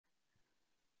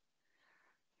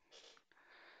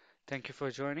Thank you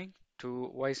for joining to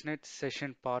Wisenet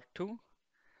session part 2.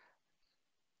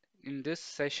 In this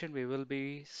session, we will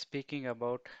be speaking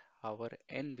about our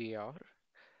NVR.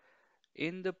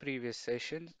 In the previous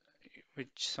session, which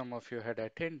some of you had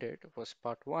attended, was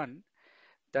part 1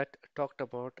 that talked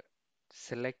about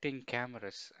selecting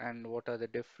cameras and what are the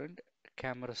different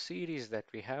camera series that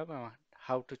we have and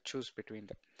how to choose between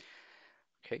them.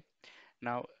 Okay.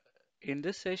 Now, in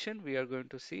this session, we are going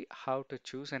to see how to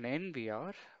choose an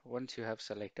NVR once you have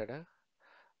selected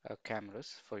a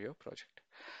cameras for your project.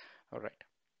 All right.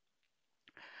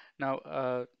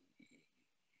 Now,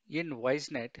 in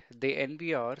Wisenet, the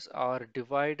NVRs are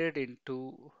divided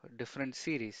into different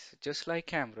series. Just like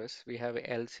cameras, we have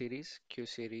L series, Q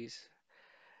series,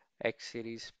 X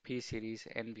series, P series,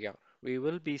 NVR. We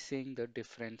will be seeing the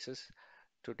differences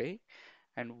today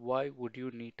and why would you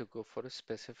need to go for a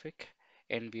specific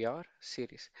NVR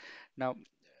series. Now,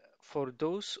 for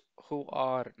those who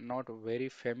are not very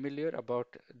familiar about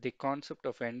the concept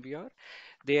of NVR,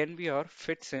 the NVR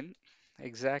fits in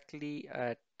exactly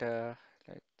at,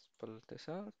 let's pull this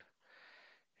out.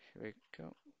 Here we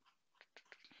go.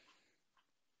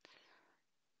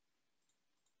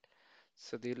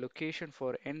 So the location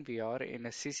for NVR in a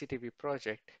CCTV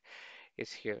project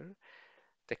is here.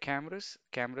 The cameras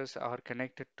are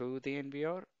connected to the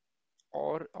NVR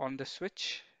or on the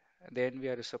switch. The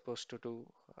NVR is supposed to do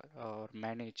or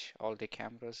manage all the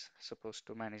cameras, supposed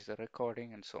to manage the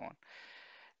recording and so on.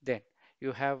 Then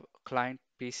you have client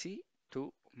PC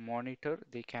to monitor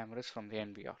the cameras from the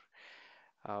NVR.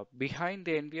 Behind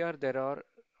the NVR, there are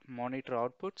monitor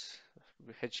outputs,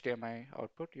 HDMI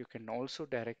output. You can also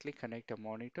directly connect a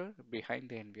monitor behind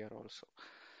the NVR also.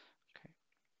 Okay.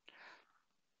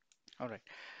 All right.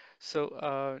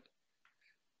 So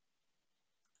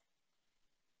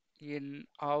in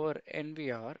our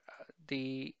NVR,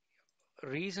 the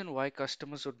reason why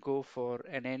customers would go for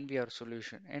an NVR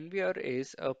solution. NVR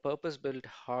is a purpose-built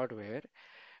hardware,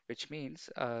 which means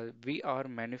we are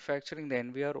manufacturing the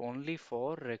NVR only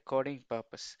for recording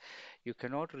purpose. You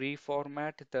cannot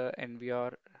reformat the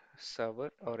NVR server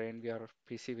or NVR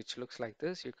PC, which looks like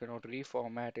this. You cannot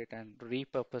reformat it and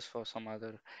repurpose for some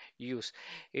other use.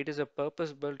 It is a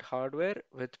purpose-built hardware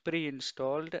with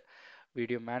pre-installed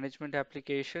video management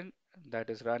application that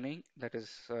is running. That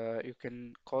is, you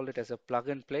can call it as a plug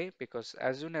and play because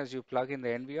as soon as you plug in the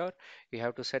NVR, you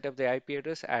have to set up the IP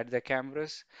address, add the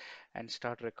cameras, and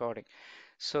start recording.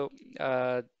 So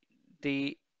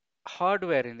the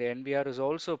hardware in the NVR is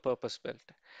also purpose built.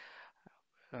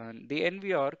 The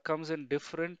NVR comes in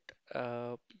different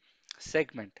uh,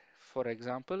 segment. For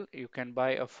example, you can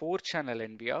buy a 4-channel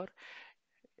NVR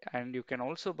and you can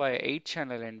also buy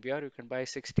 8-channel NVR. You can buy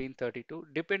 1632.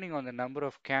 Depending on the number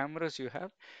of cameras you have,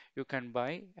 you can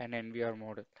buy an NVR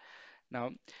model.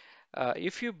 Now,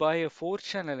 if you buy a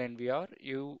 4-channel NVR,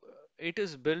 it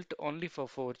is built only for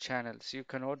 4 channels. You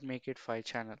cannot make it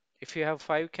 5-channel. If you have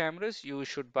 5 cameras, you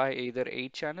should buy either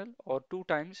 8-channel or 2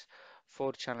 times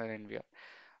 4-channel NVR.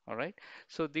 All right.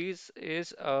 So this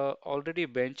is already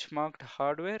benchmarked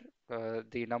hardware.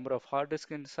 The number of hard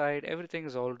disk inside, everything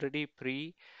is already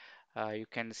you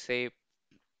can say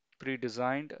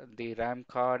pre-designed, the RAM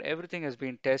card, everything has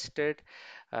been tested,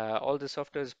 all the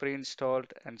software is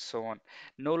pre-installed and so on.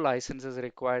 No licenses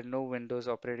required, no Windows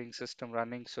operating system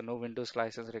running, so no Windows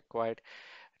license required,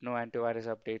 no antivirus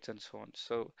updates and so on.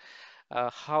 So,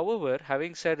 however,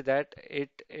 having said that,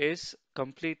 it is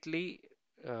completely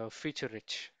feature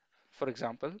rich. For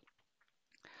example,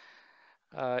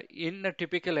 in a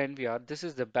typical NVR, this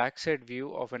is the backside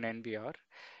view of an NVR.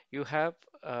 You have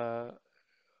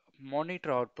monitor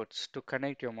outputs to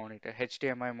connect your monitor,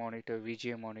 HDMI monitor,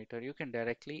 VGA monitor. You can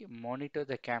directly monitor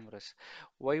the cameras.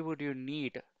 Why would you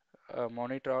need a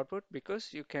monitor output?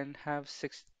 Because you can have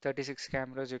 36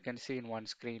 cameras you can see in one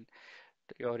screen,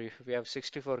 or if we have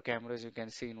 64 cameras you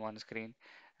can see in one screen,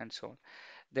 and so on.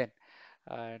 Then,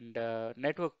 and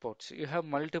network ports. You have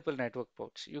multiple network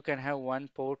ports. You can have one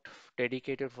port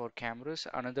dedicated for cameras,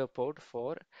 another port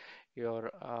for your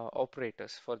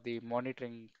operators for the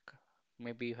monitoring.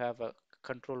 Maybe you have a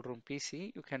control room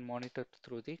PC, you can monitor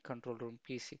through the control room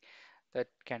PC. That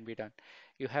can be done.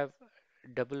 You have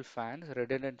double fans,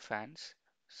 redundant fans.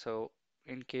 So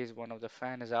in case one of the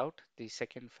fan is out, the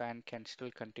second fan can still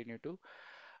continue to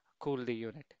cool the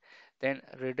unit. Then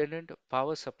redundant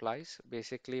power supplies.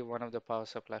 Basically, one of the power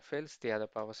supply fails, the other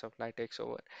power supply takes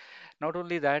over. Not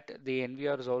only that, the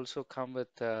NVRs also come with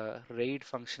RAID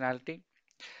functionality,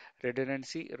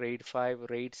 redundancy, RAID 5,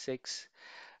 RAID 6,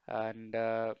 and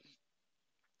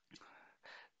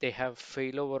they have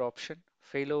failover option.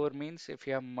 Failover means if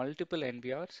you have multiple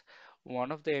NVRs,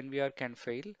 one of the NVR can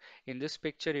fail. In this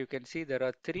picture, you can see there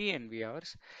are three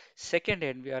NVRs. Second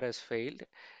NVR has failed.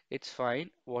 It's fine.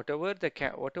 Whatever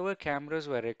cameras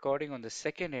were recording on the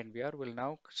second NVR will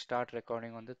now start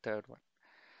recording on the third one.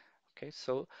 Okay,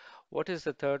 so what is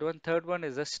the third one? Third one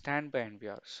is a standby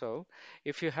NVR. So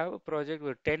if you have a project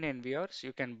with 10 NVRs,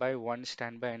 you can buy one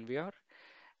standby NVR.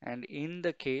 And in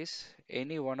the case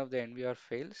any one of the NVR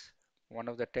fails, one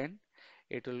of the 10,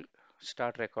 it will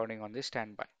start recording on the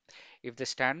standby. If the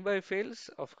standby fails,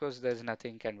 of course, there's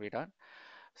nothing can be done.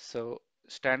 So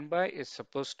standby is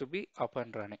supposed to be up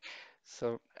and running.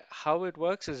 So how it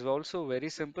works is also very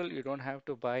simple. You don't have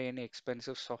to buy any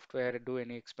expensive software, do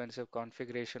any expensive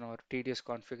configuration or tedious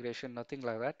configuration, nothing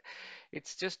like that.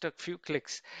 It's just a few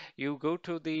clicks. You go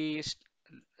to the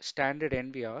standard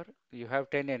NVR, you have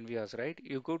 10 NVRs, right?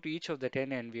 You go to each of the 10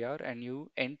 NVR and you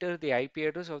enter the IP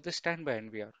address of the standby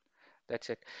NVR. That's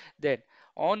it. Then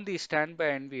on the standby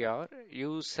NVR,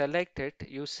 you select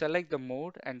the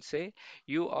mode and say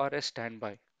you are a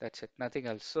standby. That's it, nothing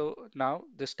else. So now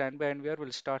the standby NVR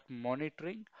will start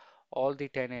monitoring all the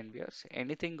 10 NVRs.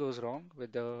 Anything goes wrong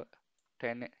with the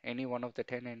 10, any one of the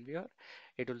 10 NVR,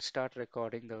 it will start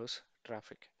recording those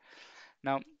traffic.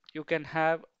 Now you can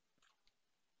have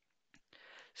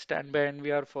standby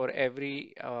NVR for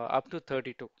every up to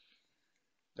 32.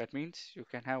 That means you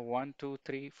can have 1, 2,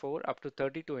 3, 4, up to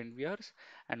 32 NVRs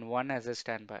and one as a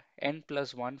standby. N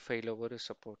plus one failover is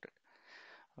supported.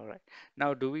 All right.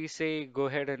 Now, do we say go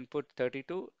ahead and put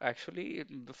 32? Actually,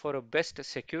 for a best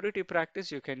security practice,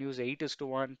 you can use 8 is to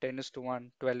 1, 10 is to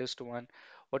 1, 12 is to 1.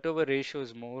 Whatever ratio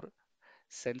is more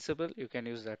sensible, you can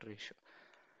use that ratio.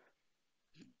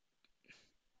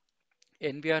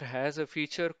 NVR has a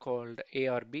feature called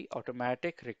ARB,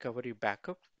 Automatic Recovery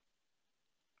Backup.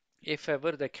 If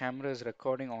ever the camera is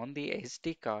recording on the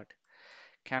SD card,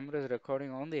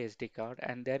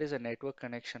 and there is a network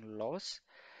connection loss,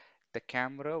 the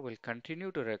camera will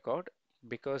continue to record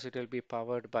because it will be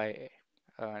powered by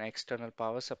an external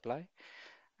power supply.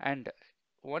 And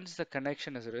once the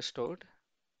connection is restored,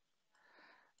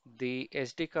 the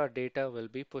SD card data will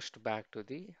be pushed back to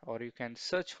the, or you can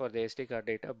search for the SD card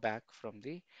data back from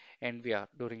the NVR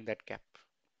during that gap.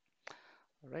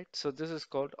 Right, so this is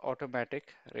called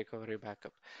automatic recovery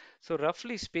backup. So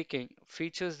roughly speaking,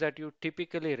 features that you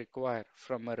typically require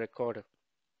from a recorder,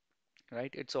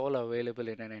 right? It's all available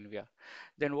in an NVR.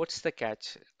 Then what's the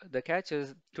catch? The catch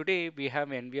is today we have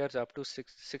NVRs up to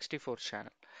 64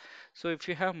 channel. So if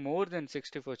you have more than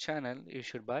 64 channel, you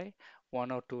should buy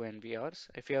one or two NVRs.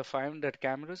 If you have 500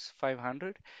 cameras,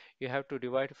 500, you have to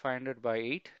divide 500 by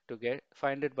 8 to get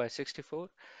 500 by 64,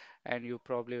 and you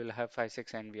probably will have 5,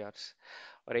 6 NVRs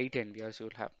or 8 NVRs you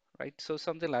will have, right? So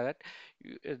something like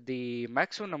that. The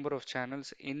maximum number of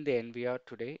channels in the NVR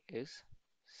today is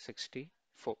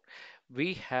 64.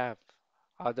 We have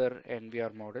other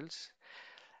NVR models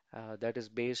that is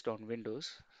based on Windows.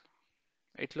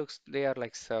 They are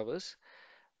like servers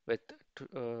with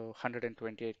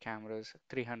 128 cameras,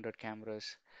 300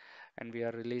 cameras, and we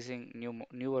are releasing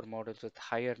newer models with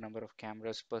higher number of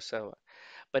cameras per server.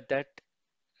 But that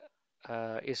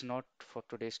is not for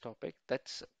today's topic.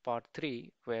 That's part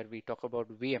three, where we talk about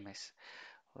VMS,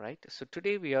 right? So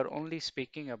today we are only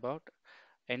speaking about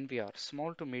NVR,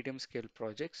 small to medium scale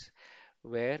projects,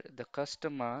 where the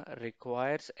customer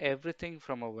requires everything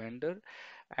from a vendor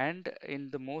and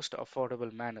in the most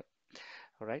affordable manner,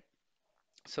 right?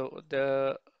 So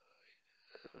the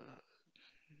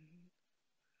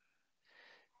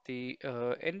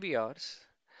NVRs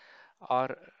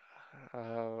are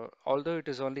although it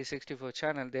is only 64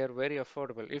 channel, they are very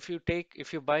affordable.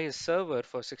 If you buy a server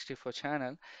for 64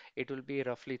 channel, it will be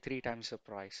roughly three times the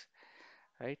price,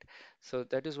 right? So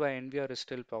that is why NVR is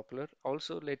still popular.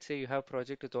 Also, let's say you have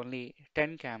project with only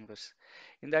 10 cameras.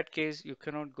 In that case, you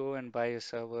cannot go and buy a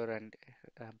server and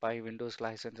buy Windows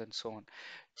license and so on.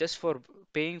 Just for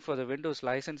paying for the Windows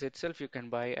license itself, you can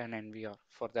buy an NVR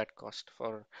for that cost.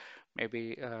 For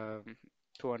maybe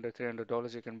 $200,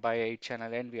 $300, you can buy 8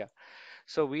 channel NVR.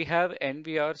 So we have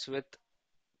NVRs with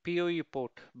PoE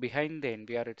port behind the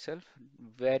NVR itself,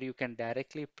 where you can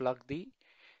directly plug the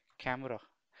camera.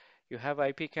 You have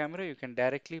IP camera, you can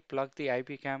directly plug the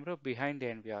IP camera behind the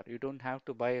NVR. You don't have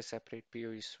to buy a separate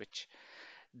PoE switch.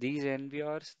 These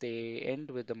NVRs, they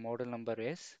end with the model number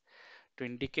S to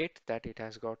indicate that it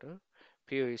has got a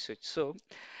PoE switch. So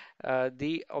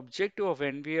the objective of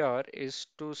NVR is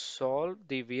to solve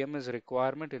the VMS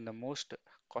requirement in the most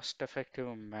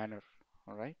cost-effective manner.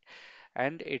 All right,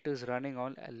 and it is running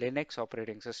on a Linux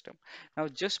operating system. Now,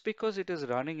 just because it is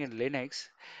running in Linux,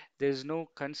 there is no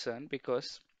concern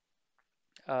because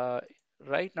uh,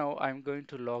 right now I'm going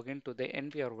to log into the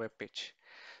NVR web page.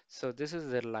 So this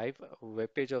is the live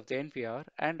web page of the NVR,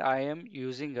 and I am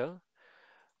using a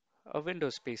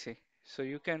Windows PC. So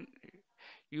you can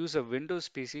use a Windows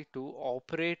PC to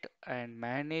operate and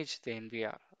manage the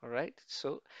NVR. All right.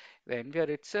 So the NVR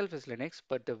itself is Linux,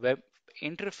 but the web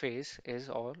interface is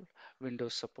all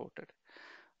Windows supported.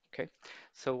 Okay.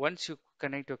 So once you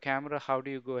connect your camera, how do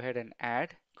you go ahead and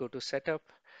add? Go to setup.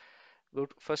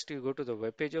 First you go to the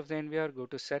web page of the NVR, go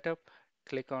to setup,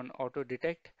 click on auto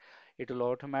detect. It will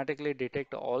automatically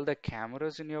detect all the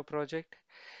cameras in your project.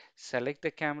 Select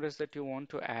the cameras that you want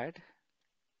to add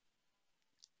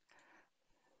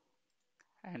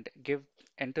and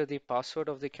enter the password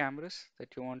of the cameras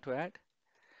that you want to add.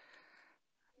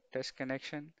 Test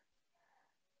connection,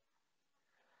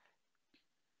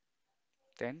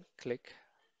 then click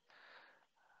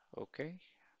OK.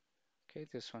 Okay,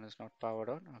 this one is not powered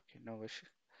on. Okay, no issue.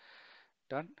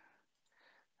 Done.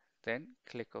 Then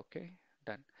click OK.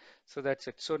 Done. So that's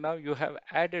it. So now you have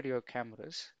added your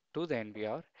cameras to the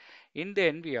NVR. In the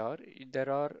NVR, there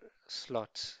are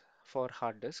slots for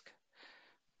hard disk.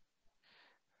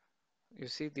 You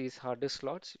see these hard disk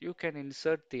slots. You can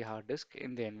insert the hard disk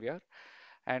in the NVR,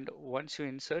 and once you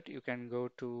insert, you can go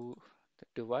to the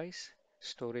device,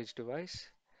 storage device,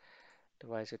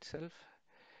 device itself.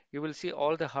 You will see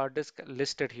all the hard disk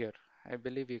listed here. I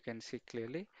believe you can see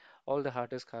clearly all the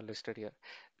hard disks are listed here.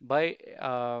 By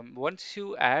once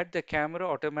you add the camera,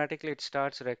 automatically it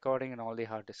starts recording in all the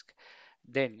hard disk.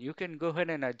 Then you can go ahead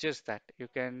and adjust that. You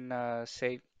can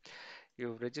say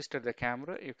you've registered the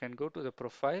camera. You can go to the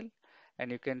profile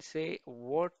and you can say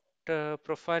what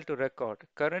profile to record.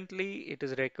 Currently, it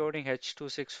is recording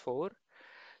H.264.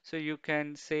 So you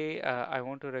can say I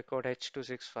want to record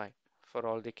H.265 for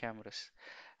all the cameras,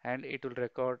 and it will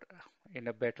record in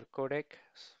a better codec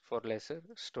for lesser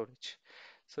storage.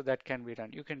 So that can be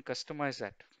done. You can customize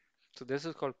that. So this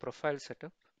is called profile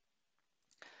setup.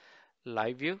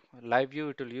 Live view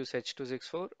it will use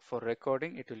H.264. For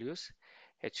recording it will use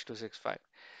H.265.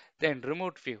 Then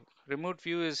remote view. Remote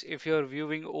view is if you're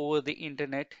viewing over the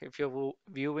internet, if you're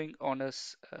viewing on a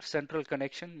central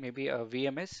connection, maybe a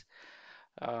VMS.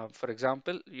 For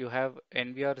example, you have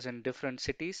NVRs in different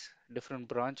cities, different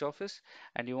branch office,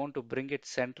 and you want to bring it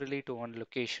centrally to one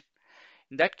location.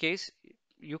 In that case,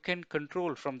 you can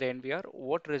control from the NVR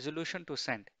what resolution to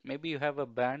send. Maybe you have a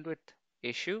bandwidth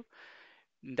issue.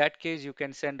 In that case, you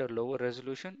can send a lower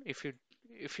resolution. If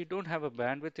you don't have a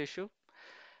bandwidth issue,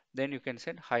 then you can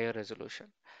send higher resolution.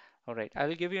 All right,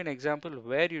 I'll give you an example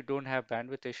where you don't have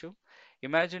bandwidth issue.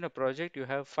 Imagine a project you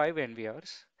have 5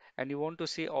 NVRs and you want to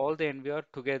see all the NVR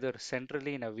together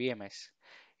centrally in a VMS.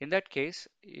 In that case,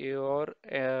 your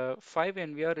 5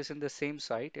 NVR is in the same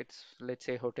site. It's let's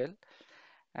say hotel,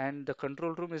 and the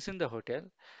control room is in the hotel.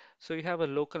 So you have a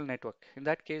local network. In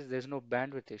that case, there's no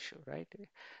bandwidth issue, right?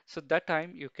 So that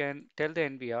time you can tell the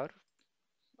NVR,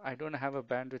 I don't have a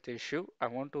bandwidth issue. I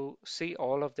want to see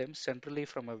all of them centrally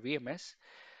from a VMS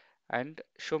and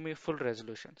show me full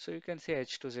resolution. So you can say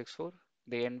H.264,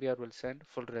 the NVR will send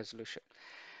full resolution.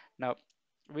 Now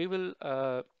we will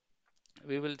uh,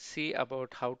 we will see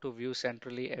about how to view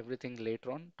centrally everything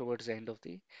later on towards the end of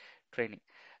the training.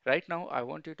 Right now, I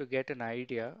want you to get an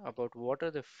idea about what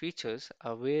are the features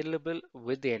available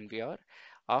with the NVR.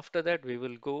 After that, we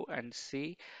will go and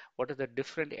see what are the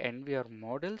different NVR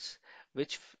models,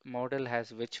 which model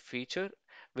has which feature,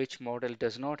 which model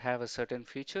does not have a certain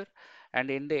feature, and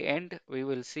in the end, we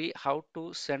will see how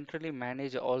to centrally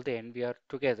manage all the NVR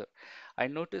together. I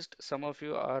noticed some of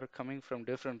you are coming from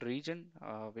different region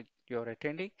which you're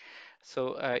attending.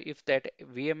 So if that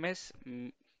VMS,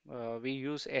 we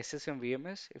use SSM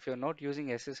VMS. If you're not using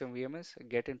SSM VMS,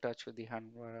 get in touch with the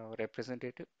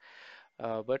representative.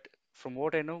 But from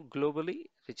what I know globally,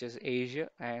 which is Asia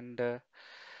and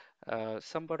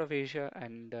some part of Asia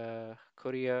and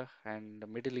Korea and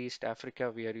Middle East,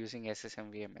 Africa, we are using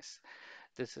SSM VMS.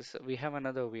 This is we have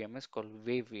another VMS called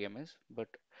Wave VMS, but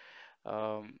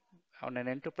um, on an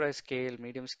enterprise scale,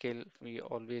 medium scale, we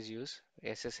always use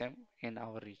SSM in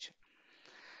our region.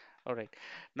 All right.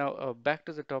 Now, back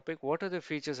to the topic. What are the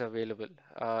features available?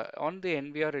 On the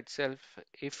NVR itself,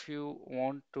 if you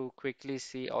want to quickly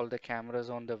see all the cameras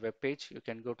on the web page, you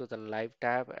can go to the live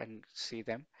tab and see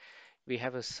them. We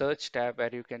have a search tab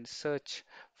where you can search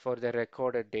for the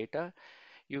recorded data.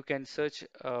 You can search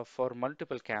for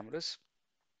multiple cameras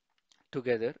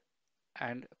together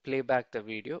and play back the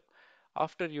video.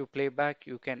 After you play back,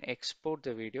 you can export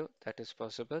the video. That is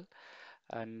possible.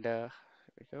 And here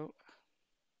we go.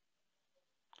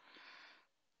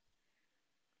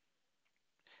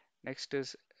 Next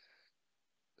is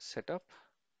setup.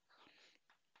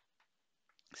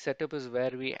 Setup is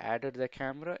where we added the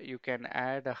camera. You can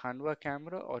add a Hanwha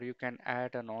camera or you can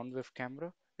add a non-WIF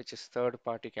camera, which is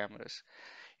third-party cameras.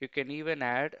 You can even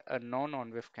add a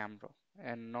non-on-WIF camera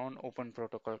and non-open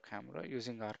protocol camera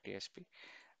using RTSP.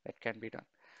 That can be done.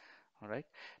 All right.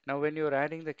 Now, when you're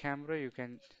adding the camera, you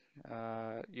can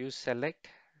use select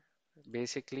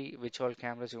basically which all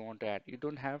cameras you want to add. You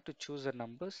don't have to choose the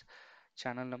numbers,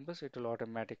 channel numbers. It will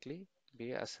automatically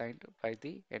be assigned by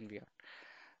the NVR.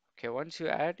 Okay, once you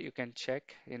add, you can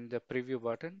check in the preview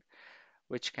button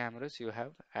which cameras you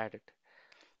have added.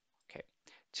 Okay,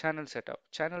 channel setup.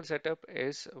 Channel setup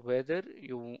is whether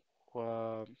you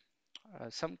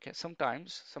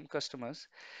sometimes some customers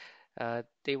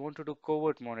they want to do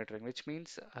covert monitoring, which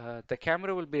means the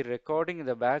camera will be recording in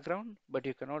the background, but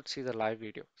you cannot see the live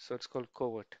video. So it's called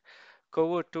covert.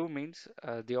 Covert 2 means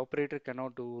the operator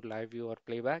cannot do live view or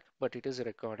playback, but it is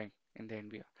recording in the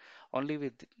NVR. Only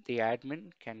with the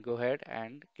admin can go ahead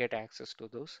and get access to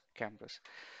those cameras.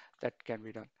 That can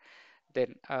be done.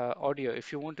 Then audio.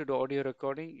 If you want to do audio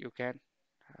recording, you can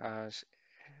uh,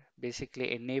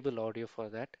 basically enable audio for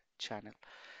that channel.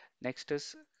 Next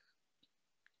is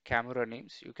camera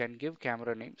names. You can give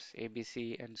camera names,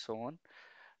 ABC and so on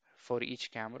for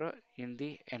each camera in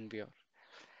the NVR.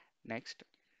 Next,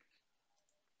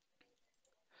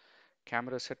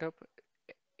 camera setup.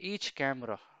 Each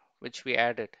camera which we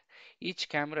added, each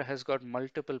camera has got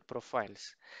multiple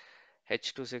profiles,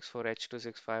 H.264,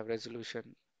 H.265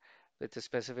 resolution with a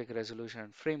specific resolution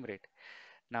and frame rate.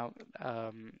 Now,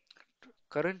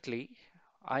 currently,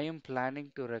 I am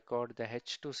planning to record the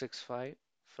H.265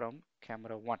 from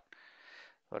camera 1.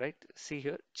 All right, see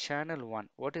here, channel 1.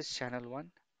 What is channel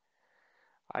 1?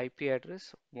 IP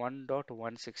address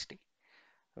 1.160.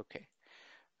 Okay,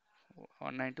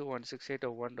 192.168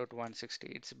 or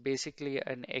 1.160. It's basically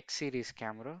an X series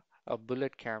camera, a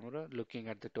bullet camera looking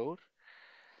at the door.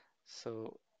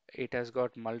 So it has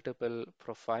got multiple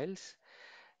profiles,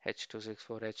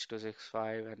 H.264,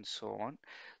 H.265, and so on.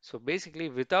 So basically,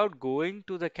 without going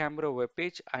to the camera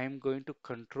webpage, I am going to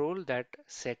control that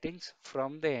settings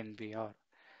from the NVR.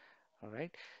 All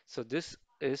right. So this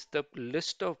is the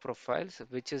list of profiles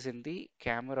which is in the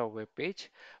camera web page,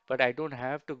 but I don't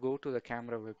have to go to the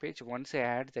camera web page. Once I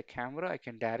add the camera, I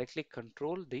can directly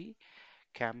control the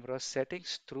camera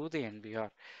settings through the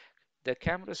NVR. The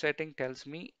camera setting tells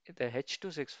me the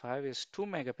H.265 is 2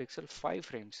 megapixel, 5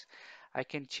 frames. I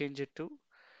can change it to,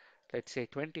 let's say,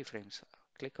 20 frames.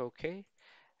 Click OK,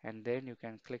 and then you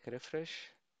can click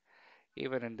refresh.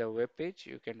 Even in the web page,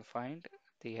 you can find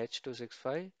the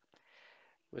H.265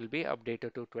 will be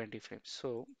updated to 20 frames.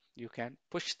 So you can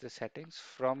push the settings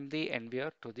from the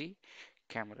NVR to the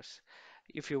cameras.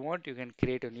 If you want, you can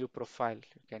create a new profile.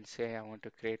 You can say, I want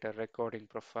to create a recording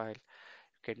profile.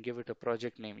 You can give it a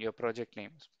project name, your project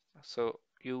name. So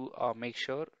you make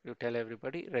sure you tell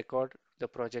everybody, record the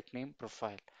project name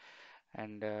profile.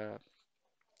 And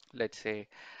let's say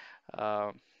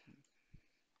uh,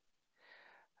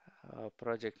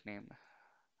 project name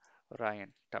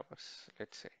Ryan Towers.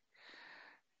 Let's say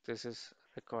this is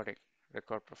recording,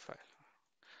 record profile.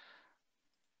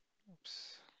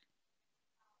 Oops.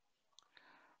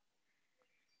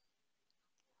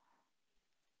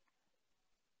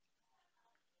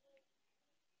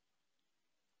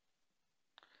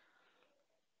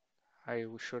 I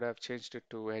should have changed it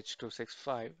to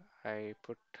H.265. I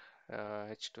put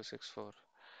H.264.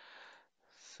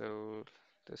 So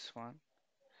this one,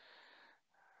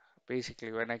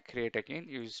 basically when I create again,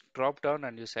 you drop down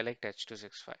and you select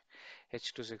H.265.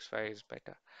 H.265 is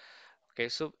better. Okay,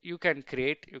 so you can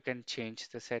create, you can change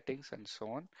the settings and so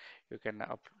on. You can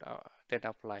then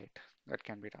apply it. That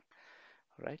can be done,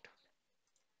 right?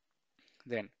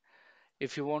 Then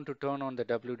if you want to turn on the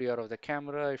WDR of the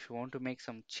camera, if you want to make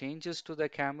some changes to the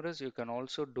cameras, you can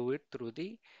also do it through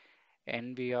the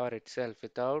NVR itself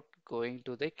without going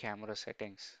to the camera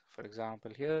settings. For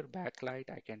example, here backlight,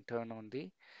 I can turn on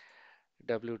the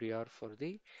WDR for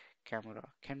the camera.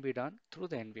 Can be done through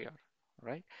the NVR,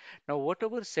 right? Now,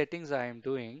 whatever settings I am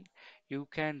doing, you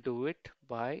can do it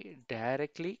by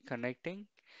directly connecting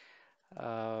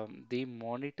the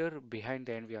monitor behind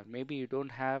the NVR. Maybe you don't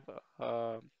have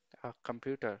a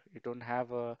computer, you don't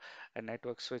have a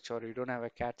network switch, or you don't have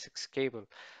a Cat6 cable,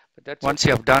 but that's once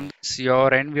you have done this, your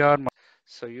NVR.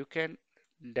 So you can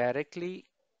directly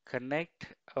connect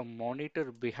a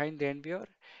monitor behind the NVR.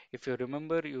 If you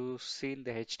remember, you've seen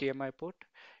the HDMI port.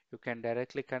 You can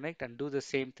directly connect and do the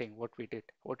same thing what we did,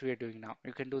 what we are doing now.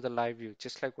 You can do the live view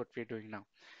just like what we're doing now.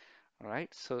 All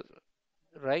right. So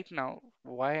right now,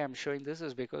 why I'm showing this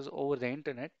is because over the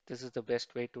internet, this is the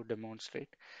best way to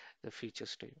demonstrate the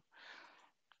features to you.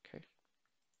 Okay.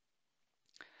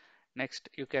 Next,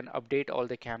 you can update all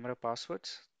the camera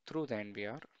passwords through the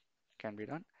NVR, can be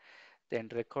done. Then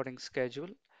recording schedule,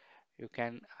 you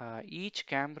can each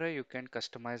camera you can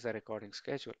customize the recording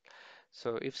schedule.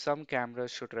 So if some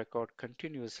cameras should record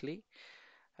continuously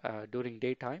during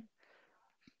daytime,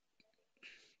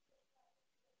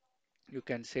 you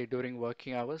can say during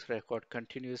working hours record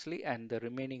continuously, and the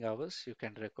remaining hours you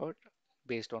can record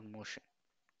based on motion.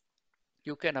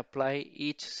 You can apply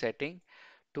each setting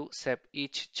to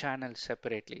each channel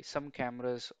separately. Some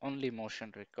cameras only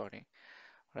motion recording,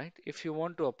 right? If you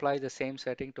want to apply the same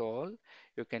setting to all,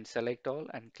 you can select all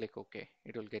and click OK.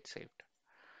 It will get saved.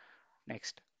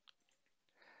 Next,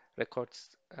 records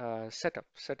setup.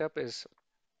 Setup is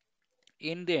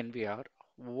in the NVR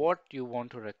what you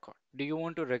want to record. Do you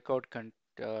want to record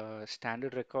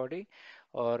standard recording,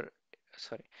 or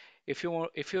sorry, if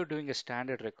you're doing a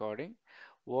standard recording,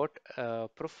 what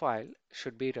profile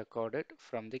should be recorded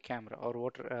from the camera, or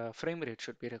what frame rate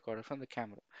should be recorded from the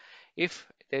camera?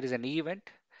 If there is an event,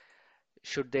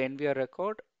 should the NVR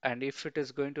record? And if it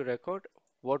is going to record,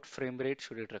 what frame rate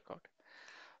should it record?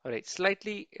 All right,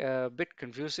 slightly bit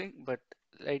confusing, but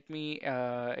let me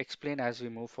explain as we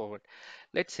move forward.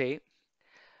 Let's say,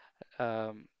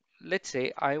 um, let's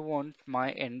say I want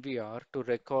my NVR to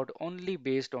record only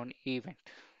based on event,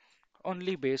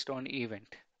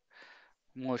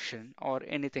 motion, or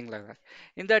anything like that.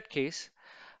 In that case,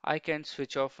 I can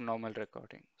switch off normal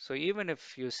recording. So even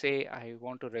if you say I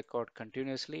want to record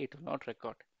continuously, it will not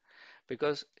record,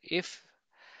 because if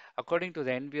according to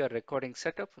the NVR recording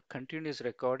setup, continuous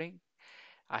recording,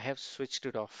 I have switched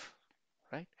it off,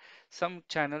 right? Some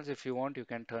channels, if you want, you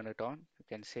can turn it on. You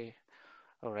can say,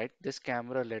 all right, this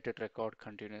camera, let it record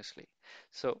continuously.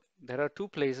 So there are two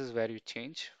places where you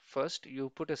change. First,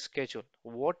 you put a schedule,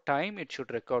 what time it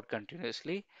should record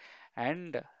continuously,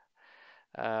 and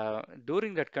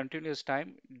during that continuous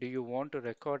time, do you want to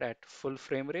record at full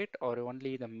frame rate or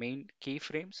only the main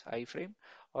keyframes, iframe,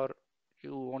 or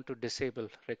you want to disable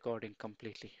recording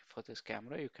completely for this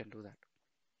camera? You can do that.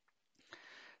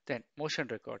 Then motion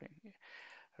recording,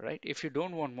 right? If you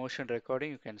don't want motion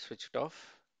recording, you can switch it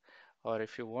off. Or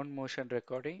if you want motion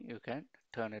recording, you can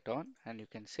turn it on and you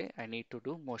can say, I need to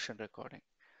do motion recording,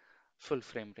 full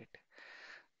frame rate.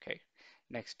 Okay.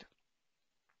 Next,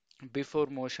 before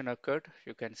motion occurred,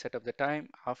 you can set up the time.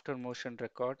 After motion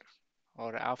record,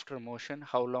 or after motion,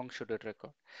 how long should it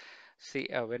record? See,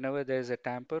 whenever there's a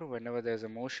tamper, whenever there's a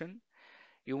motion,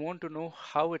 you want to know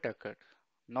how it occurred,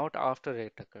 not after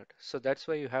it occurred. So that's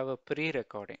why you have a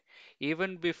pre-recording.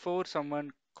 Even before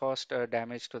someone caused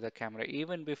damage to the camera,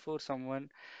 even before someone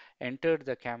entered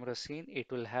the camera scene,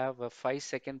 it will have a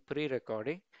 5-second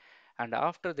pre-recording. And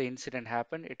after the incident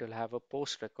happened, it will have a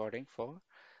post-recording for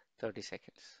 30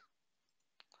 seconds.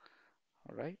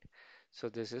 All right. So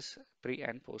this is pre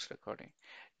and post recording.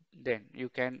 Then you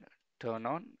can turn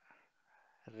on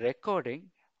recording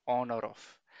on or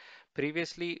off.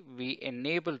 Previously, we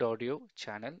enabled audio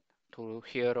channel to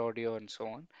hear audio and so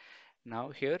on. Now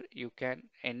here you can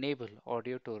enable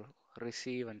audio to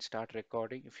receive and start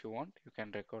recording. If you want, you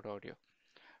can record audio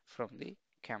from the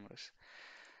cameras.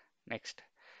 Next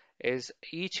is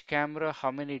each camera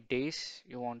how many days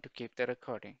you want to keep the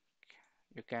recording.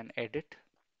 You can edit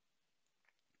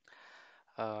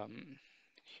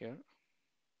here.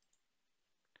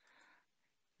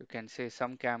 You can say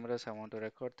some cameras I want to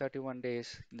record 31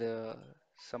 days, the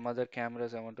some other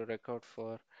cameras I want to record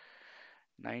for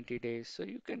 90 days. So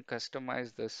you can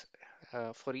customize this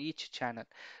for each channel.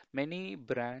 Many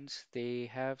brands, they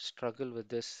have struggled with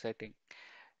this setting.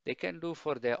 They can do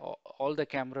for their all the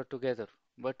camera together,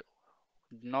 but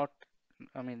not,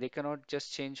 I mean, they cannot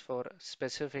just change for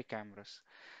specific cameras,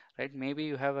 right? Maybe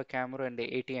you have a camera in the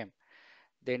ATM.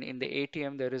 Then in the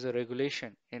ATM, there is a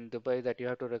regulation in Dubai that you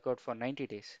have to record for 90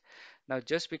 days. Now,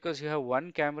 just because you have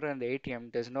one camera in the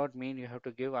ATM does not mean you have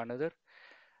to give another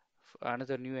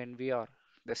new NVR.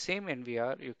 The same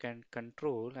NVR you can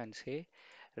control and say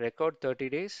record 30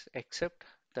 days except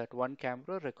that one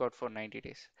camera record for 90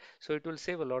 days. So it will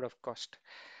save a lot of cost,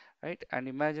 right? And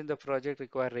imagine the project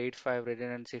require RAID 5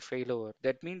 redundancy failover.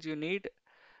 That means you need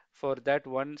for that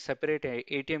one separate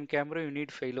ATM camera, you need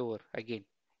failover again.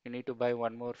 You need to buy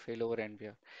one more failover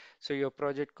NVR. So your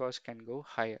project cost can go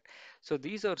higher. So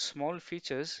these are small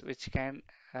features which can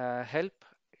help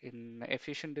in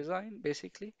efficient design,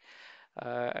 basically,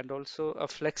 and also a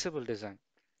flexible design,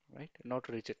 right? Not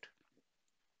rigid.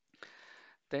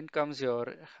 Then comes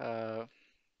your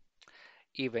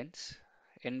events.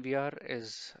 NVR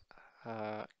is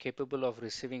capable of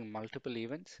receiving multiple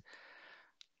events.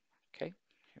 Okay,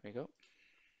 here we go.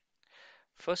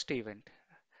 First event,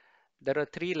 there are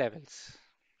three levels.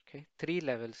 Okay, three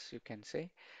levels you can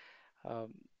say.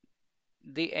 Um,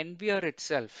 the NVR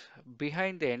itself,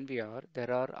 behind the NVR, there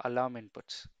are alarm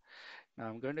inputs. Now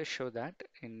I'm going to show that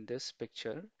in this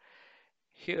picture.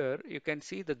 Here you can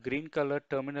see the green color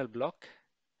terminal block.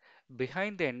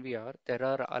 Behind the NVR, there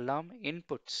are alarm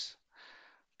inputs.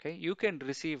 Okay, you can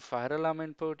receive fire alarm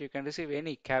input, you can receive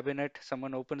any cabinet,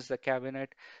 someone opens the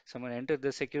cabinet, someone enters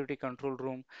the security control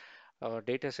room or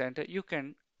data center, you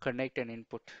can connect an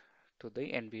input to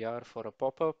the NVR for a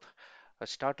pop-up, a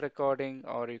start recording,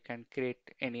 or you can create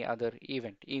any other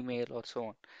event, email or so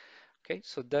on. Okay,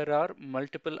 so there are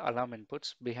multiple alarm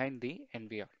inputs behind the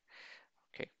NVR.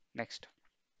 Okay, next.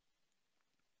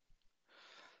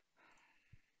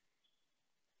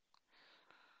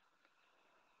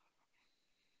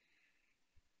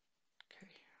 Okay,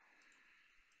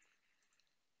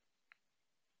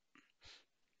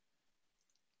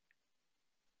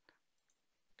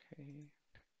 okay,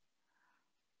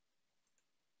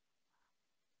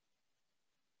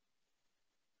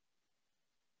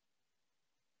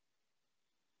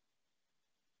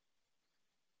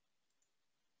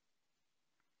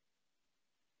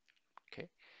 okay.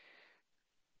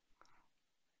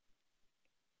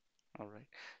 All right.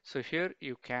 So here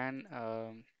you can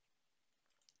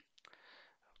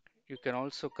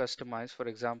also customize. For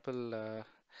example,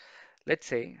 let's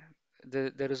say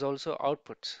there is also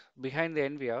outputs behind the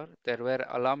NVR. There were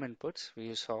alarm inputs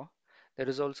we saw. There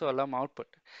is also alarm output.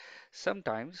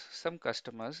 Sometimes some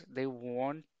customers they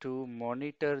want to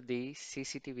monitor the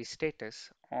CCTV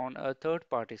status on a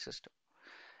third-party system.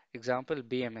 Example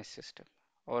BMS system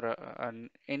or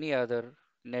any other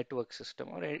network system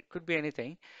or it could be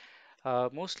anything.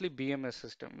 Mostly BMS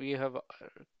system. We have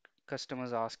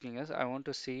customers asking us, I want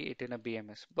to see it in a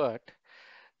BMS, but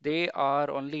they are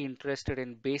only interested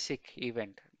in basic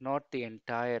event, not the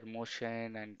entire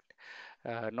motion and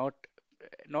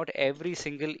not every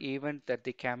single event that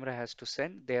the camera has to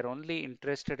send. They are only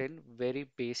interested in very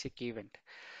basic event,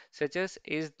 such as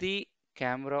is the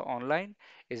camera online,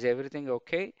 is everything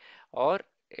okay, or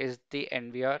is the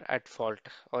NVR at fault,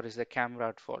 or is the camera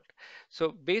at fault.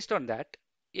 So based on that,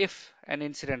 if an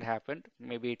incident happened,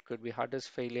 maybe it could be hard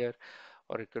disk failure,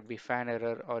 or it could be fan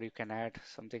error, or you can add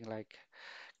something like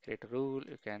create a rule.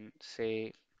 You can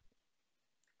say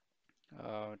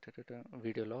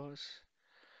video loss,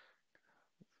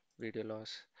 video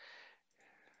loss.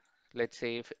 Let's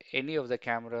say if any of the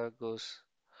camera goes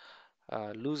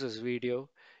loses video,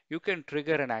 you can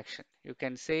trigger an action. You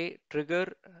can say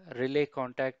trigger relay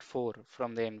contact 4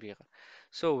 from the NVR.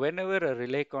 So whenever a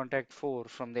relay contact 4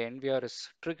 from the NVR is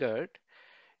triggered,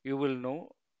 you will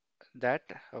know that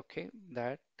okay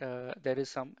that there is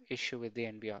some issue with the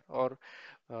NVR or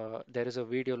there is a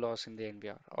video loss in the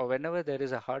NVR or whenever there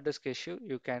is a hard disk issue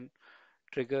you can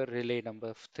trigger relay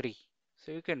number 3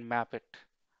 so you can map it.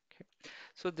 Okay.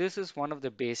 So this is one of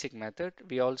the basic method.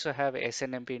 We also have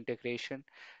SNMP integration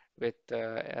with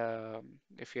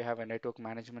if you have a network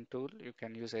management tool you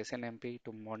can use SNMP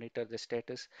to monitor the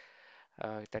status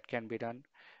that can be done.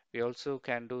 We also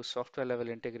can do software level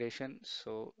integration.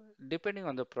 So depending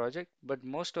on the project, but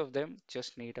most of them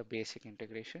just need a basic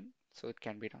integration. So it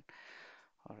can be done.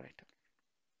 All right.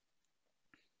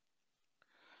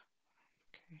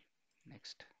 Okay.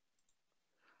 Next.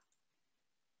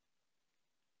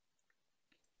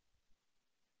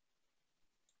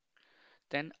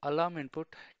 Then alarm input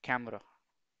camera.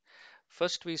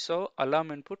 First we saw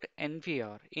alarm input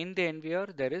NVR. In the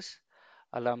NVR there is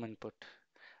alarm input.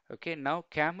 Okay. Now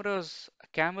camera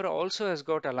also has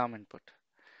got alarm input.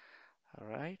 All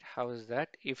right. How is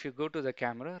that? If you go to the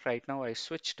camera, right now I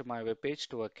switched my web page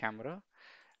to a camera.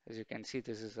 As you can see,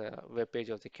 this is a web page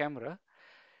of the camera.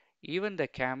 Even the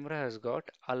camera has got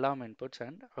alarm inputs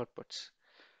and outputs.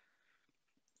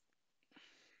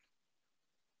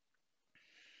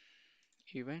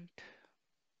 Event,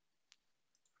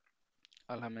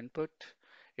 alarm input.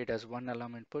 It has one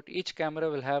alarm input. Each camera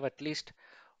will have at least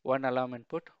one alarm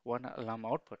input, one alarm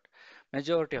output.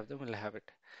 Majority of them will have it.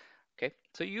 Okay.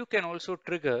 So you can also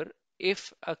trigger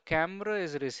if a camera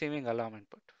is receiving alarm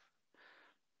input.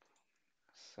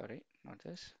 Sorry, not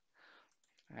this.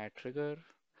 Add trigger,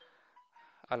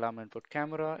 alarm input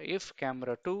camera. If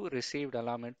camera 2 received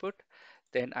alarm input,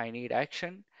 then I need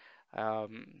action.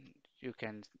 Um, you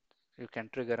can you can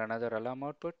trigger another alarm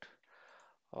output,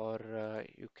 or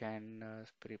you can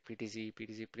PTZ,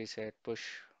 PTZ preset, push,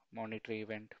 monitor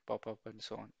event, pop-up, and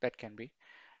so on. That can be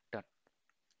done.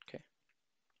 Okay,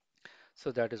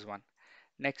 so that is one.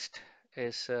 Next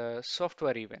is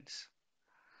software events.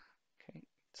 Okay,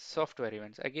 software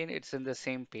events. Again, it's in the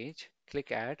same page.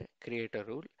 Click Add, create a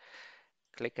rule.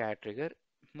 Click Add trigger.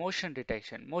 Motion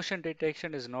detection. Motion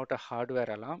detection is not a hardware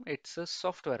alarm, it's a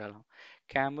software alarm.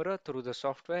 Camera through the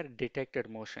software detected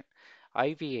motion.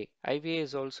 IVA. IVA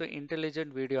is also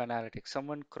intelligent video analytics.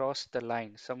 Someone crossed the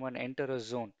line, someone enter a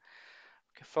zone.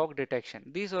 Okay, fog detection.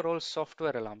 These are all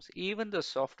software alarms. Even the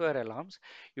software alarms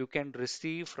you can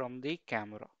receive from the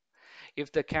camera.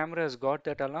 If the camera has got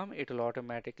that alarm, it will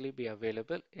automatically be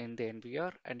available in the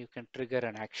NVR and you can trigger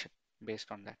an action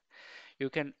based on that. You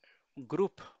can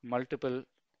group multiple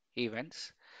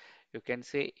events. You can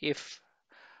say if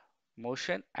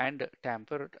motion and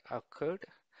tamper occurred,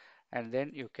 and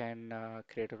then you can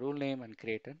create a rule name and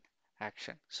create an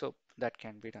action. So that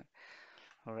can be done.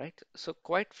 All right. So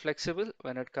quite flexible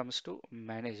when it comes to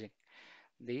managing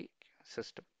the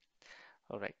system.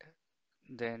 All right.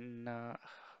 Then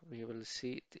we will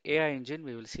see the AI engine.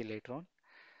 We will see later on.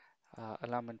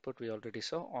 Alarm input we already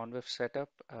saw. On-web setup,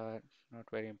 not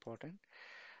very important.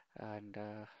 And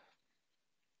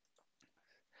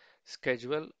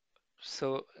schedule.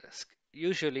 So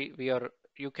usually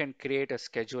you can create a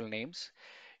schedule names.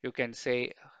 You can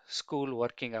say school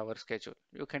working hour schedule.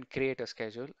 You can create a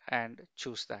schedule and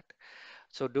choose that.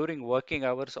 So during working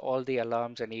hours, all the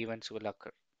alarms and events will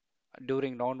occur.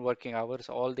 During non-working hours,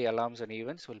 all the alarms and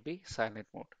events will be silent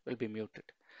mode, will be muted.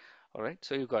 All right,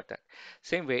 so you got that.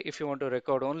 Same way, if you want to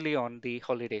record only on the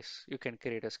holidays, you can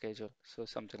create a schedule. So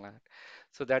something like that.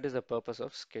 So that is the purpose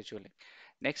of scheduling.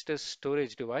 Next is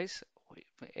storage device.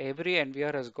 Every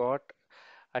NVR has got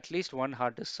at least one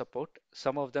hard disk support.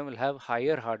 Some of them will have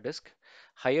higher hard disk.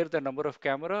 Higher the number of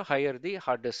camera, higher the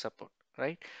hard disk support,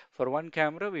 right? For one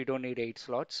camera, we don't need 8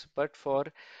 slots, but for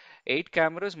 8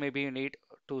 cameras, maybe you need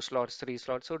 2 slots, 3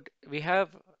 slots. So we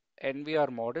have NVR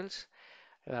models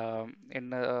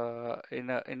in a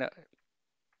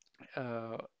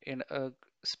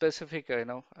specific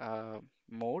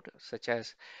mode such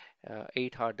as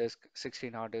 8 hard disk,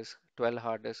 16 hard disk, 12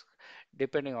 hard disk,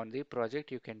 depending on the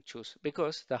project you can choose.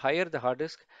 Because the higher the hard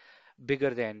disk,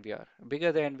 bigger the NVR.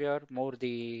 Bigger the NVR, more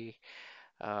the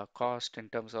cost in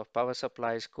terms of power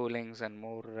supplies, coolings, and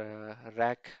more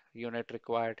rack unit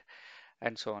required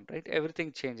and so on, right?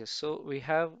 Everything changes. So we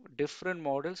have different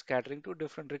models catering to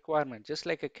different requirements, just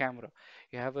like a camera.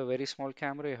 You have a very small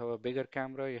camera, you have a bigger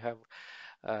camera, you have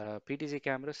PTZ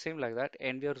camera, same like that.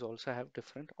 NVRs also have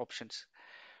different options.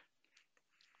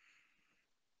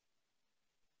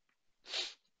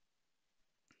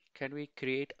 Can we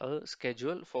create a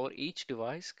schedule for each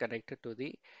device connected to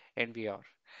the NVR?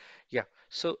 Yeah.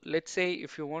 So let's say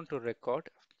if you want to record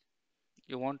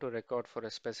for a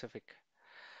specific,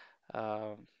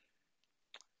 um,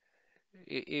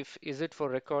 if is it for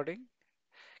recording?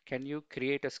 Can you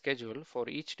create a schedule for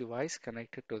each device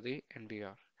connected to the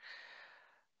NVR?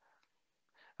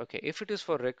 Okay, if it is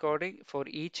for recording for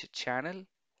each channel,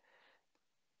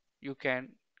 you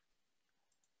can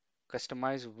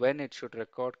customize when it should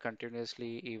record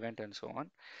continuously, event, and so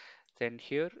on. Then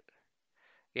here,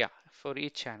 yeah, for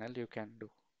each channel you can do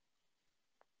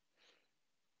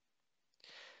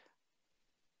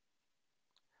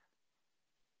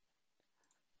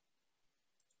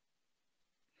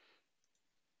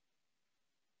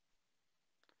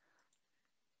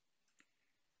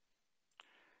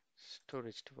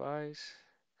storage device.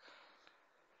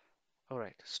 All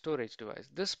right, storage device.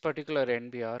 This particular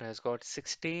NVR has got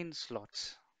 16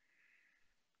 slots,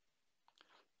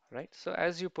 right? So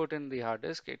as you put in the hard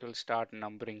disk, it will start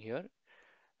numbering here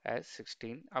as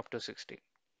 16 up to 16.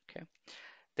 Okay.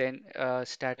 Then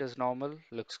status normal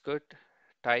looks good.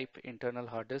 Type internal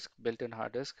hard disk, built-in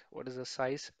hard disk. What is the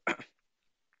size?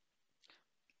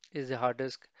 Is the hard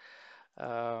disk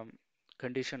um,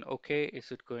 condition okay?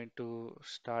 Is it going to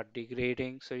start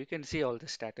degrading? So you can see all the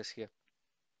status here.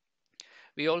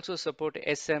 We also support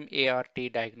SMART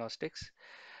diagnostics.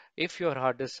 If your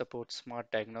hard disk supports smart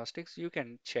diagnostics, you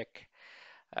can check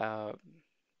uh,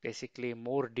 basically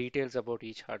more details about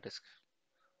each hard disk,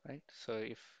 right? So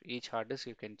if each hard disk,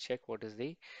 you can check what is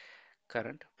the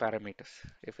current parameters,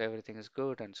 if everything is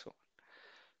good and so on.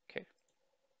 Okay.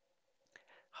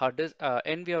 Hard disk,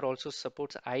 NVR also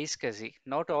supports iSCSI.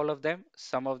 Not all of them,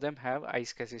 some of them have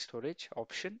iSCSI storage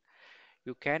option.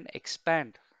 You can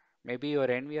expand. Maybe your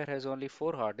NVR has only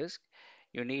 4 hard disks.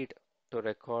 You need to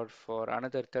record for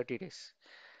another 30 days.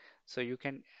 So you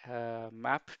can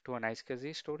map to an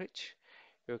iSCSI storage.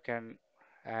 You can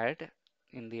add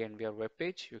in the NVR web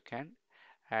page, you can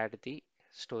add the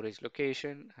storage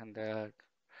location and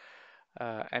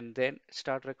then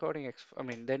start recording.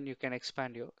 Then you can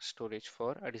expand your storage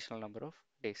for additional number of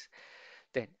days.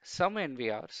 Then some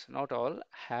NVRs, not all,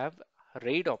 have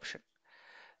RAID option.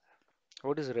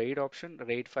 What is RAID option?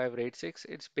 RAID 5, RAID 6.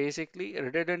 It's basically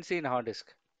redundancy in hard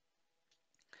disk.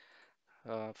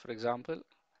 For example,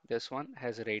 this one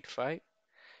has RAID 5.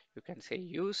 You can say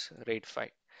use RAID 5,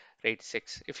 RAID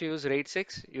 6. If you use RAID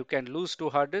 6, you can lose two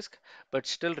hard disk but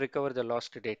still recover the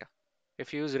lost data.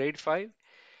 If you use RAID 5,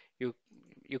 you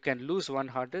you can lose one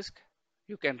hard disk,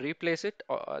 you can replace it,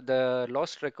 or the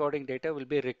lost recording data will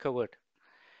be recovered.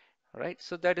 Right?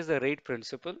 So that is the RAID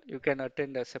principle. You can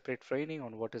attend a separate training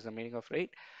on what is the meaning of RAID.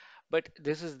 But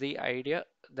this is the idea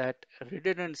that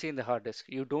redundancy in the hard disk.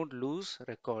 You don't lose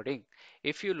recording.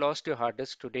 If you lost your hard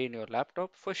disk today in your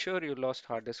laptop, for sure you lost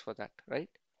hard disk for that, right?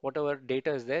 Whatever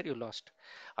data is there, you lost,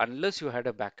 unless you had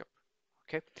a backup.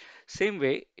 Okay. Same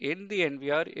way in the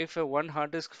NVR, if a one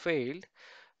hard disk failed,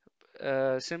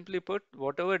 simply put,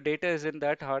 whatever data is in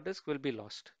that hard disk will be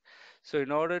lost. So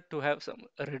in order to have some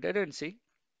redundancy,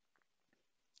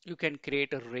 you can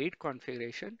create a RAID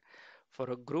configuration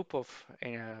for a group of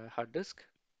hard disk.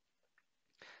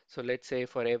 So let's say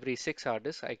for every six hard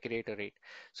disks, I create a RAID.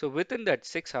 So within that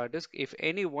six hard disk, if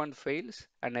any one fails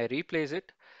and I replace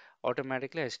it,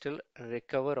 automatically I still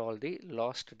recover all the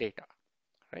lost data,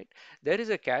 right? There is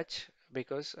a catch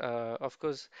because, of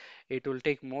course, it will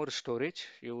take more storage.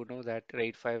 You know that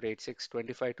RAID 5, RAID 6,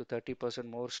 25 to 30%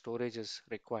 more storage is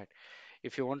required.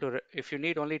 If you want to, if you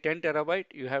need only 10 terabyte,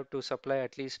 you have to supply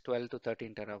at least 12 to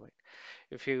 13 terabyte.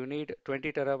 If you need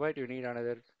 20 terabyte, you need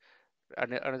another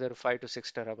 5 to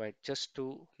 6 terabyte just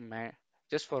to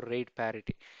just for RAID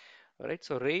parity. All right,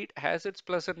 so RAID has its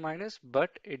plus and minus,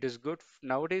 but it is good.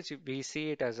 Nowadays, we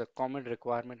see it as a common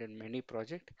requirement in many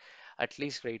projects. At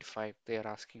least RAID 5, they are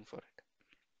asking for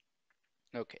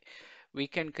it. Okay, we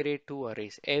can create two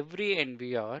arrays. Every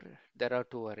NVR, there are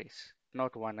two arrays,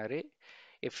 not one array.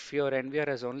 If your NVR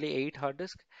has only 8 hard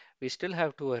disk, we still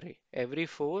have two array. Every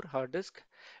 4 hard disk,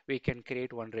 we can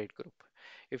create one RAID group.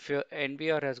 If your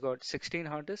NVR has got 16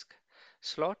 hard disk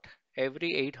slot,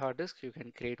 every 8 hard disk, you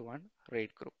can create one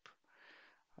RAID group.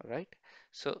 All right.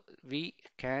 So we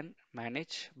can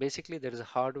manage, basically there is a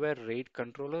hardware RAID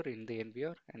controller in the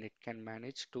NVR and it can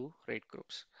manage two RAID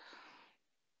groups.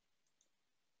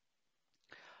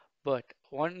 But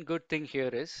one good thing here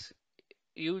is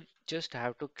you just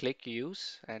have to click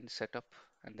use and set up,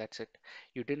 and that's it.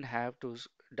 You didn't have to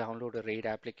download a RAID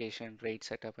application, RAID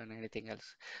setup, and anything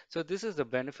else. So this is the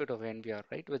benefit of NVR,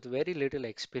 right? With very little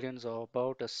experience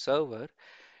about a server,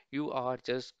 you are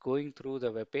just going through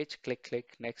the web page, click,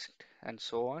 click, next, and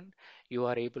so on. You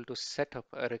are able to set up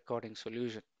a recording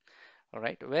solution. All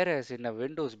right. Whereas in a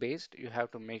Windows based, you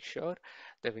have to make sure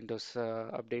the Windows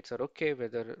updates are okay,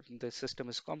 whether the system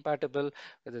is compatible,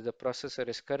 whether the processor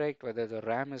is correct, whether the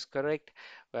RAM is correct,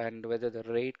 and whether the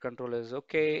RAID controller is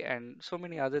okay, and so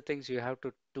many other things you have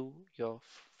to do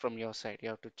from your side. You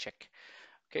have to check.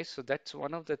 Okay, so that's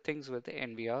one of the things with the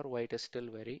NVR why it is still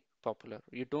very popular.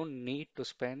 You don't need to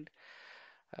spend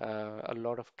a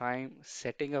lot of time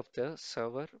setting up the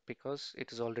server because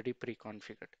it is already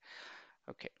pre-configured.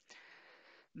 Okay.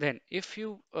 Then, if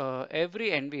you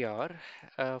every NVR,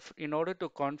 in order to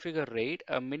configure RAID,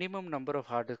 a minimum number of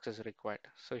hard disks is required.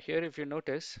 So here, if you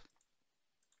notice,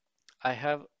 I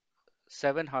have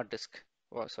seven hard disk.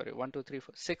 Oh, sorry, one, two, three,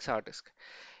 four, six hard disk.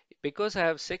 Because I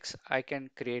have six, I can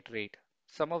create RAID.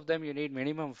 Some of them you need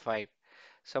minimum five.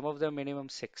 Some of them minimum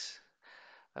six.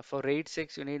 For RAID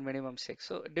 6, you need minimum 6.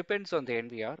 So it depends on the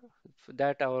NVR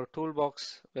that our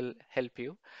toolbox will help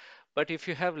you. But if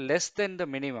you have less than the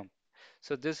minimum,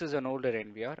 so this is an older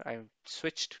NVR. I've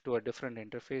switched to a different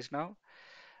interface now.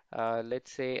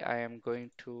 Let's say I am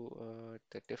going to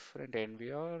the different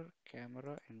NVR,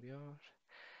 camera, NVR,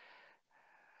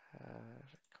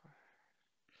 uh,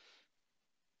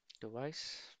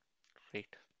 device, RAID.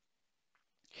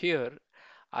 Here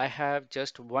I have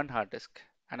just one hard disk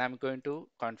and I'm going to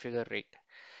configure RAID.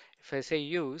 If I say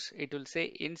use, it will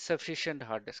say insufficient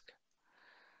hard disk.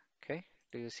 Okay,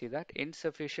 do you see that?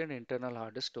 Insufficient internal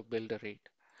hard disk to build a RAID.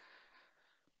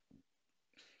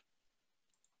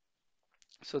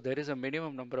 So there is a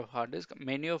minimum number of hard disks.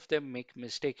 Many of them make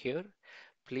mistake here.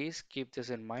 Please keep this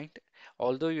in mind.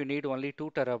 Although you need only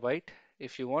 2 terabyte,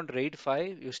 if you want RAID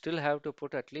 5, you still have to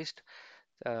put at least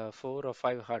 4 or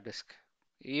 5 hard disk.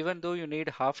 Even though you need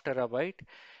half terabyte,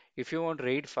 if you want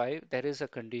RAID 5, there is a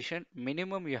condition.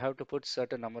 Minimum you have to put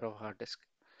certain number of hard disk.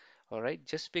 All right,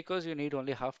 just because you need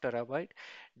only half terabyte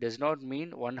does not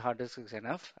mean one hard disk is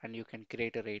enough and you can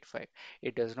create a RAID 5.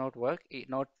 It does not work,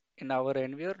 not in our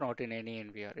NVR, not in any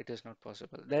NVR. It is not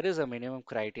possible. There is a minimum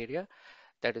criteria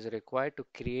that is required to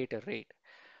create a RAID.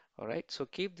 All right, so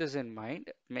keep this in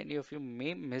mind. Many of you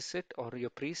may miss it or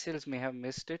your pre-sales may have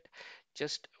missed it.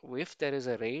 Just if there is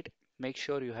a RAID, make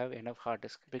sure you have enough hard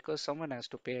disk because someone has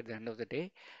to pay at the end of the day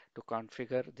to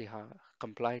configure the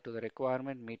comply to the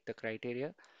requirement, meet the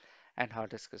criteria, and hard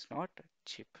disk is not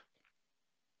cheap.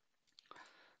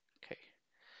 Okay,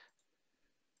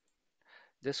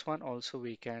 this one also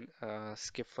we can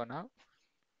skip for now.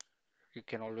 You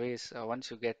can always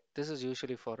once you get this is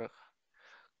usually for a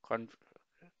con,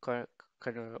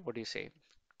 what do you say,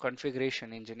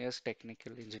 configuration engineers,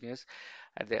 technical engineers.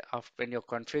 When you're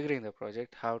configuring the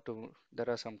project, how to there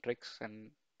are some tricks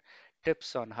and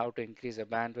tips on how to increase the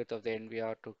bandwidth of the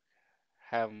NVR to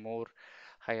have more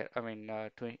higher,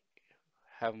 to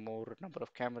have more number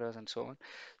of cameras and so on.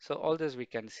 So all this we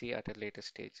can see at a later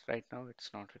stage. Right now, it's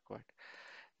not required.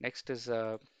 Next is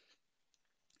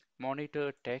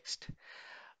monitor text.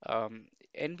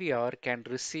 NVR can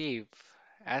receive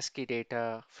ASCII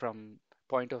data from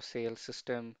point of sale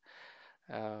system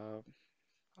uh,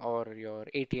 or your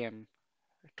ATM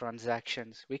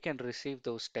transactions. We can receive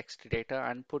those text data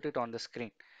and put it on the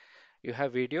screen. You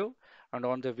have video, and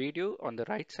on the video on the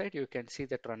right side, you can see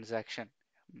the transaction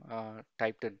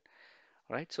typed in.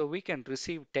 Right, so we can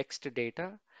receive text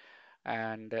data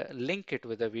and link it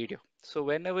with a video. So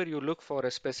whenever you look for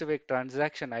a specific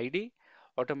transaction ID,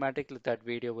 automatically that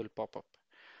video will pop up.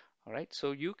 All right,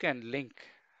 so you can link,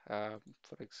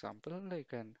 for example, you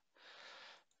can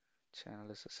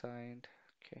channel is assigned.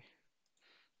 Okay,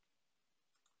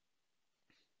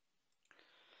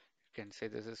 you can say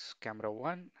this is camera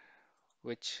one,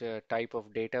 which type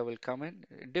of data will come in.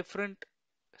 Different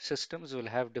systems will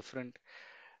have different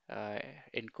uh,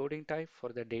 encoding type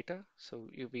for the data. So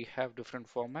we have different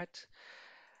formats,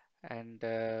 and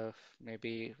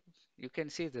maybe you can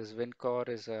see this WinCore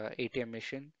is a ATM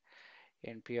machine,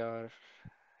 NPR,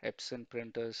 Epson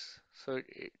printers. So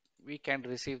we can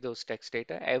receive those text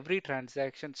data. Every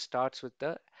transaction starts with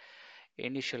the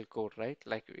initial code, right?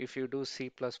 Like if you do C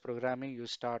plus programming, you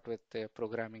start with the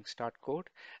programming start code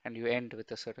and you end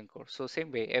with a certain code. So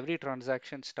same way, every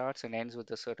transaction starts and ends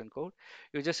with a certain code.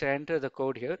 You just enter the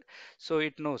code here. So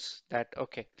it knows that,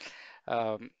 okay,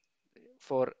 um,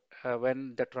 for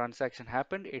when the transaction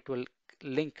happened, it will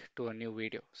link to a new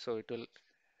video. So it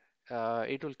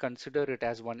will consider it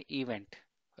as one event,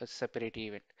 a separate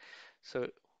event. So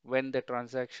when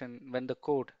the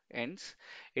code ends,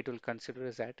 it will consider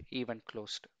as that event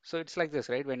closed. So it's like this,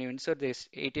 right? When you insert this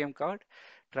ATM card,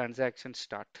 transaction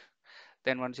start.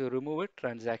 Then once you remove it,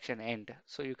 transaction end.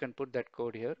 So you can put that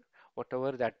code here.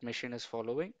 Whatever that machine is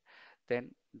following,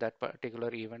 then that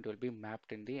particular event will be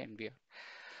mapped in the NVR.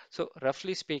 So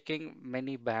roughly speaking,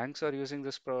 many banks are using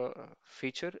this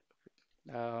feature.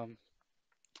 Um,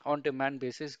 on demand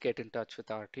basis, get in touch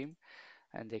with our team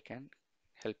and they can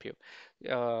help you.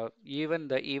 Even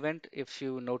the event, if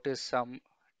you notice some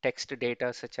text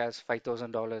data such as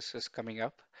 $5,000 is coming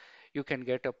up, you can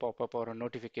get a pop-up or a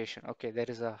notification. Okay, there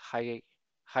is a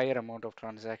higher amount of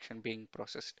transaction being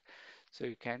processed. So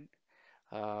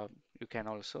uh, you can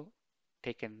also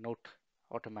take a note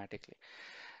automatically.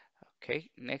 Okay,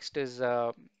 next is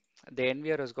the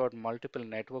NVR has got multiple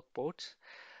network ports.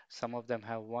 Some of them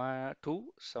have one,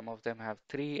 two, some of them have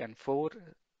three and four.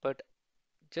 But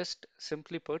just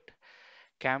simply put,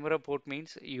 camera port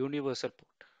means universal port.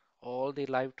 All the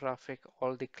live traffic,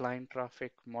 all the client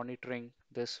traffic, monitoring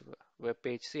this web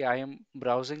page. See, I am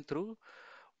browsing through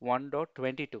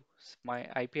 1.22. My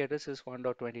IP address is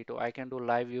 1.22. I can do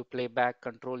live view, playback,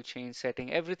 control change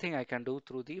setting, everything I can do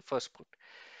through the first port.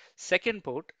 Second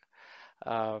port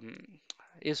um,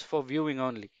 is for viewing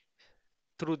only.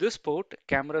 Through this port,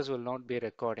 cameras will not be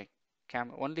recording.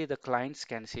 Only the clients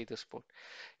can see this port.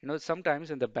 You know,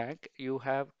 sometimes in the bank, you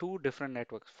have two different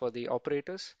networks. For the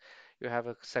operators, you have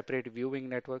a separate viewing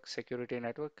network, security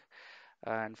network,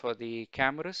 and for the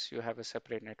cameras, you have a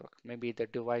separate network. Maybe the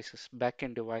devices,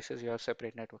 back-end devices, you have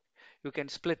separate network. You can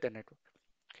split the network.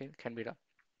 Okay, it can be done.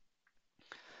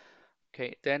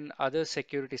 Okay, then other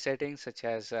security settings such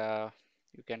as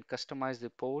you can customize the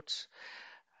ports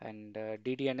and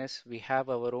DDNS. We have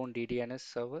our own DDNS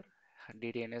server,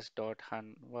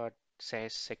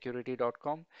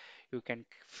 ddns.hanwha-security.com. You can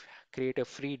create a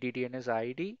free DDNS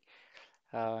ID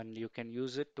and you can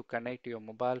use it to connect to your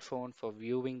mobile phone for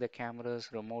viewing the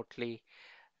cameras remotely,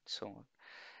 so on.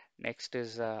 Next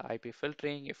is IP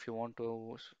filtering. If you want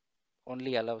to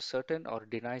only allow certain or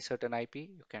deny certain IP,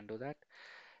 you can do that.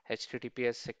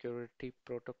 HTTPS security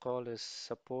protocol is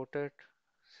supported.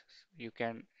 You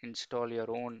can install your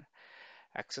own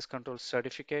access control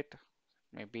certificate.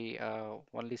 Maybe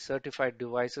only certified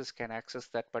devices can access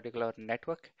that particular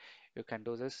network. You can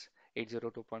do this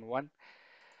 802.1.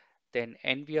 Then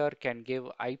NVR can give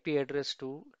IP address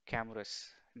to cameras.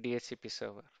 DHCP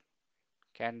server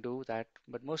can do that,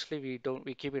 but mostly we don't.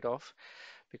 We keep it off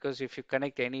because if you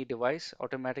connect any device,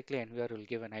 automatically NVR will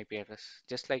give an IP address,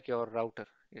 just like your router.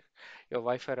 Your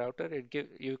Wi-Fi router,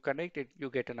 you connect it, you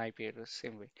get an IP address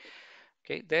same way.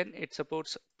 Okay, then it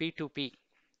supports P2P.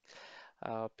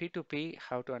 P2P,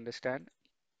 how to understand?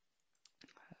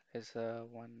 There's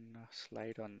one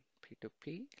slide on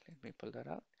P2P. Let me pull that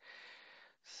out.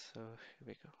 So here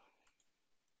we go.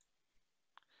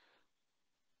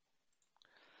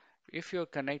 If you're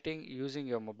connecting using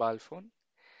your mobile phone,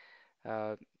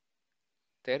 uh,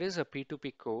 there is a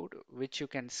P2P code which you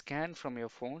can scan from your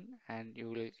phone, and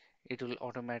it will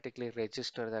automatically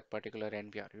register that particular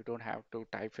NVR. You don't have to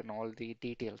type in all the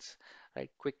details, right?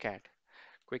 Quick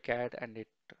add, and it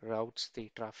routes the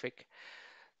traffic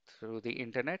through the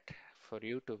internet for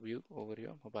you to view over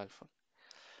your mobile phone.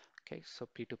 Okay, so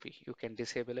P2P, you can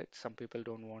disable it. Some people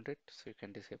don't want it, so you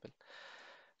can disable.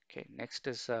 Okay, next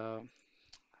is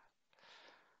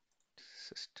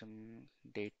system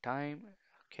date time.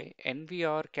 Okay,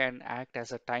 NVR can act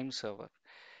as a time server.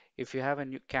 If you have a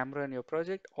new camera in your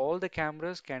project, all the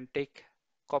cameras can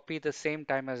copy the same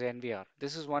time as NVR.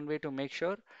 This is one way to make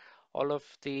sure all of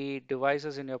the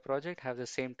devices in your project have the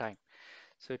same time.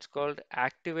 So it's called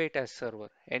activate as server.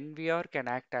 NVR can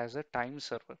act as a time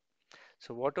server.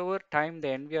 So whatever time the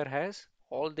NVR has,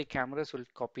 all the cameras will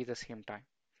copy the same time.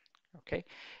 Okay.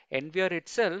 NVR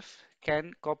itself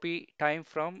can copy time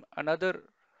from another,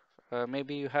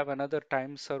 maybe you have another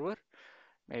time server.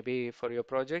 Maybe for your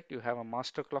project, you have a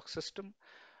master clock system,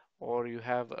 or you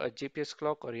have a GPS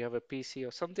clock, or you have a PC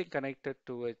or something connected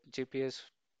to a GPS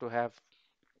to have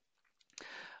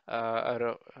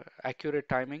accurate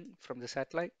timing from the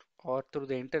satellite, or through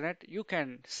the internet, you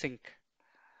can sync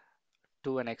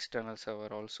to an external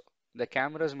server also. The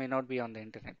cameras may not be on the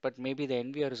internet, but maybe the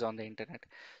NVR is on the internet.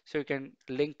 So you can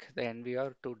link the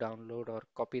NVR to download or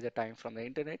copy the time from the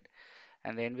internet,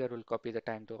 and the NVR will copy the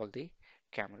time to all the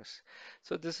cameras.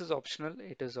 So this is optional.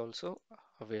 It is also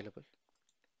available.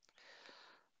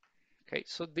 Okay,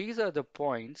 so these are the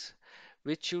points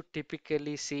which you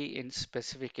typically see in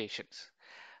specifications.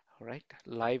 All right,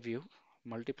 live view,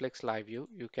 multiplex live view.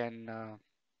 You can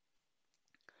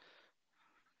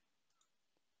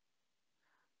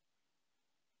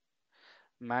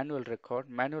manual record.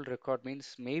 Manual record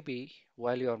means maybe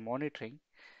while you are monitoring,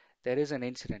 there is an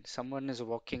incident. Someone is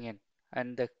walking in,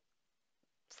 and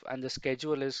the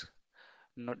schedule is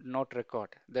not record.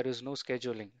 There is no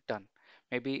scheduling done.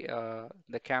 Maybe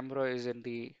the camera is in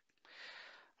the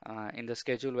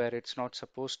schedule where it's not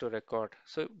supposed to record.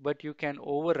 So, but you can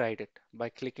override it by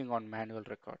clicking on manual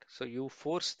record. So you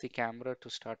force the camera to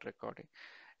start recording.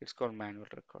 It's called manual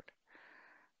record.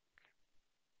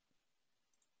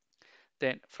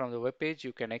 Then from the web page,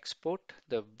 you can export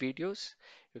the videos.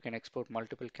 You can export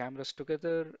multiple cameras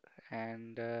together,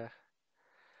 and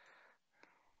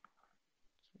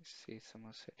see some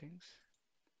more settings.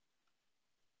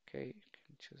 Okay, you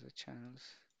can choose the channels.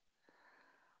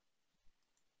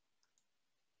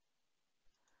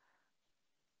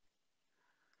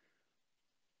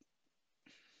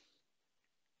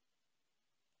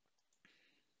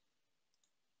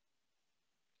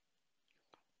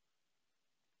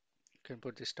 You can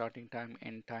put the starting time,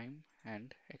 end time,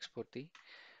 and export the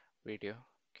video.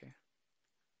 Okay.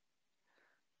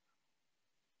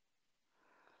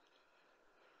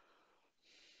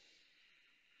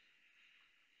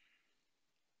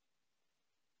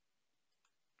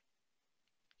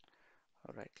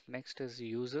 All right. Next is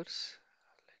users.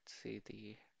 Let's see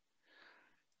the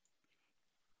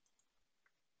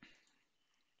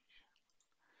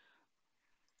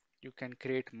You can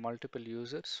create multiple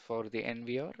users for the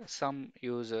NVR. Some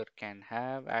user can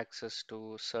have access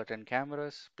to certain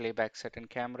cameras, playback certain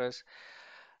cameras.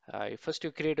 First,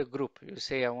 you create a group. You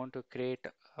say, I want to create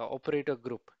a operator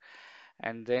group,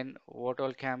 and then what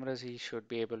all cameras he should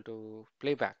be able to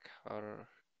playback or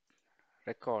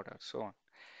record or so on.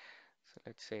 So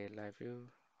let's say live view,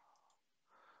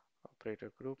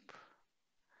 operator group,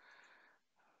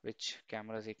 which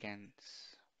cameras he can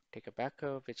take a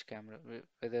backup, which camera,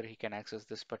 whether he can access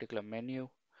this particular menu.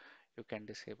 You can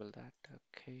disable that.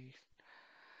 Okay.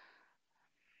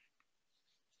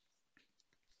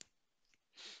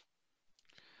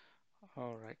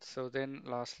 All right. So then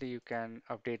lastly, you can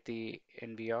update the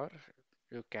NVR.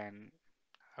 You can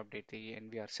update the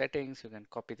NVR settings. You can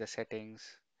copy the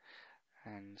settings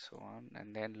and so on.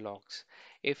 And then logs.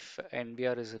 If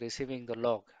NVR is receiving the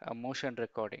log, a motion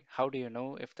recording, how do you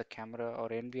know if the camera or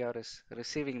NVR is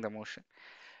receiving the motion?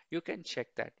 You can check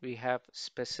that. We have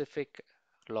specific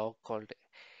log called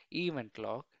event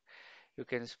log. You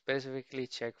can specifically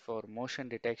check for motion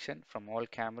detection from all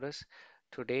cameras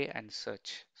today and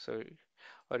search. So,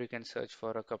 or you can search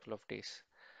for a couple of days.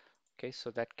 Okay,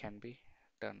 so that can be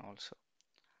done also.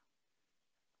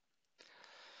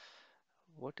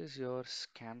 What is your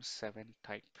scam 7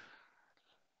 type?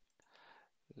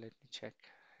 Let me check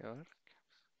here.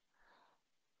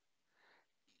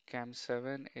 Cam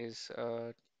 7 is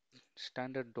a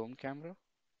standard dome camera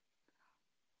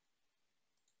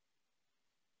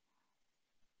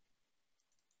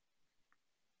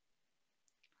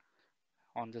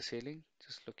on the ceiling,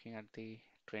 just looking at the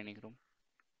training room.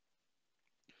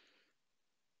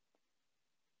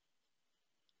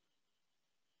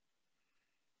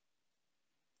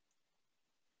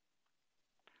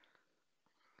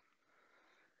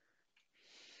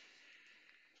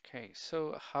 Okay,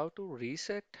 so how to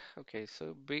reset? Okay,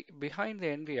 so behind the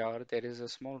NVR, there is a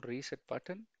small reset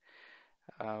button.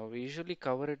 We usually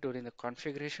cover it during the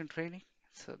configuration training.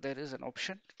 So there is an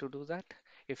option to do that.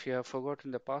 If you have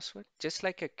forgotten the password, just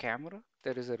like a camera,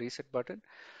 there is a reset button,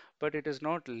 but it is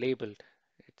not labeled.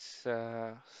 It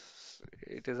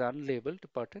is unlabeled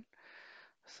button.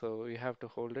 So you have to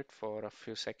hold it for a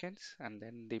few seconds and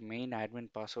then the main admin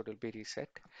password will be reset.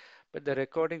 But the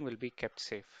recording will be kept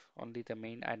safe. Only the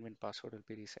main admin password will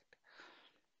be reset.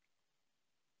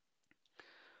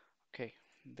 Okay,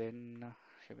 then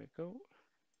here we go.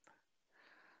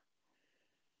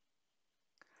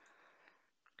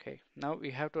 Okay, now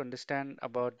we have to understand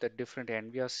about the different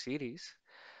NVR series.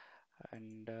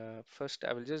 And first,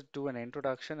 I will just do an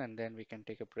introduction and then we can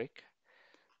take a break.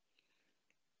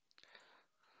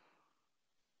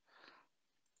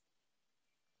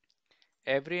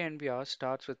 Every NVR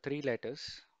starts with 3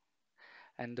 letters,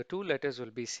 and the 2 letters will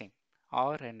be same,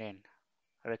 R and N.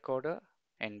 Recorder,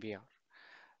 NVR.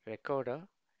 Recorder,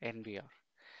 NVR.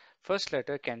 First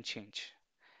letter can change,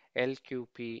 L, Q,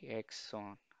 P, X, so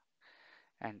on.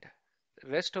 And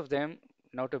rest of them,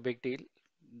 not a big deal.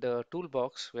 The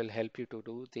toolbox will help you to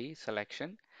do the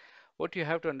selection. What you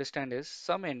have to understand is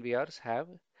some NVRs have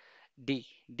D.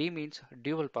 D means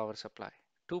dual power supply,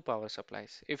 two power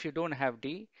supplies. If you don't have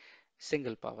D,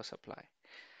 single power supply.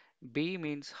 B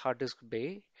means hard disk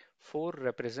bay. 4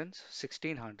 represents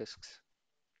 16 hard disks.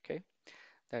 Okay,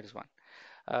 that is one.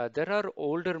 There are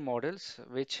older models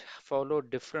which follow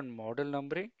different model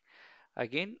numbering.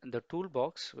 Again, the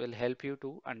toolbox will help you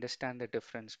to understand the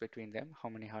difference between them, how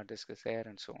many hard disks is there,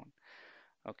 and so on.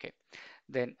 Okay,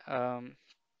 then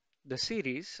the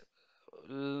series,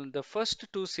 the first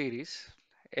two series,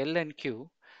 L and Q,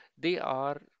 they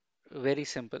are very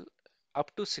simple, up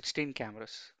to 16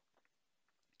 cameras.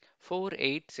 4,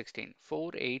 8, 16,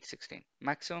 4, 8, 16,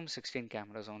 maximum 16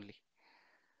 cameras only.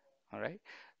 All right.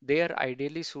 They are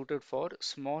ideally suited for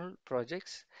small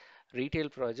projects, retail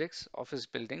projects, office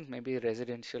buildings, maybe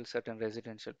residential, certain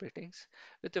residential buildings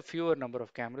with a fewer number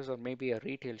of cameras, or maybe a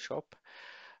retail shop,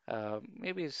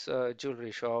 maybe it's a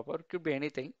jewelry shop, or it could be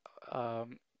anything.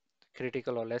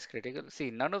 Critical or less critical.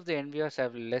 See, none of the NVRs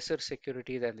have lesser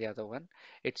security than the other one.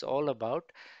 It's all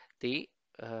about the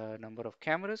number of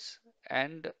cameras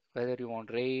and whether you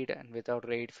want RAID and without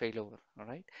RAID failover. All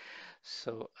right.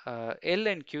 So L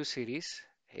and Q series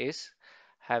is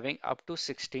having up to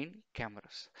 16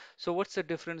 cameras. So what's the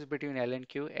difference between L and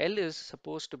Q? L is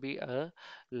supposed to be a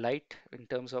light in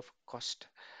terms of cost.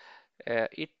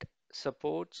 It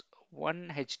supports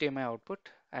one HDMI output,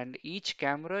 and each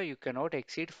camera you cannot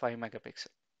exceed 5 megapixel.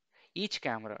 Each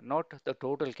camera, not the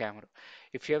total camera.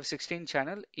 If you have 16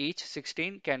 channel, each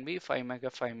 16 can be 5 mega,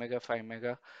 5 mega, 5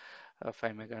 mega,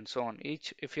 5 mega, and so on.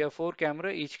 Each, if you have 4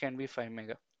 camera, each can be 5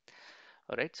 mega.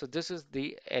 All right, so this is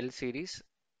the L series.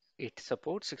 It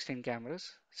supports 16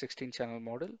 cameras, 16 channel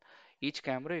model. Each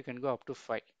camera you can go up to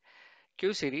 5.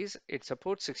 Q series, it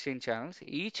supports 16 channels.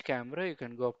 Each camera you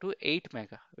can go up to 8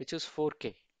 mega, which is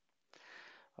 4K.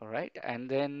 All right, and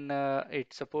then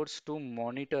it supports 2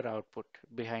 monitor output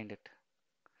behind it.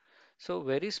 So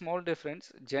very small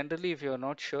difference. Generally, if you're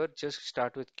not sure, just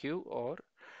start with Q or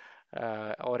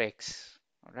X.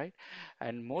 All right,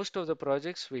 and most of the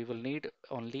projects we will need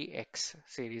only X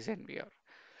series NVR.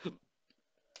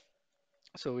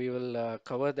 So we will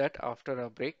cover that after a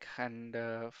break, and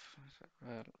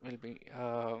will be.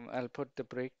 I'll put the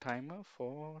break timer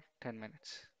for 10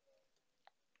 minutes.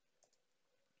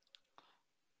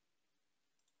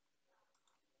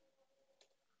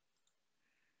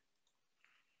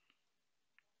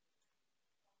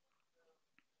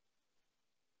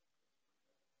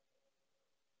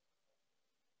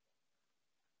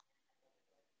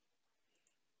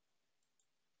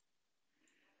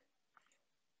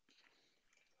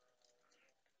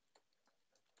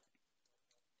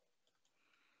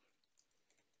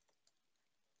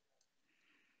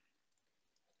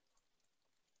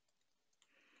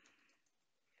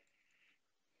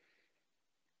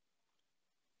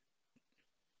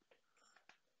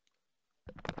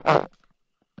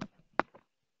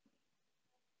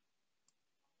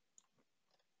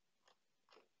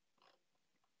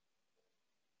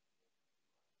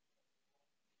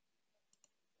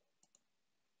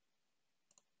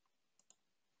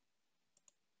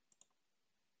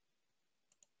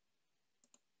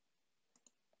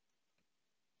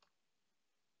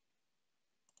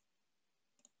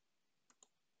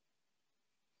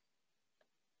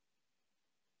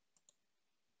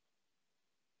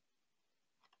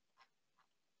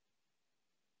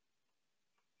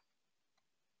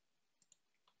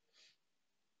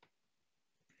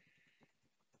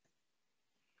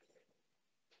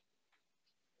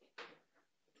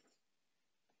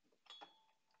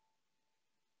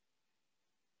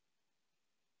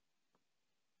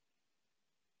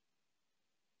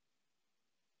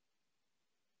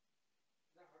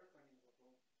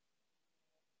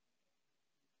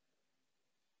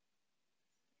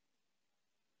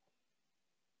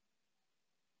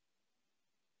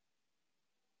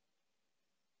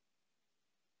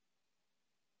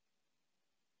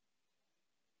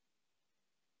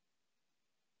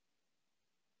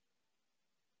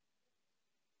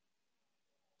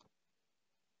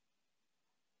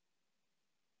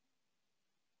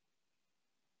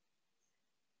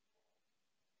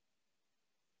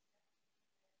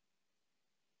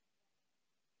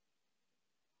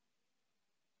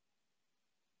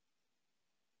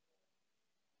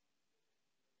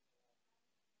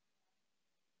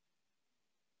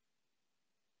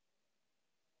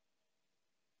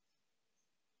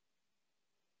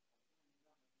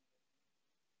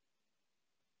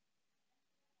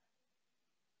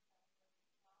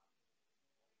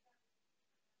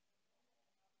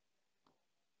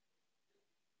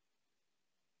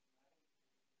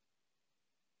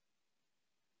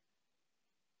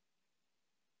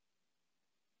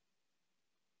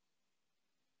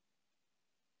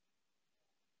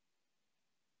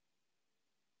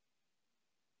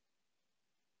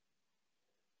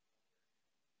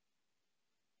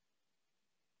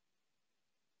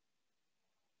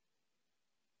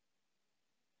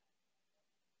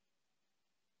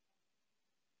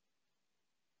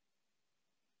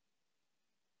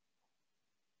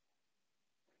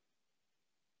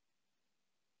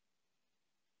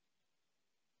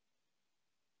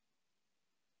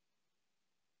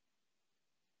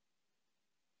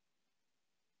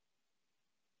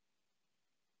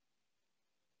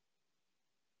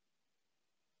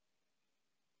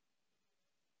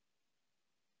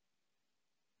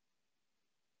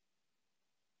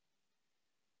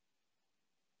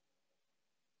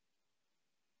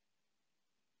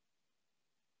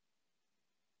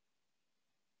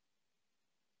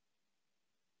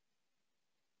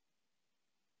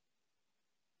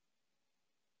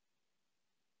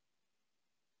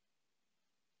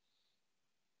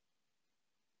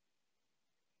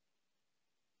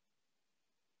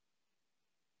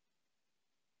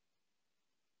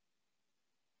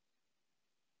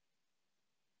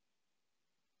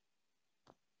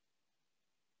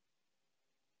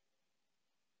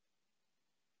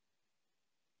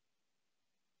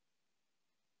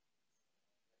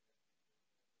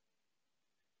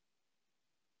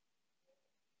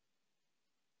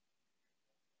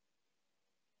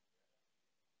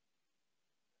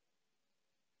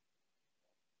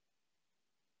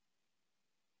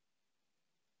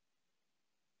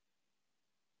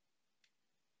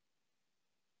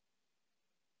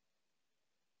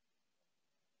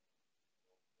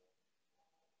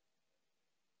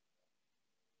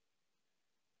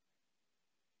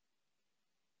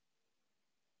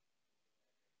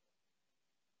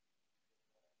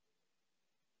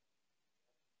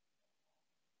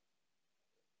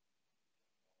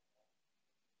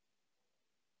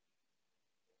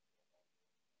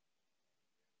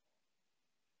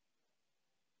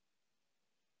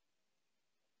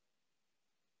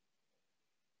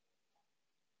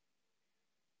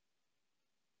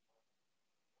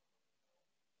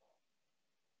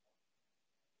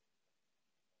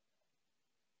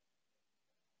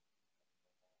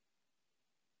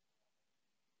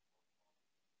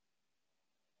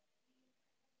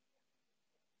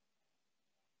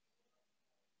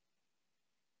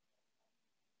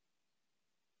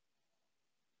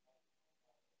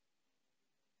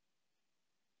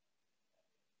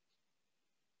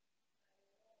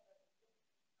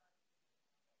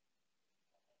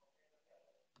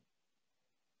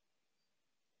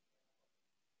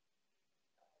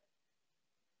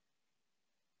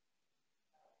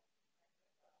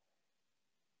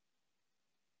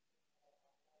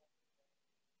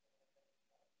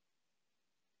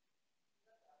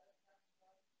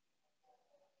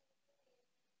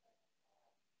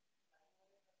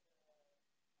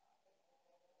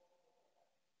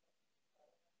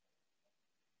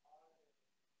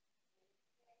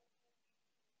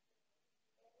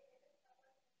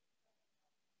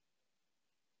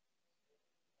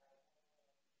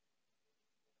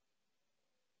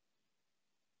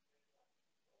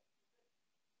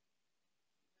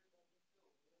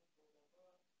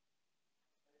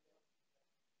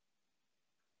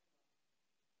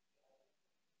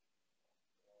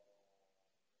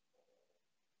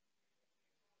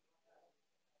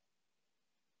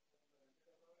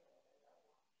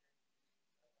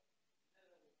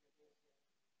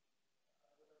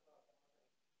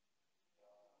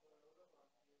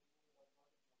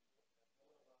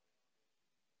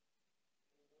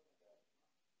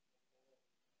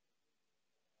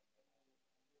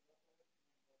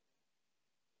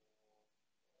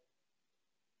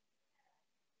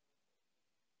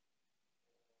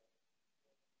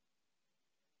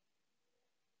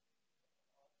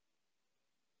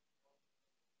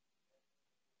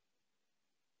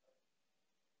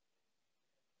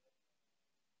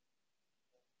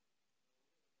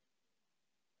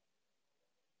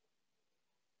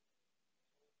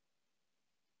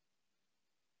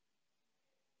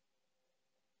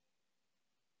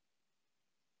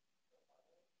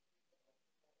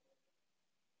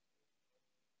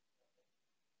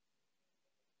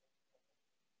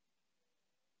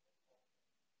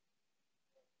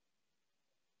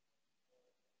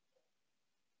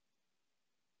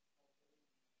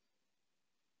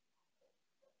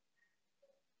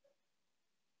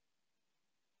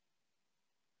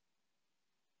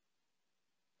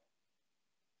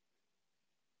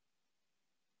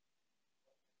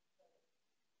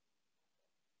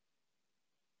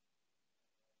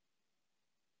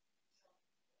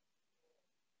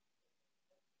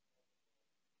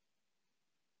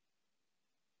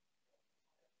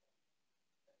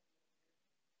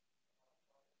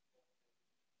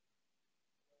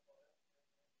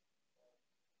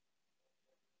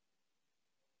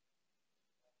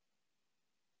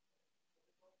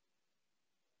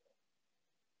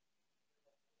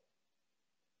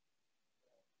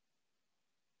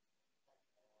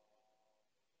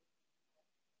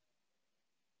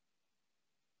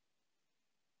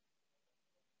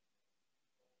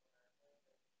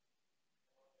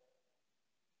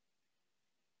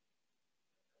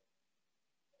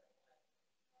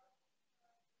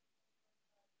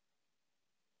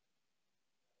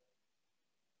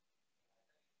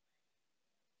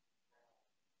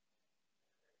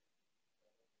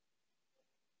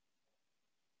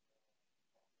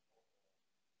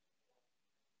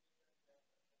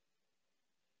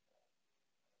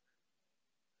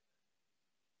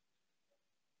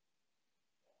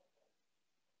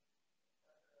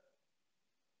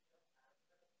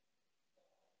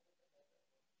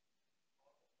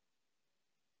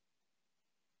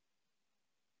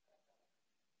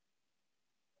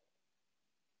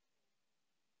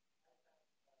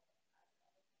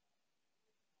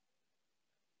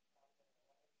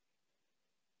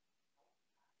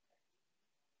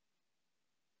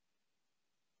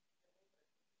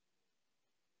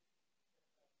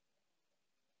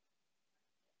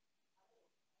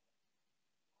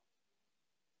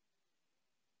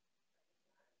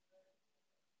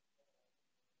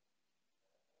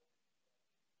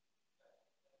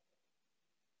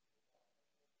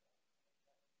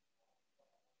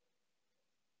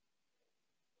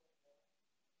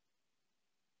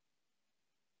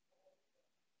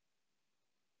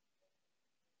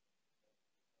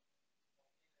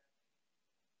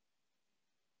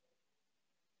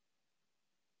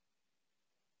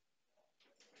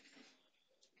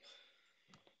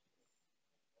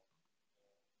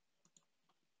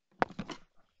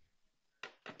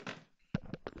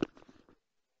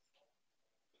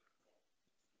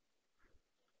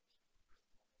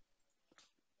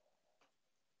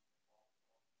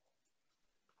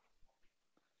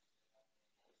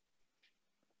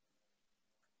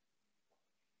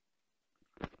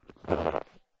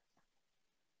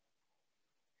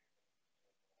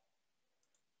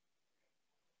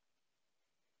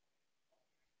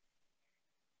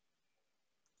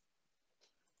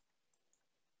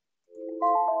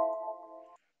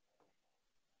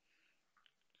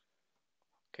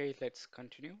 Okay, let's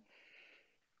continue.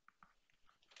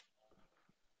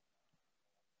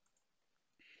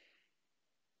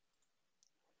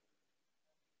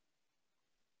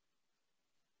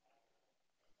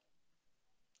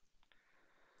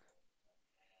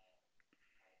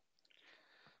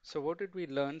 So what did we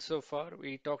learn so far?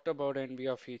 We talked about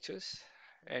NVR features.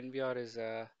 NVR is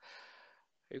a,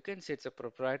 you can say it's a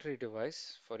proprietary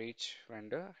device for each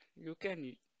vendor. You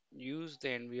can use the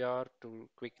NVR to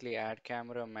quickly add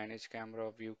camera, manage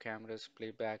camera, view cameras,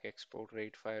 playback, export,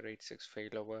 rate 5, rate 6,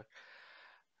 failover,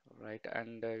 right?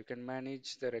 And you can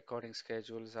manage the recording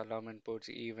schedules, alarm inputs,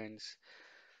 events.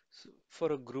 So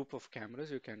for a group of cameras,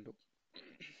 you can do.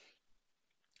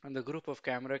 And the group of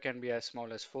camera can be as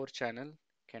small as 4 channel,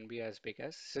 can be as big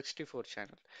as 64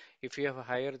 channel. If you have a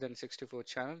higher than 64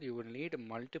 channel, you will need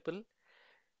multiple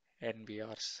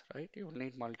NVRs, right? You will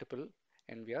need multiple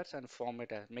NVRs and form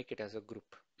it as, make it as a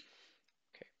group.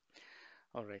 Okay,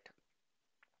 all right.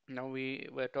 Now we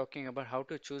were talking about how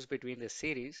to choose between the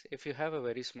series. If you have a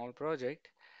very small project,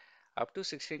 up to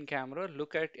 16 camera,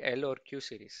 look at L or Q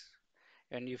series.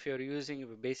 And if you're using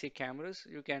basic cameras,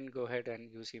 you can go ahead and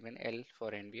use even L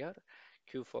for NVR,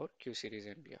 Q for Q series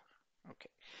NVR.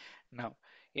 Okay. Now,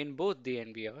 in both the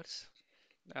NVRs,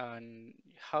 and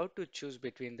how to choose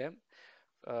between them,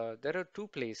 there are two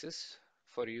places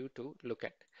for you to look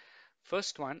at.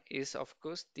 First one is, of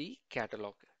course, the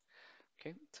catalog.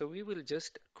 Okay, so we will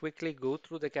just quickly go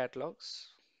through the catalogs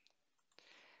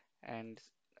and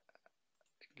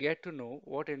get to know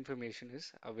what information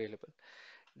is available.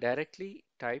 Directly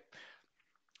type,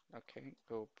 okay,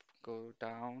 go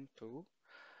down to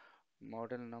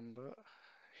model number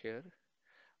here,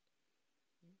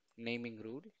 naming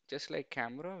rule. Just like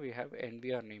camera, we have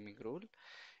NVR naming rule.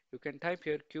 You can type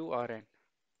here QRN.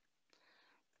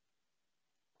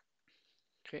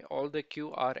 Okay, all the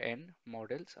QRN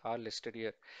models are listed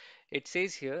here. It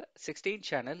says here 16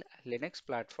 channel Linux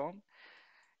platform.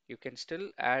 You can still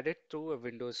add it to a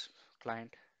Windows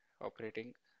client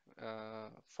operating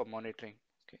for monitoring.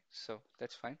 Okay, so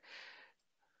that's fine.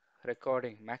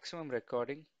 Recording, maximum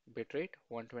recording bitrate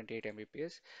 128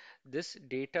 Mbps. This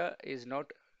data is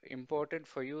not important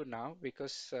for you now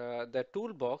because the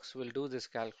toolbox will do this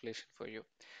calculation for you.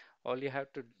 All you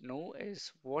have to know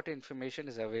is what information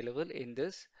is available in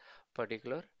this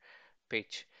particular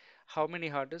page. How many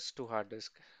hard disks? Two hard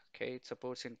disks. Okay, it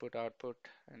supports input, output,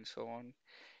 and so on.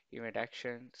 Event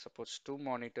action supports two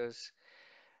monitors.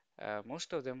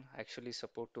 Most of them actually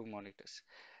support two monitors.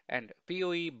 And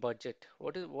PoE budget.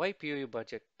 What is why PoE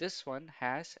budget? This one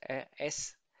has a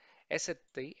S at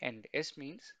the end. S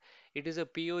means it is a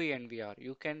PoE NVR.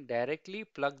 You can directly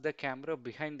plug the camera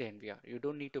behind the NVR. You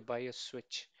don't need to buy a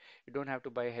switch. You don't have to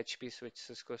buy a HP switch,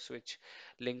 Cisco switch,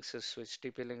 Linksys switch,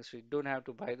 TP-Link switch. You don't have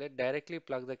to buy that. Directly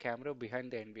plug the camera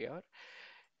behind the NVR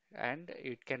and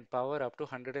it can power up to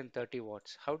 130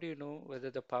 watts. How do you know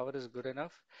whether the power is good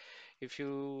enough? If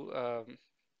you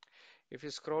if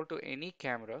you scroll to any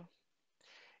camera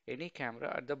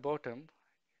at the bottom,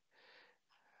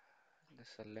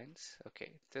 there's a lens.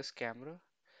 Okay, this camera,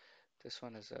 this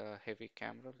one is a heavy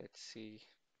camera. Let's see.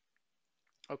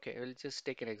 Okay, we'll just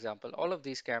take an example. All of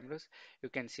these cameras, you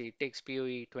can see it takes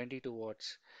PoE 22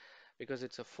 watts because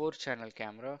it's a 4-channel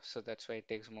camera, so that's why it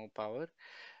takes more power.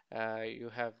 You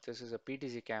have this is a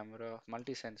PTZ camera,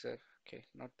 multi-sensor. Okay,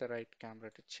 not the right camera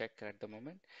to check at the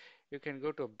moment. You can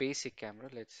go to a basic camera,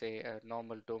 let's say a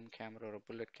normal dome camera or a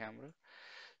bullet camera.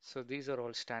 So these are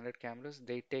all standard cameras.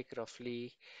 They take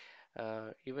roughly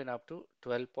even up to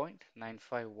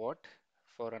 12.95 watt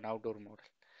for an outdoor model.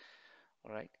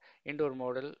 All right, indoor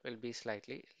model will be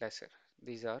slightly lesser.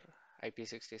 These are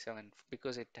IP67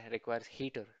 because it requires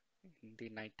heater. In the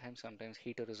night time, sometimes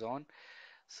heater is on,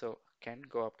 so can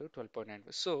go up to 12.9.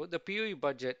 So the PoE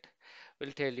budget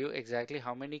will tell you exactly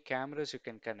how many cameras you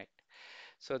can connect.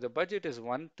 So the budget is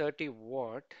 130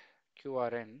 watt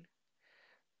QRN.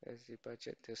 There's the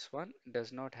budget. This one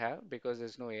does not have because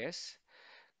there's no S.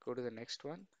 Go to the next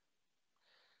one.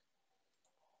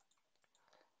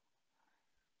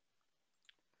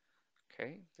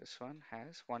 Okay, this one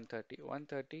has 130.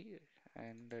 130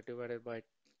 and divided by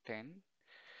 10.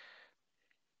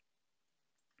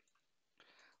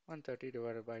 130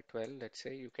 divided by 12. Let's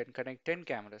say you can connect 10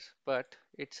 cameras, but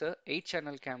it's a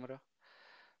 8-channel camera.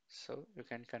 So you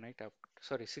can connect up,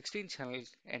 sorry, 16 channel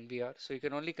NVR. So you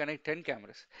can only connect 10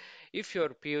 cameras. If your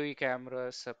PoE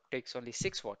camera takes only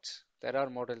 6 watts, there are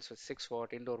models with 6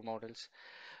 watt indoor models,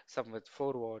 some with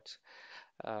 4 watts,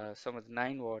 some with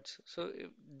 9 watts. So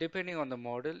depending on the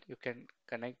model, you can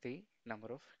connect the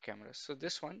number of cameras. So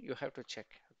this one you have to check.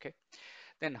 Okay.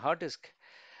 Then hard disk.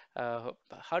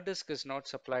 Hard disk is not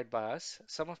supplied by us.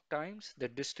 Some of times the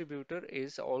distributor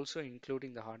is also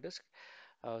including the hard disk.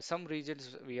 Some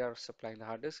regions we are supplying the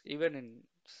hard disk. Even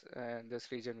in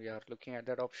this region we are looking at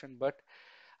that option. But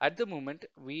at the moment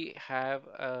we have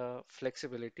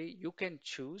flexibility. You can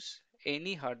choose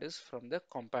any hard disk from the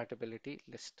compatibility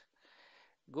list.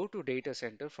 Go to data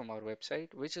center from our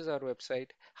website, which is our website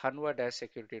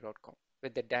hanwa-security.com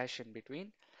with the dash in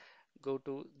between. Go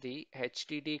to the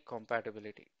HDD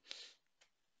compatibility.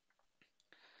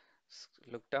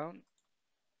 Look down,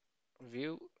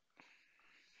 view.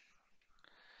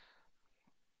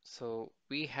 So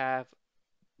we have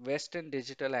Western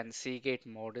Digital and Seagate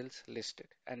models listed,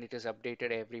 and it is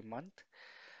updated every month.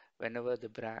 Whenever the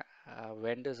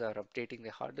vendors are updating the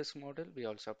hard disk model, we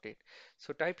also update.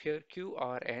 So type here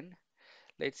QRN,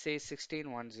 let's say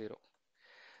 1610.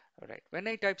 All right. When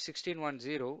I type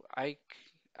 1610,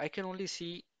 I can only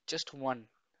see just one.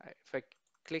 If I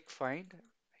click find,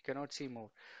 I cannot see more.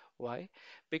 Why?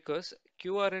 Because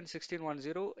QRN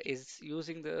 1610 is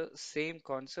using the same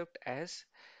concept as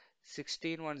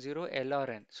 1610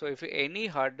 LRN. So if any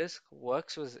hard disk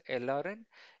works with LRN,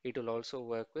 it will also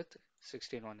work with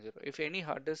 1610. If any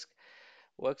hard disk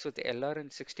works with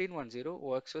LRN 1610,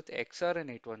 works with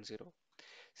XRN 810.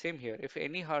 Same here. If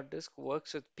any hard disk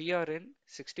works with PRN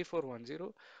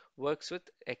 6410, works with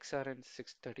XRN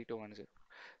 63210.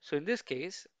 So in this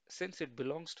case, since it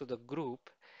belongs to the group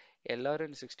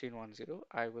LRN 1610,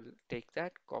 I will take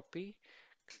that, copy,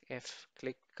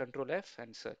 click Control F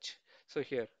and search. So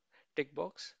here, tick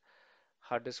box,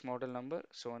 hard disk model number,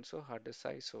 so and so, hard disk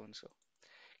size, so and so.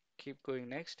 Keep going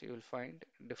next, you will find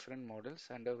different models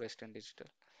under Western Digital.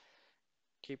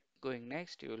 Keep going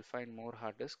next, you will find more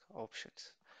hard disk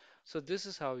options. So this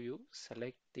is how you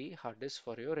select the hard disk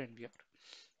for your NVR.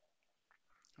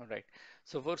 All right.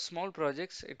 So for small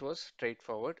projects, it was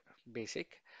straightforward,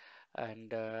 basic.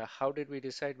 And how did we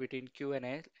decide between Q and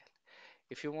L?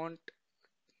 If you want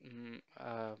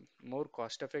more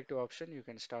cost-effective option, you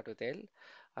can start with L.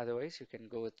 Otherwise, you can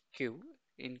go with Q.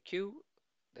 In Q,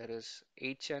 there is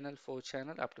 8 channel, 4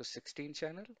 channel, up to 16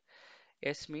 channel.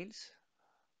 S means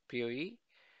PoE.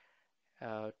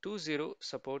 20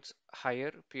 supports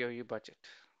higher PoE budget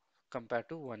compared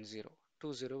to 10.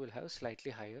 20 will have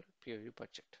slightly higher PoE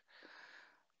budget.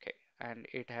 Okay, and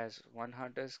it has one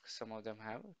hard disk. Some of them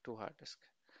have two hard disk.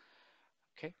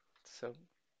 Okay, so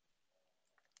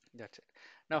that's it.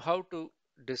 Now, how to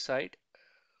decide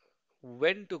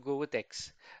when to go with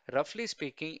X? Roughly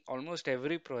speaking, almost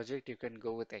every project you can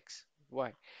go with X.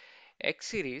 Why? X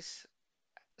series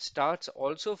starts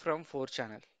also from 4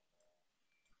 channel.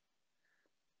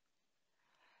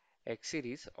 X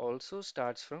series also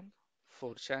starts from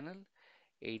 4 channel,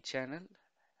 8 channel,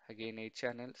 again 8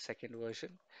 channel, second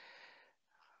version,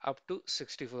 up to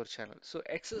 64 channel. So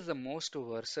X is the most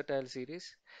versatile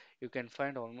series. You can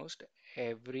find almost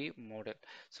every model.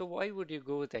 So why would you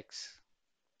go with X?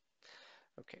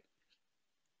 Okay.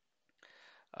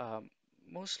 Um,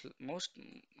 most,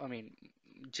 I mean,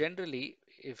 generally,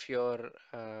 if you're,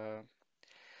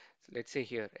 let's say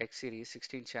here, X series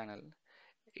 16 channel,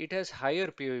 it has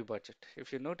higher PoE budget.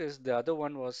 If you notice, the other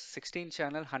one was 16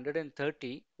 channel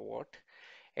 130 watt.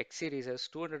 X series has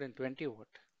 220 watt.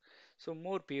 So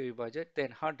more PoE budget than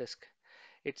hard disk.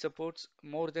 It supports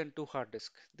more than 2 hard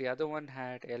disk. The other one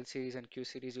had L series and Q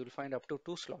series. You'll find up to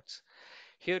 2 slots.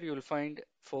 Here you'll find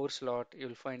 4 slot.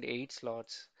 You'll find 8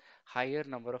 slots. Higher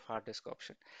number of hard disk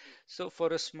option. So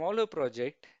for a smaller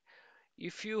project,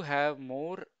 if you have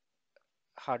more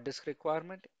hard disk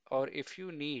requirement or if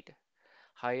you need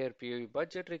higher PoE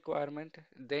budget requirement,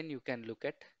 then you can look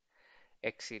at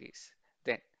X series.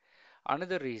 Then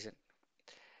another reason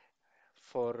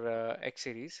for X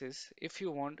series is if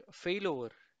you want failover,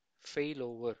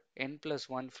 n+1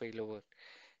 failover.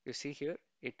 You see here,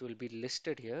 it will be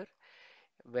listed here,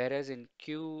 whereas in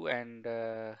Q and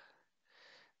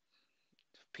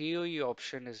PoE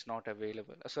option is not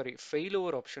available. Sorry,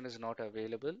 failover option is not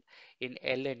available in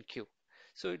L and Q.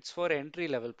 So it's for entry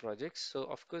level projects. So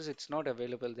of course it's not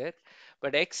available there.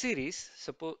 But X series,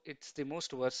 suppose it's the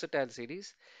most versatile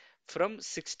series. From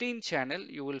 16 channel,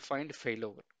 you will find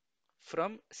failover.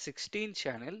 From 16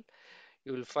 channel,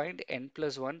 you will find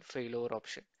n+1 failover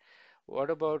option. What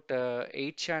about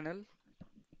 8 channel?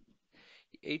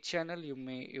 8 channel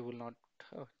you will not.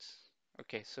 Oh,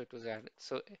 okay, so it was added.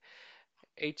 So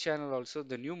 8 channel also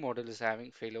the new model is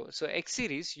having failover. So X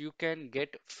series you can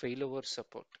get failover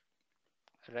support,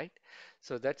 right?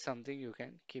 So that's something you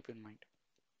can keep in mind.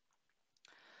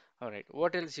 All right,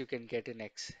 what else you can get in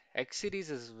X? X series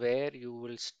is where you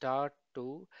will start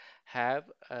to have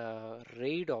a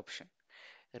RAID option.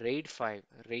 RAID 5,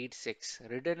 RAID 6,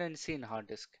 redundancy in hard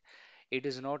disk. It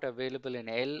is not available in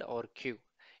L or Q.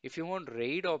 If you want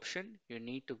RAID option, you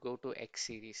need to go to X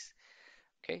series.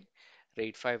 Okay,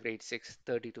 RAID 5, RAID 6,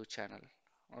 32 channel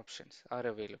options are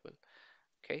available.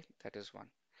 Okay, that is one.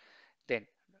 Then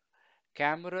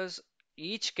cameras,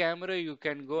 each camera you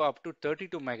can go up to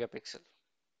 32 megapixel.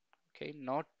 Okay,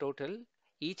 not total,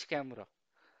 each camera.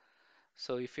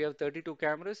 So if you have 32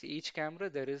 cameras, each camera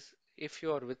there is, if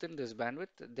you are within this bandwidth,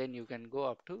 then you can go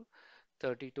up to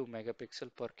 32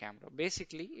 megapixel per camera.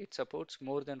 Basically, it supports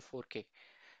more than 4K.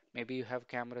 Maybe you have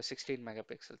camera 16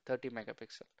 megapixel, 30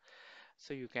 megapixel.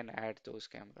 So you can add those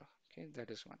camera. Okay, that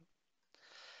is one.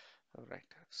 All right.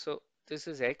 So this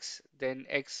is X. Then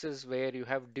X is where you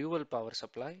have dual power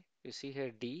supply. You see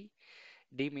here D.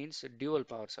 D means dual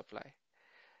power supply.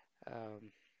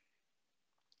 Um,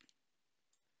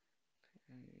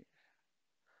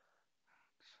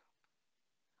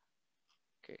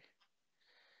 okay.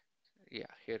 Yeah,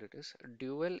 here it is.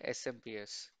 Dual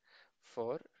SMPS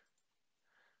for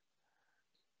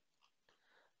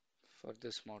for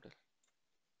this model.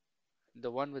 The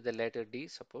one with the letter D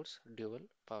supports dual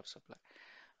power supply.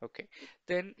 Okay.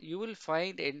 Then you will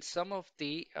find in some of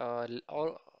the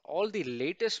all the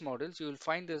latest models, you will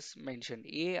find this mentioned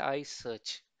AI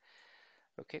search.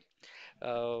 Okay.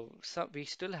 We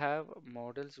still have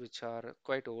models which are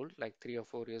quite old, like 3 or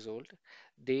 4 years old.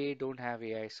 They don't have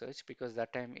AI search because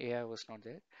that time AI was not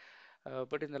there.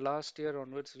 But in the last year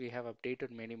onwards, we have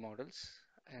updated many models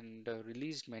and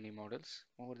released many models,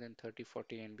 more than 30,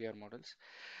 40 NVR models.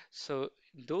 So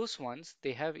those ones,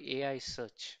 they have AI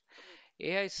search.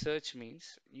 AI search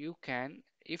means you can,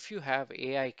 if you have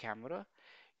AI camera,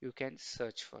 you can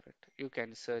search for it. You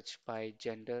can search by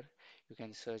gender, you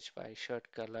can search by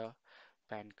shirt color,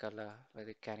 pant color,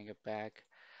 whether carrying a bag.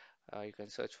 You can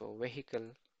search for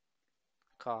vehicle,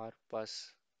 car,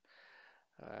 bus,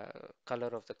 color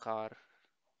of the car,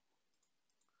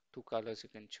 two colors you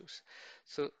can choose.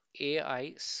 So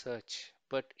AI search.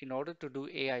 But in order to do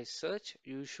AI search,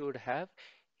 you should have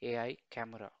AI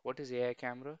camera. What is AI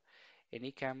camera?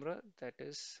 Any camera that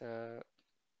is,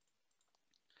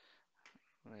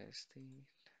 where's the,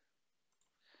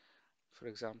 for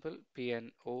example,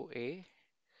 PNOA.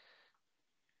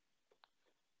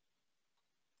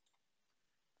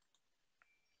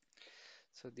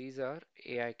 So these are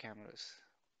AI cameras.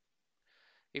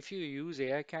 If you use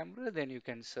AI camera, then you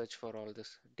can search for all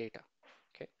this data.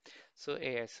 Okay. So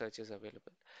AI search is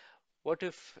available. What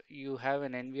if you have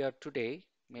an NVR today,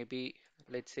 maybe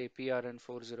let's say PRN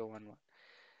 4011.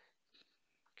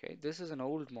 Okay, this is an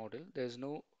old model. There's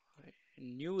no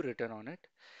new written on it.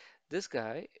 This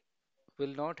guy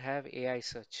will not have AI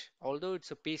search. Although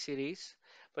it's a P series,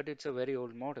 but it's a very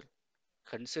old model.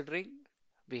 Considering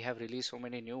we have released so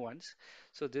many new ones,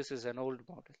 so this is an old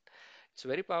model. It's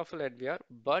very powerful NVR,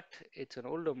 but it's an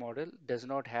older model, does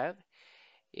not have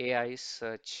AI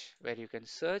search, where you can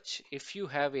search if you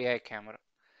have AI camera.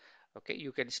 Okay,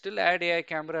 you can still add AI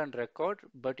camera and record,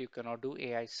 but you cannot do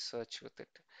AI search with it.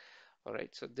 All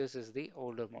right, so this is the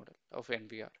older model of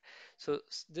NVR. So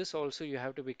this also you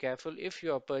have to be careful if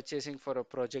you are purchasing for a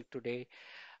project today.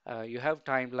 You have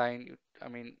timeline. I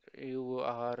mean, you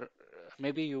are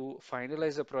maybe you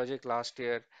finalize the project last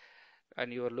year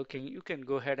and you are looking. You can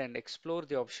go ahead and explore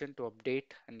the option to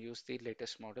update and use the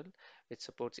latest model which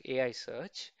supports AI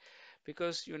search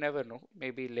because you never know.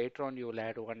 Maybe later on you will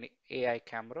add one AI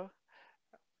camera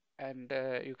and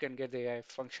you can get the AI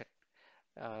function.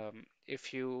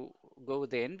 If you go with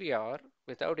the NVR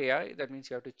without AI, that means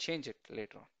you have to change it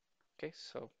later on. Okay,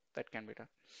 so that can be done.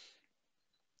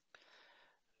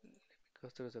 Go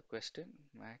through the question.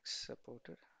 Max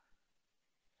supported.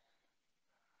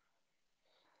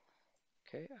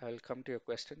 Okay, I'll come to your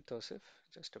question, Tosif.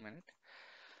 Just a minute.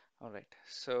 All right.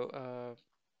 So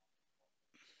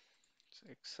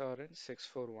XRN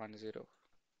 6410.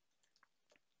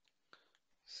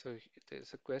 So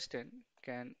there's a question.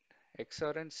 Can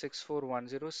XRN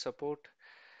 6410 support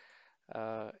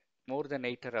uh, more than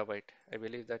 8 terabyte? I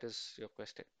believe that is your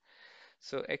question.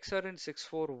 So XRN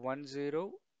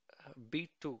 6410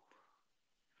 B2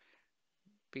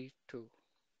 B2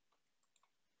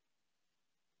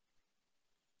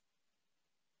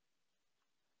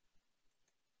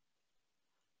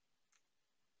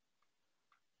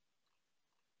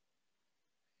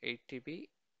 8 TB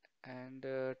and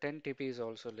 10 TB is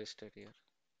also listed here.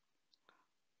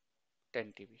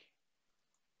 10 TB.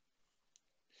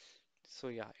 So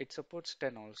yeah, it supports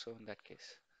 10 also in that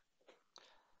case.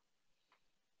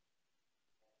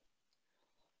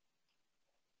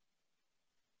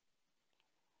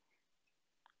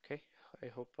 Okay, I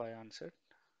hope I answered.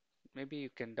 maybe you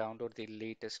can download the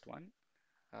latest one,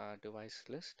 device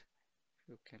list.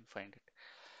 You can find it.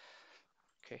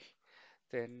 Okay,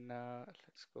 then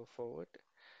let's go forward.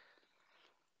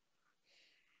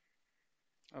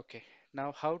 Okay,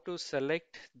 now how to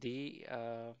select the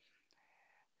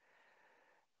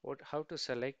how to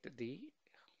select the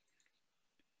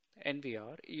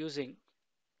NVR using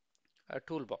a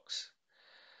toolbox.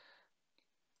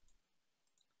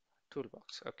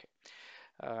 Okay,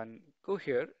 and go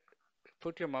here,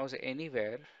 put your mouse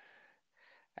anywhere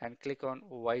and click on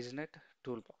Wisenet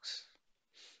toolbox.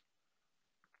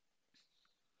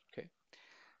 Okay,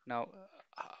 now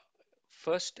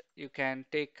first you can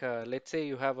take, let's say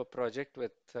you have a project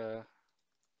with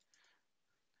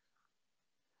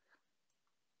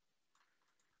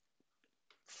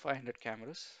 500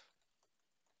 cameras,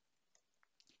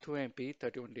 2 MP,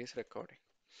 31 days recording.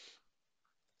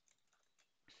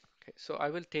 Okay, so I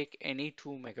will take any 2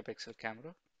 megapixel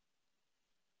camera.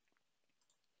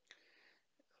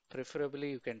 Preferably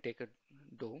you can take a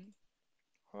dome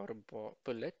or a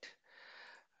bullet.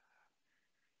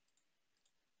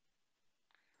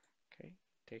 Okay,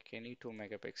 take any 2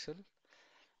 megapixel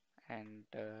and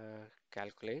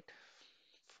calculate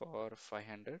for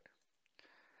 500,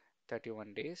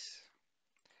 31 days.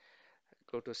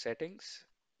 Go to settings.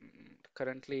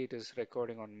 Currently it is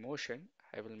recording on motion.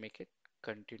 I will make it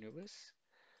continuous.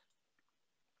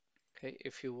 Okay,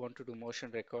 if you want to do motion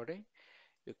recording,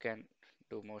 you can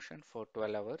do motion for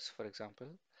 12 hours, for example.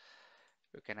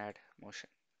 You can add motion.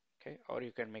 Okay, or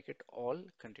you can make it all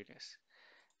continuous.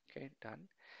 Okay, done.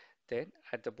 Then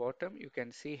at the bottom you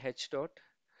can see H dot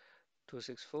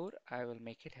 264. I will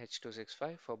make it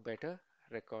H265 for better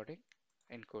recording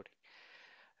encoding.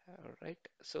 All right,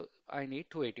 so I need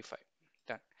 285.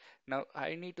 Done. Now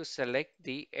I need to select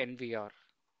the NVR.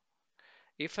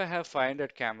 If I have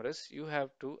 500 cameras, you have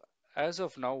to, as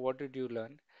of now, what did you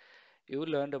learn? You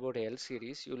learned about L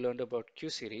series, you learned about Q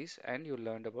series, and you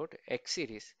learned about X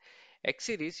series. X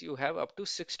series, you have up to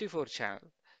 64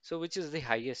 channel. So which is the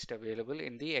highest available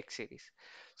in the X series.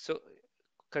 So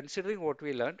considering what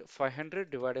we learned,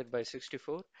 500 divided by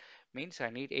 64 means I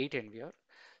need 8 NVR.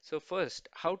 So first,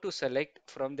 how to select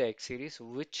from the X series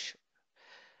which,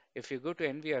 if you go to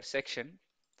NVR section,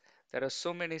 there are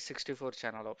so many 64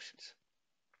 channel options.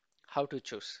 How to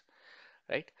choose,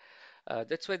 right?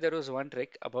 That's why there was one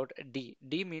trick about D.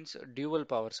 D means dual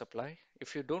power supply.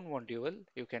 If you don't want dual,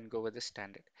 you can go with the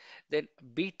standard. Then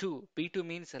B2. B2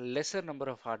 means a lesser number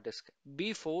of hard disk.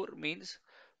 B4 means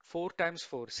 4 times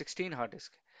 4, 16 hard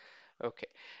disk. Okay.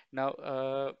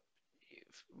 Now,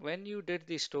 when you did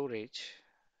the storage,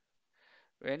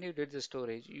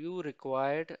 you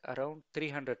required around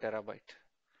 300 terabyte.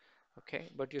 Okay,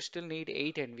 but you still need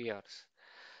 8 NVRs.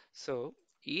 So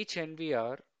each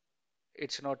NVR,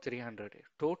 it's not 300.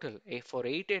 Total, for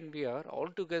 8 NVR,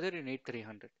 altogether you need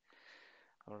 300.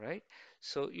 All right.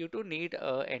 So you do need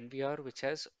a NVR which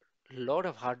has lot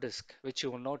of hard disk, which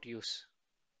you will not use.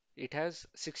 It has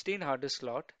 16 hard disk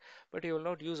slot, but you will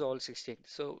not use all 16.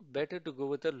 So better to go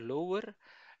with a lower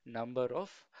number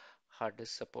of hard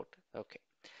disk support. Okay.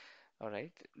 All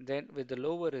right. Then with the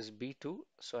lower is B2,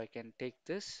 so I can take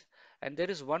this. And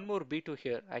there is one more B2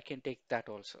 here. I can take that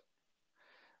also.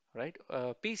 Right.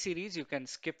 P series you can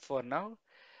skip for now,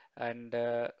 and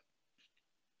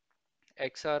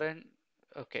XRN.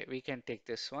 Okay, we can take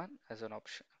this one as an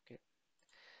option. Okay,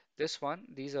 this one.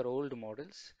 These are old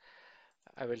models.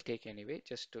 I will take anyway,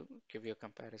 just to give you a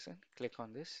comparison. Click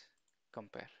on this,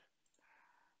 compare.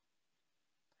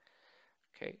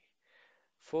 Okay,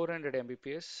 400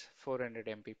 Mbps, 400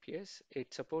 Mbps.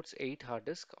 It supports 8 hard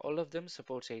disk. All of them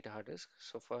supports 8 hard disk.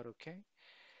 So far, okay.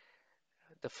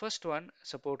 The first one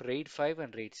support RAID 5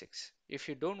 and RAID 6. If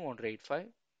you don't want RAID 5,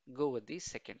 go with the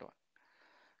second one.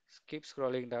 Keep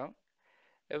scrolling down.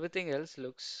 Everything else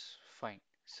looks fine.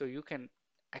 So you can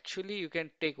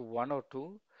take one or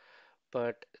two,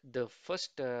 but the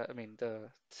first,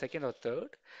 the second or third,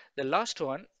 the last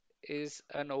one is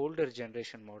an older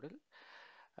generation model.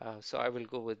 So I will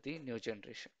go with the new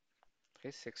generation.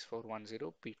 Okay,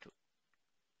 6410P2.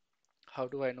 How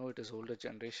do I know it is older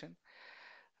generation?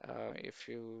 If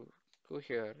you go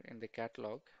here in the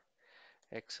catalog,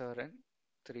 XRN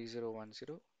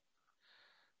 3010,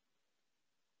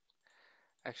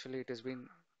 actually it has been,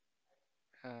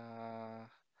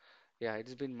 yeah, it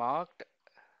has been marked.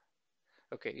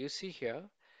 Okay, you see here,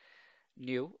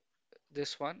 new.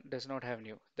 This one does not have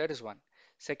new. That is one.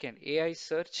 Second, AI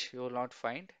search you will not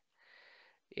find.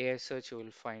 AI search you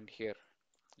will find here.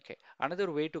 Okay.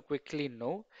 Another way to quickly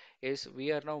know is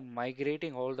we are now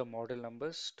migrating all the model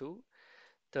numbers to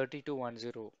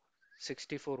 3210.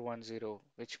 6410,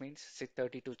 which means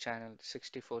 32 channel,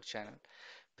 64 channel.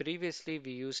 Previously,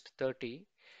 we used 30,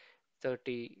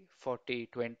 30, 40,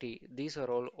 20. These are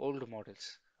all old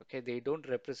models. Okay, they don't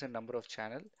represent number of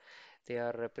channel. They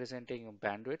are representing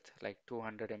bandwidth like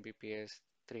 200 Mbps,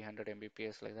 300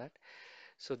 Mbps like that.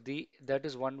 So that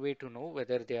is one way to know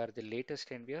whether they are the latest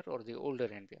NVR or the older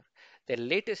NVR. The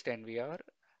latest NVR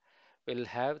will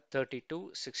have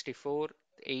 32, 64,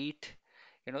 8,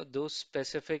 those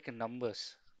specific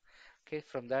numbers. Okay,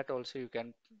 from that also you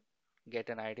can get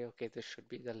an idea, okay, this should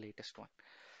be the latest one.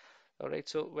 All right,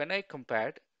 so when I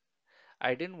compared,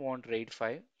 I didn't want RAID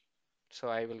 5, so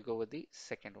I will go with the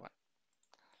second one.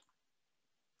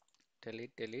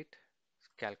 Delete, delete,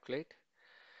 calculate,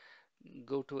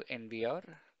 go to NVR.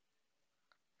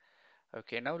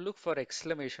 Okay, now look for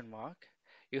exclamation mark.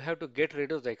 You have to get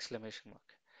rid of the exclamation mark.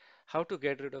 How to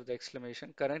get rid of the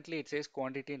exclamation? Currently it says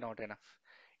quantity not enough.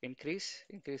 Increase,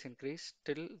 increase, increase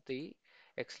till the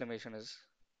exclamation is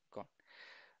gone.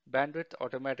 Bandwidth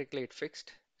automatically it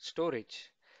fixed.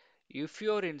 Storage. If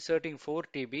you're inserting 4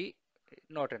 TB,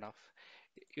 not enough.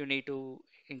 You need to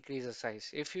increase the size.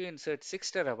 If you insert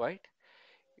 6 terabyte,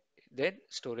 then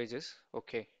storage is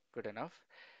okay, good enough.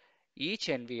 Each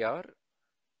NVR,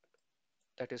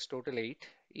 that is total 8,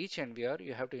 each NVR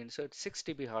you have to insert 6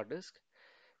 TB hard disk,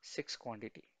 6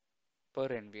 quantity per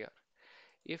NVR.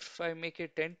 If I make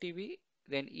it 10 TB,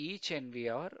 then each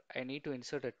NVR I need to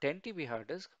insert a 10 TB hard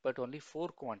disk, but only 4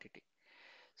 quantity.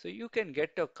 So you can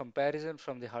get a comparison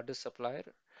from the hard disk supplier,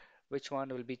 which one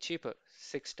will be cheaper,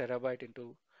 6 terabyte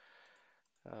into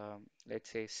let's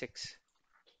say 6.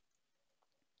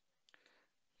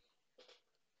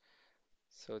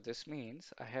 So this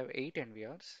means I have 8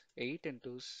 NVRs, 8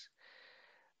 into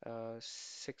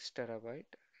 6 terabyte.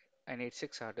 I need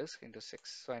 6 hard disks into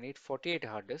 6. So I need 48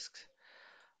 hard disks,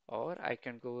 or I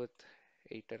can go with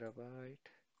 8 terabyte.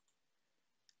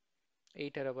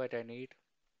 8 terabyte I need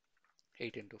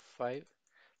 8 into 5,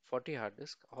 40 hard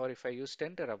disk, or if I use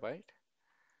 10 terabyte,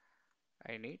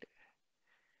 I need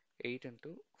 8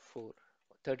 into 4,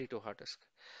 32 hard disk.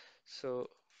 So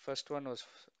first one was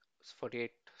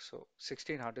 48, so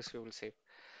 16 hard disk you will save.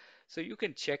 So you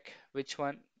can check which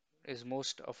one is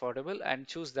most affordable and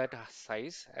choose that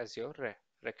size as your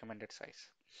recommended size.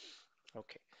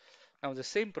 Okay. Now the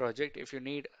same project, if you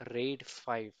need RAID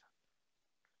 5,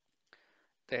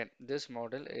 then this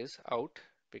model is out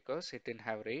because it didn't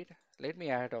have RAID. Let me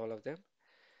add all of them.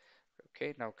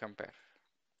 Okay, now compare.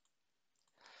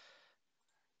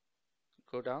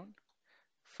 Go down.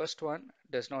 First one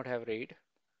does not have RAID,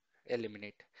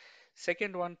 eliminate.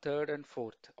 Second one, third and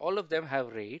fourth, all of them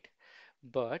have RAID,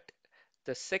 but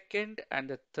the second and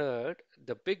the third,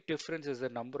 the big difference is the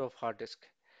number of hard disk.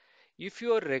 If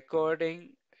you are recording,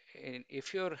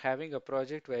 if you're having a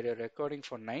project where you're recording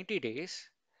for 90 days,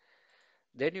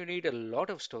 then you need a lot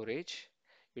of storage.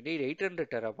 You need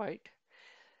 800 terabyte.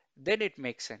 Then it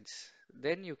makes sense.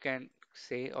 Then you can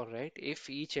say, all right, if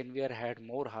each NVR had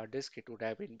more hard disk, it would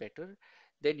have been better.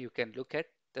 Then you can look at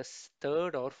the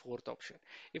third or fourth option.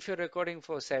 If you're recording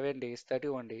for 7 days,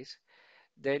 31 days,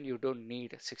 then you don't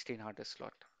need 16 hard disk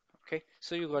slot. Okay,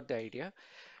 so you got the idea.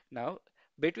 Now,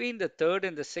 between the third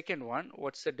and the second one,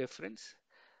 what's the difference?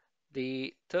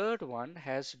 The third one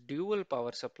has dual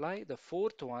power supply. The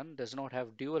fourth one does not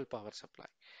have dual power supply.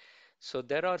 So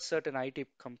there are certain IT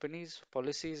companies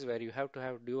policies where you have to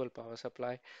have dual power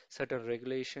supply, certain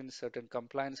regulations, certain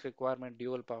compliance requirement,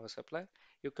 dual power supply.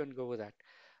 You can go with that.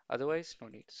 Otherwise, no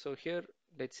need. So here,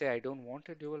 let's say I don't want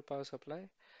a dual power supply.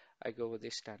 I go with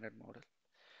the standard model.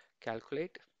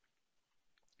 Calculate.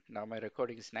 Now my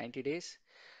recording is 90 days.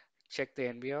 Check the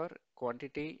NVR.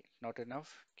 Quantity, not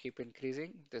enough. Keep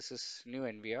increasing. This is new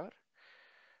NVR.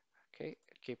 Okay,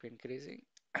 keep increasing.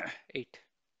 8.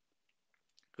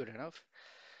 Good enough.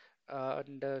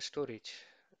 And storage.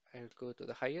 I'll go to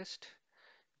the highest.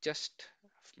 Just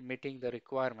meeting the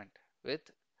requirement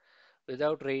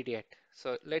without RAID yet.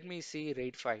 So let me see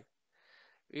RAID 5.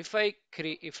 If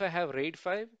I have RAID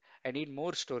 5, I need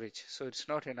more storage. So it's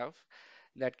not enough.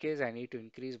 In that case, I need to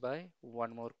increase by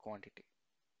one more quantity.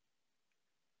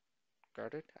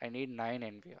 Got it? I need 9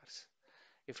 NVRs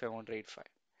if I want RAID 5.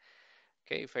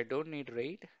 Okay, if I don't need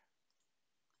RAID,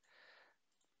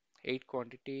 8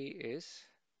 quantity is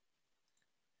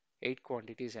 8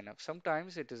 quantity is enough.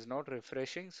 Sometimes it is not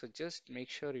refreshing, so just make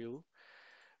sure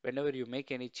whenever you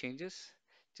make any changes,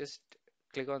 just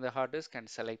click on the hard disk and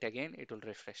select again, it will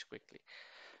refresh quickly.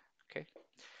 Okay,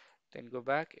 then go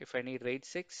back. If I need RAID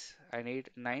 6, I need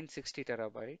 960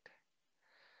 terabyte.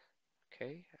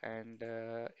 Okay, and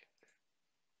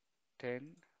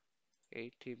 10,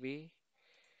 8 TB,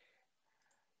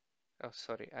 Oh,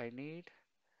 sorry, I need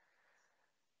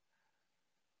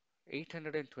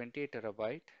 828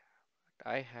 terabyte.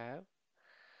 I have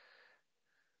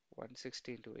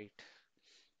 160 into 8.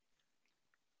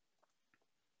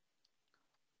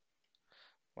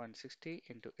 160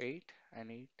 into 8. I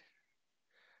need,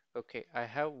 okay, I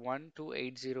have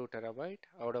 1280 terabyte,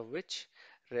 out of which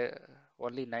re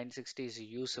only 960 is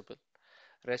usable.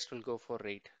 Rest will go for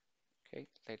RAID. Okay,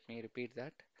 let me repeat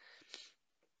that.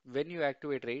 When you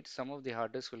activate RAID, some of the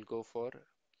hard disks will go for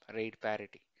RAID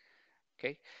parity.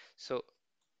 Okay, so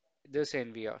this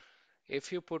NVR,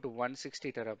 if you put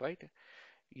 160 terabyte,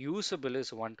 usable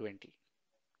is 120.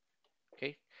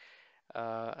 Okay,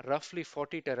 roughly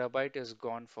 40 terabyte is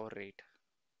gone for RAID.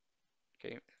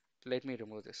 Okay, let me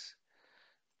remove this.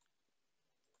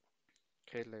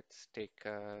 Okay, let's take,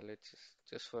 let's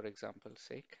just for example's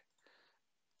sake.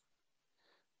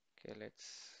 Okay,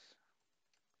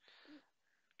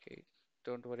 okay,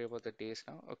 don't worry about the days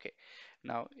now. Okay,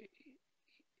 now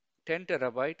 10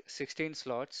 terabyte, 16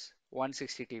 slots,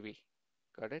 160 TB.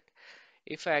 Got it?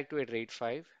 If I activate RAID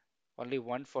 5, only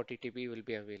 140 TB will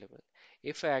be available.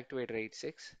 If I activate RAID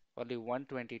 6, only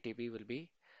 120 TB will be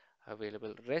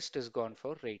available. Rest is gone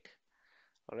for RAID.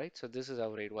 All right, so this is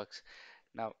how RAID works.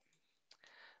 Now,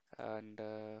 and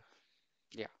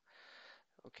yeah,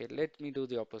 okay, let me do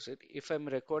the opposite. If I'm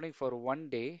recording for one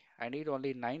day, I need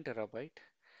only 9 terabyte.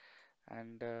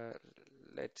 And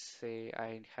let's say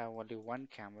I have only one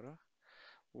camera.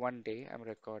 One day I'm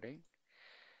recording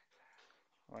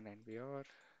on NVR,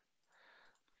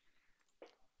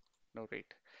 no RAID.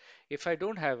 If I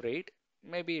don't have RAID,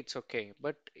 maybe it's okay.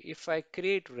 But if I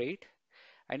create RAID,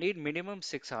 I need minimum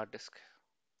 6 hard disk.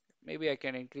 Maybe I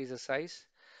can increase the size.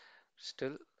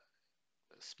 Still,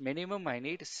 minimum I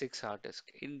need 6 hard disk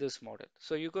in this model.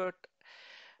 So you got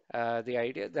the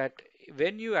idea that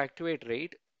when you activate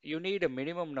RAID, you need a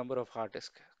minimum number of hard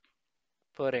disk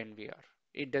per NVR.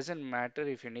 It doesn't matter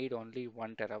if you need only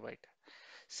 1 terabyte.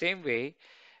 Same way,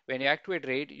 when you activate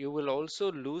RAID, you will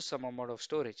also lose some amount of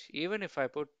storage. Even if I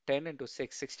put 10 into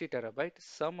 6, 60 terabyte,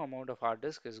 some amount of hard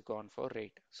disk is gone for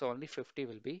RAID. So only 50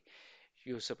 will be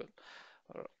usable.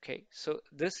 Okay, so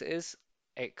this is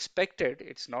expected.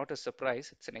 It's not a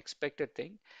surprise. It's an expected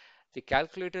thing. The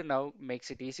calculator now makes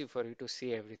it easy for you to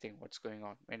see everything, what's going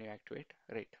on when you activate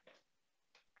RAID.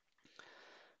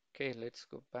 Okay, let's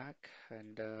go back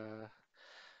and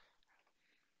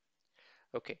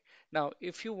okay. Now,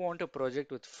 if you want a project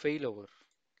with failover,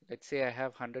 let's say I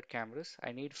have 100 cameras,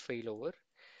 I need failover.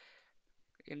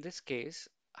 In this case,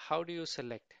 how do you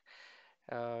select?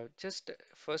 Just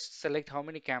first select how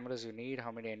many cameras you need,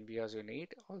 how many NVRs you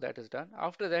need, all that is done.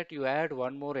 After that, you add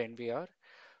one more NVR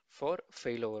for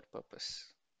failover purpose.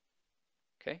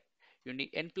 Okay, you need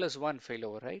n plus 1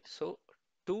 failover, right? So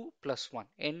 2 plus 1,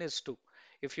 n is 2.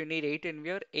 If you need 8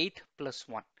 NVR, 8 plus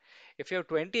 1. If you have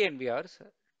 20 NVRs,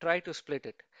 try to split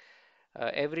it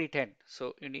every 10.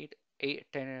 So you need 8,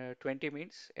 10, 20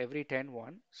 means every 10,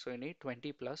 1. So you need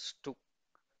 20 plus 2,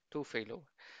 2 failover.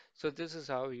 So this is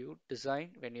how you design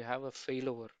when you have a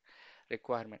failover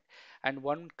requirement. And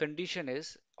one condition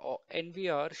is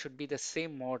NVR should be the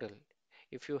same model.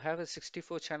 If you have a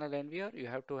 64 channel NVR, you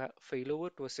have to have failover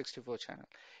to a 64 channel.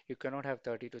 You cannot have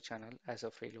 32 channel as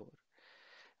a failover.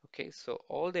 Okay, so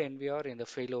all the NVR in the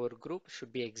failover group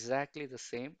should be exactly the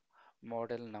same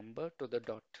model number to the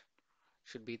dot.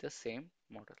 Should be the same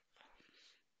model.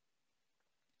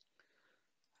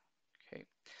 Okay.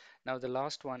 Now the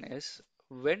last one is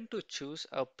when to choose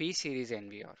a P series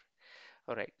NVR.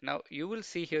 All right. Now you will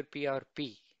see here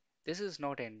PRP. This is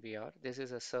not NVR. This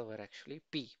is a server actually.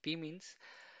 P. P means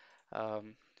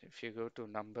if you go to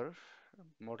number,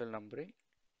 model numbering,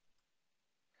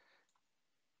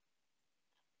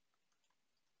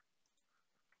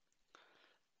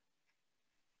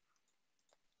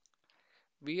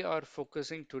 we are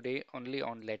focusing today only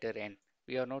on letter N.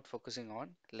 We are not focusing on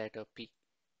letter P.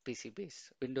 PC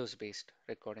based, Windows based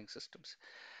recording systems,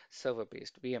 server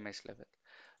based, VMS level.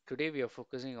 Today we are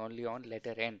focusing only on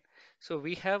letter N. So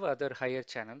we have other higher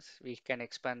channels. We can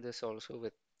expand this also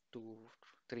with 2,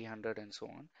 300 and so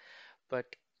on. But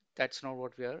that's not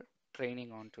what we are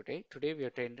training on today. Today we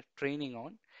are training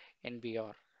on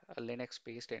NVR, a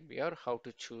Linux-based NVR, how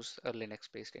to choose a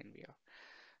Linux-based NVR.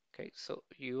 Okay, so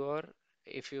you are,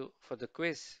 if you, for the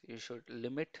quiz, you should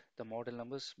limit the model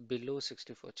numbers below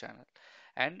 64 channel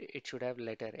and it should have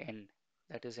letter N,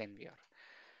 that is NVR.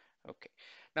 Okay,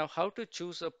 now how to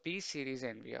choose a P series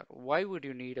NVR? Why would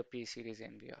you need a P series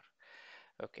NVR?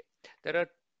 Okay, there are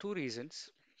two reasons.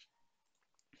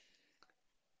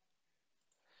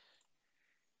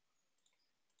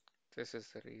 This is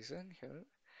the reason here.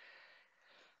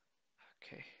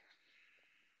 Okay.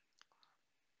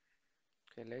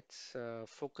 Okay, let's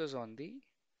focus on the,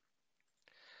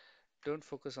 don't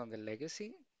focus on the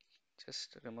legacy,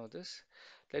 just remove this.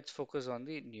 Let's focus on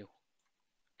the new.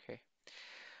 Okay,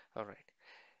 all right.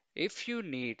 If you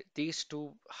need these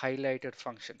two highlighted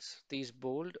functions, these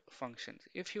bold functions,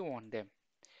 if you want them,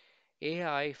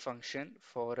 AI function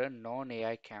for a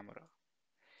non-AI camera.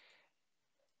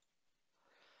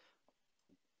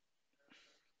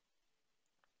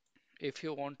 If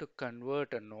you want to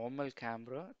convert a normal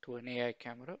camera to an AI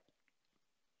camera,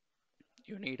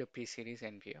 you need a P series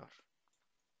NVR.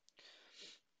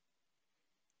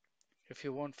 If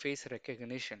you want face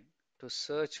recognition to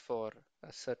search for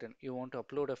a certain, you want to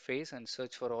upload a face and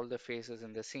search for all the faces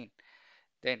in the scene,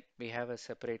 then we have a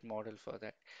separate model for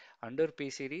that. Under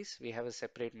P series, we have a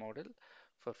separate model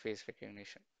for face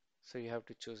recognition. So you have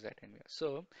to choose that NVR.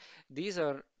 So these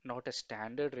are not a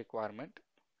standard requirement.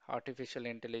 Artificial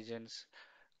intelligence,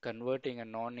 converting a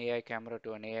non-AI camera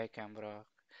to an AI camera,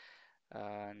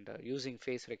 and using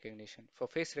face recognition. For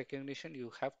face recognition,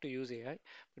 you have to use AI,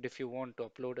 but if you want to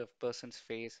upload a person's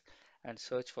face and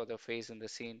search for the face in the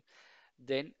scene,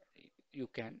 then you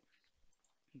can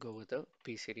go with the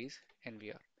P series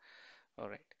NVR. All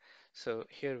right. So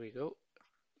here we go.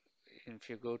 If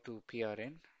you go to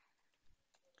PRN,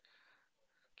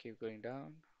 keep going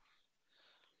down,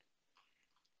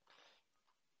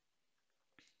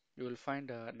 you will find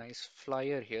a nice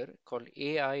flyer here called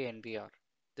AI NVR.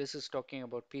 This is talking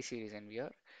about P series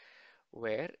NVR,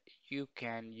 where you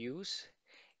can use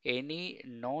any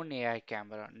non-AI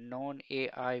camera,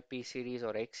 non-AI P series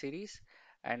or X series,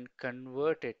 and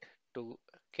convert it to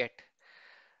get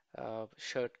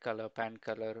shirt color, pant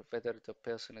color, whether the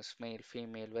person is male,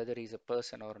 female, whether he's a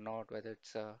person or not, whether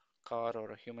it's a car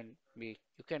or a human being.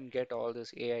 You can get all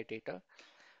this AI data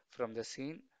from the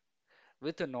scene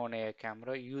with a non-AI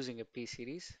camera using a P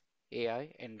series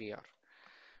AI NVR.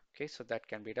 Okay, so that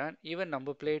can be done. Even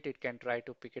number plate, it can try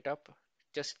to pick it up.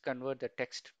 Just convert the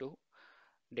text to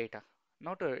data.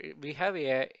 Not a, we have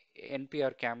a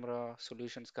NPR camera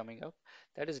solutions coming up.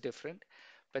 That is different,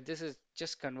 but this is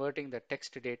just converting the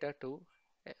text data to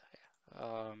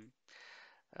um,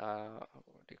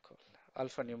 what do you call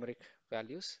alphanumeric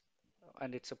values,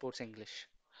 and it supports English.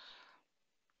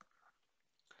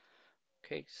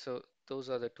 Okay, so those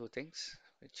are the two things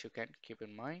which you can keep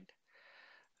in mind.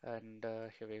 And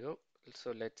here we go.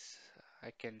 So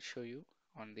I can show you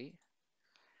on the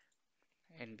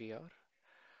NVR.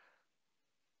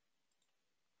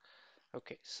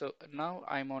 Okay, so now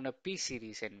I'm on a P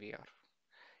series NVR.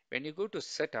 When you go to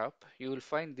setup, you will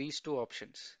find these two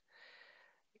options.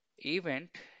 Event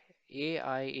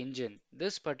AI engine.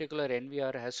 This particular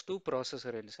NVR has two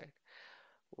processor inside.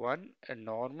 One a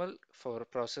normal for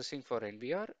processing for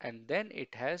NVR, and then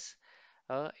it has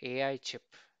a AI chip.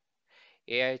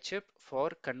 AI chip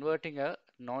for converting a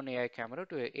non-AI camera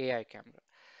to a AI camera.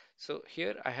 So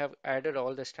here I have added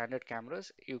all the standard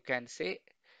cameras. You can say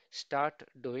start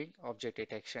doing object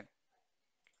detection.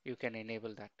 You can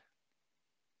enable that.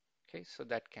 Okay, so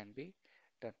that can be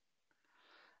done.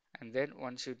 And then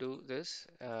once you do this,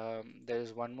 there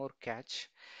is one more catch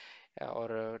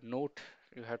or a note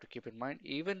you have to keep in mind.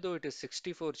 Even though it is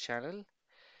 64 channel,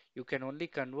 you can only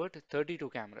convert 32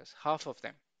 cameras, half of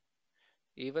them.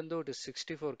 Even though it is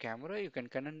 64 camera, you can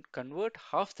convert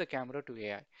half the camera to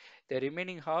AI. The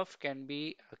remaining half can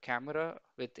be a camera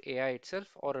with AI itself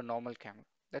or a normal camera.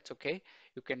 That's okay.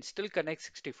 You can still connect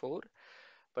 64,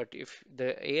 but if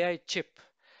the AI chip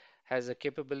has a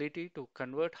capability to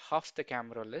convert half the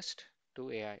camera list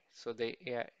to AI. So the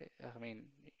AI, I mean,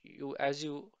 you as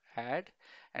you add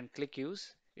and click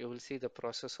use, you will see the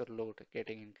processor load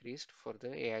getting increased for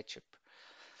the AI chip.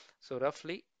 So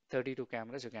roughly 32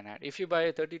 cameras you can add. If you buy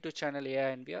a 32 channel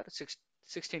AI NVR,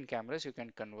 16 cameras you can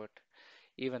convert,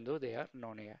 even though they are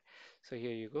non-AI. So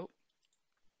here you go.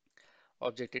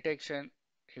 Object detection,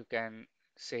 you can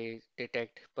say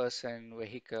detect person,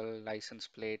 vehicle, license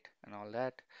plate, and all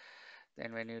that.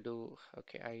 Then when you do,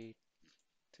 okay, I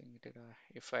think that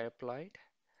if I applied,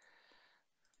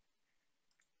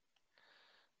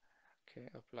 okay,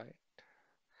 apply.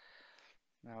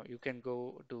 Now you can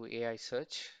go do AI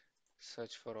search,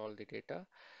 search for all the data,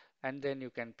 and then you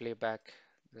can play back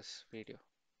this video.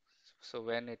 So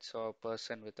when it saw a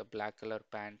person with a black color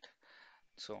pant,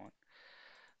 so on.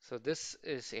 So this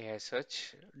is AI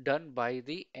search done by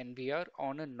the NVR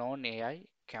on a non-AI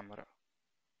camera.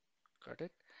 Got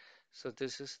it? So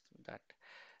this is that.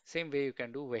 Same way you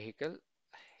can do vehicle.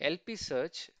 LP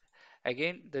search.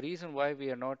 Again, the reason why we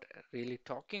are not really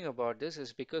talking about this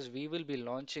is because we will be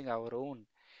launching our own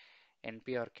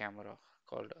NPR camera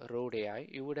called Road AI.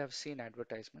 You would have seen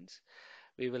advertisements.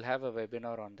 We will have a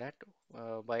webinar on that.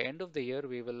 By end of the year,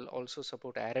 we will also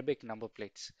support Arabic number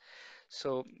plates.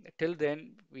 So till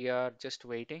then, we are just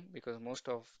waiting because most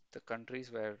of the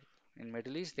countries where in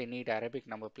Middle East they need Arabic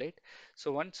number plate.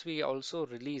 So once we also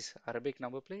release Arabic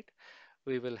number plate,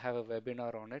 we will have a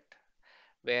webinar on it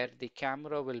where the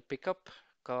camera will pick up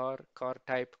car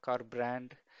type, car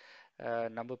brand,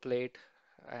 number plate,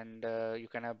 and you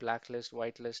can have blacklist,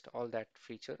 whitelist, all that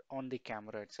feature on the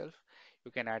camera itself.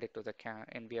 You can add it to the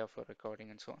NVR for recording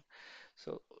and so on.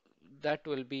 So that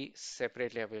will be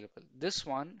separately available. This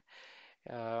one,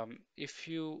 if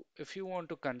you want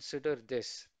to consider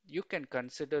this, you can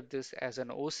consider this as an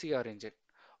OCR engine,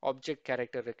 object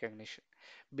character recognition.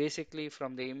 Basically,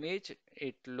 from the image,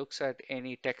 it looks at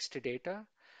any text data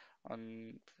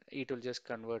on, it will just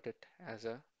convert it as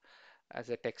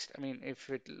a text. I mean, if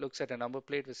it looks at a number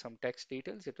plate with some text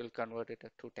details, it will convert it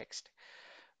to text.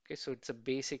 Okay, so it's a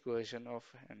basic version of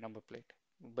a number plate.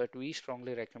 But we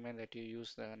strongly recommend that you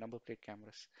use the number plate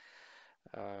cameras,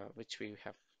 which we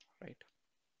have, right?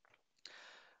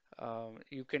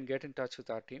 You can get in touch with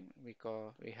our team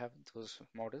because we have those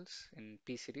models in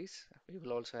P series. We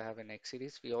will also have an X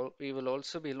series. We will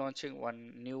also be launching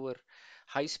one newer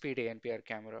high-speed ANPR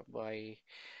camera by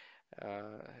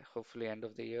hopefully end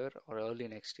of the year or early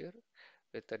next year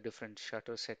with the different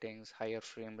shutter settings, higher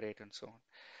frame rate, and so on.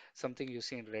 Something you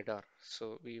see in radar.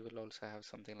 So we will also have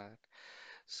something like that.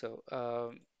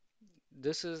 So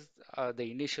this is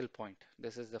the initial point.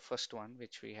 This is the first one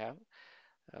which we have.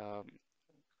 Um,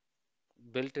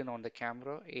 Built in on the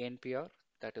camera, ANPR,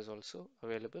 that is also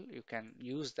available. You can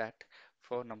use that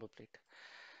for number plate.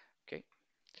 Okay.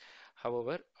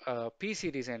 However, P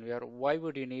series NVR, why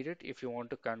would you need it if you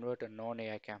want to convert a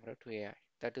non-AI camera to AI?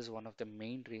 That is one of the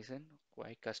main reason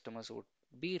why customers would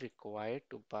be required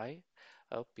to buy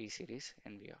a P series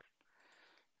NVR.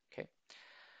 Okay.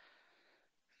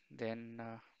 Then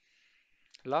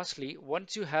lastly,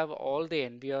 once you have all the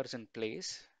NVRs in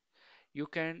place, you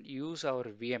can use our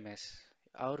VMS.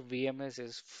 Our VMS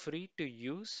is free to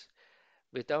use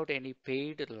without any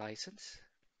paid license.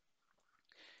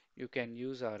 You can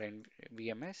use our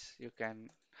VMS. You can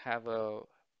have a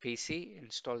PC,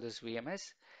 install this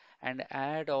VMS, and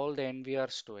add all the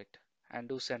NVRs to it and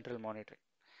do central monitoring.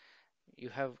 You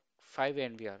have 5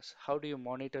 NVRs. How do you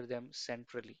monitor them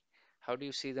centrally? How do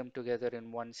you see them together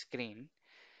in one screen?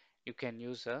 You can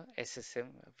use a SSM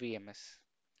VMS.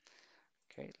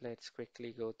 Okay, let's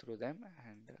quickly go through them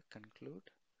and conclude.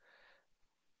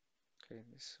 Okay,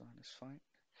 this one is fine.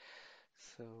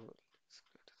 So let's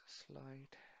go to the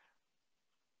slide.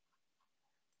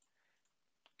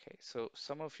 Okay, so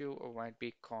some of you might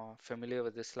be familiar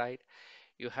with this slide.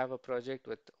 You have a project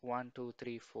with 1, 2,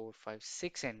 3, 4, 5,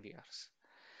 6 NVRs,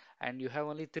 and you have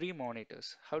only 3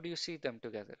 monitors. How do you see them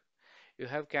together? You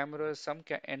have cameras, some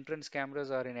entrance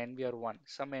cameras are in NVR1,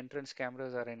 some entrance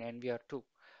cameras are in NVR2.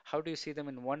 How do you see them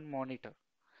in one monitor?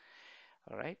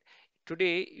 All right.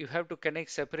 Today, you have to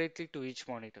connect separately to each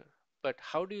monitor. But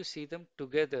how do you see them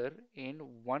together in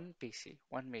one PC,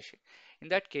 one machine? In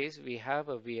that case, we have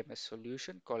a VMS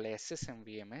solution called SSM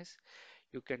VMS.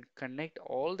 You can connect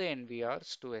all the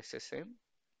NVRs to SSM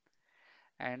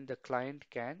and the client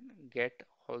can get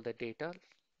all the data,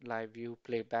 live view,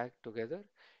 playback together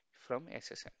from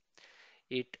SSM.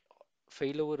 It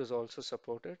failover is also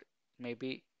supported.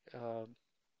 Maybe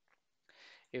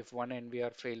if one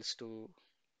NVR fails to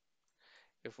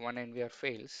if one NVR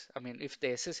fails, I mean, if the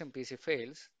SSM PC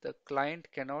fails, the client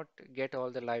cannot get all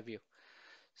the live view.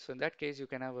 So in that case, you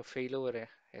can have a failover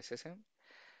SSM.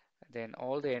 Then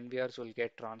all the NVRs will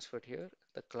get transferred here.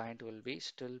 The client will be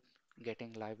still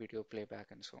getting live video playback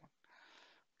and so on.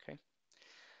 Okay.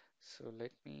 So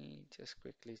let me just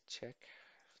quickly check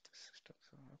if the systems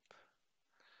are up.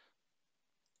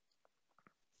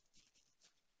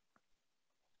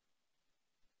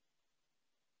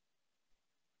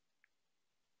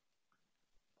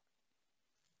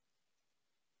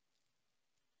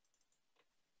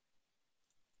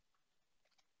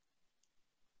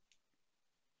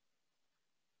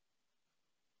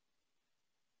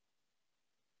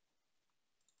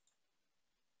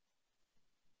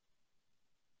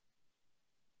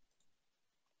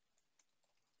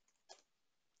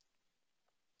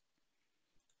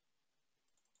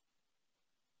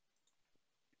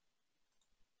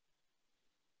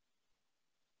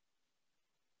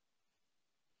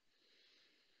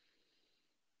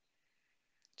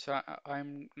 So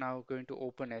I'm now going to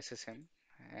open SSM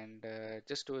and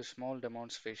just do a small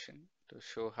demonstration to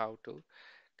show how to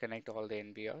connect all the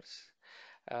NVRs.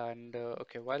 And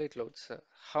okay, while it loads,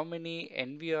 how many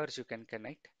NVRs you can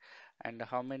connect? and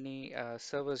how many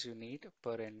servers you need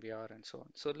per NVR and so on.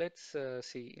 So let's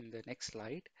see in the next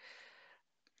slide.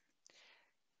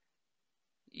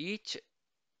 Each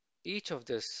each of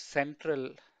this central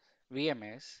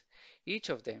VMS, each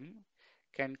of them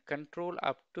can control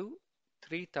up to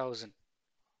 3000,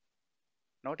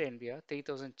 not NVR,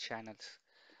 3000 channels.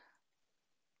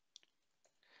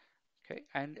 Okay,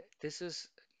 and this is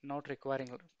not requiring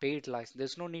paid license.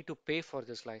 There's no need to pay for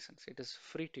this license. It is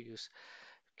free to use.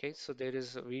 Okay, so there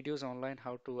is videos online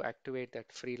how to activate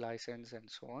that free license and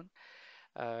so on.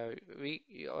 Or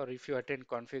if you attend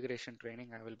configuration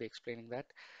training, I will be explaining that.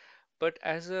 But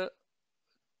as a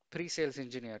pre-sales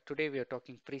engineer, today we are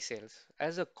talking pre-sales.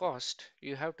 As a cost,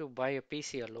 you have to buy a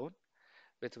PC alone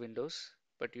with Windows,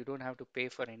 but you don't have to pay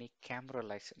for any camera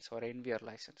license or NVR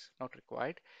license, not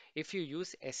required if you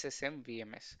use SSM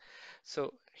VMS.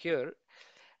 So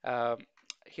um,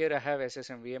 here I have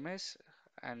SSM VMS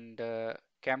and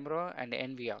camera and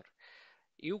NVR.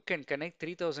 You can connect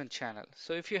 3000 channel.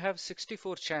 So if you have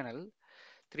 64 channel,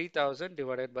 3000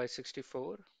 divided by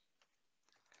 64,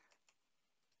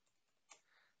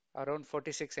 around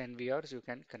 46 NVRs you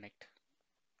can connect.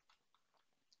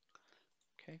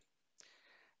 Okay.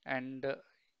 And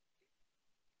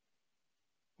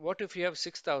what if you have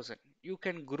 6000? You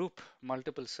can group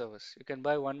multiple servers. You can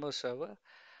buy one more server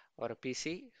or a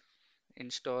PC,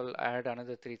 install, add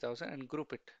another 3000 and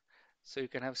group it. So you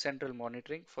can have central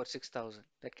monitoring for 6000.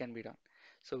 That can be done.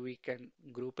 So we can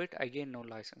group it. Again, no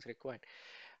license required.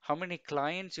 How many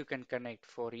clients you can connect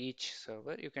for each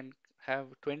server? You can have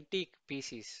 20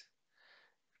 PCs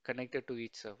connected to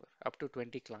each server, up to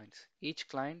 20 clients. Each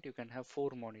client you can have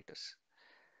 4 monitors.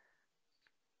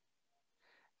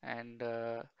 And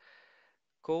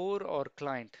core or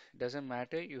client doesn't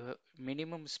matter.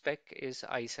 Minimum spec is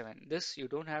i7. This you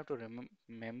don't have to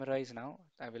memorize now.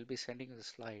 I will be sending you the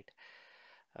slide.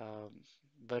 Um,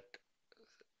 but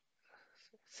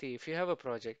see, if you have a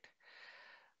project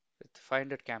with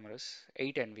 500 cameras,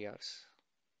 8 NVRs,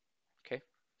 okay.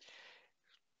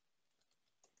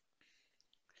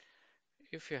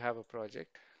 If you have a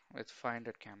project with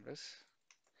 500 cameras,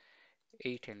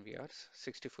 8 NVRs,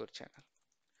 64 channel,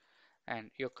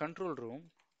 and your control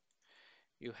room,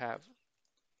 you have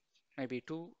maybe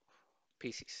 2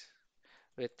 PCs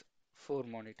with 4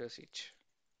 monitors each.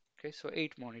 Okay, so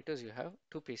 8 monitors you have,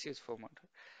 2 PCs, 4 monitors.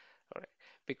 All right.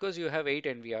 Because you have 8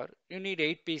 NVR, you need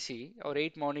 8 PC or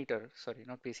 8 monitor, sorry,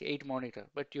 not PC, 8 monitor,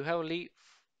 but you have only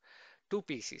 2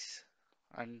 PCs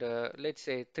and let's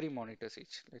say 3 monitors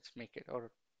each. Let's make it, or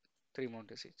 3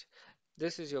 monitors each.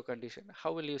 This is your condition.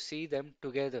 How will you see them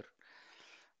together?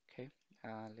 Okay,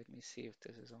 let me see if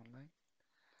this is online.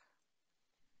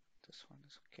 This one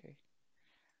is okay.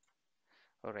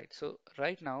 All right, so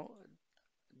right now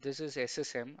this is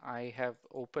SSM. I have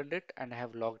opened it and I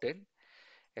have logged in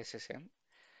SSM.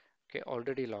 Okay,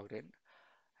 already logged in,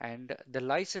 and the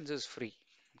license is free.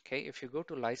 Okay, if you go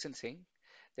to licensing,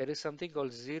 there is something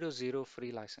called 00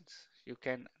 free license. You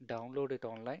can download it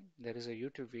online. There is a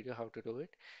YouTube video how to do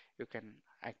it. You can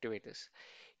activate this.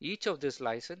 Each of this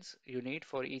license you need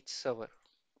for each server.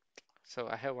 So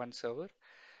I have one server.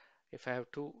 If I have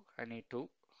two, I need two.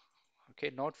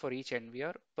 Okay, not for each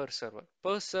NVR, per server.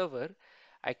 Per server,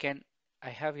 I can I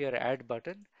have here add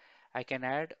button. I can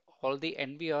add all the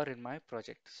NVR in my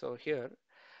project. So here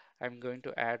I'm going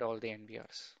to add all the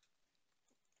NVRs.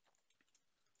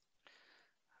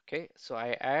 Okay, so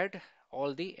I add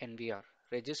all the NVR.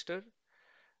 Register,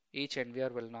 each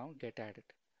NVR will now get added.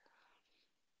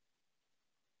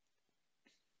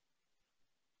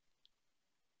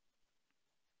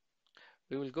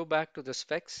 We will go back to the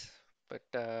specs,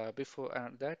 but before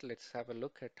that, let's have a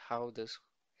look at how this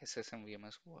SSM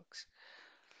VMS works.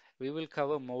 We will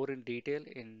cover more in detail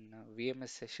in VMS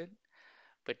session,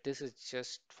 but this is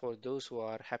just for those who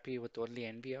are happy with only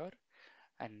NVR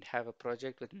and have a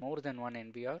project with more than one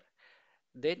NVR.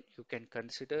 Then you can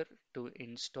consider to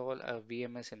install a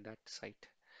VMS in that site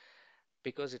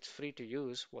because it's free to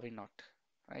use. Why not,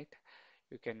 right?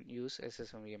 You can use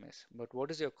SSM VMS. But what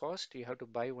is your cost? You have to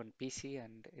buy one PC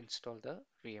and install the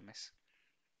VMS.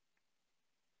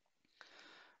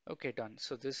 Okay, done.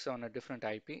 So this is on a different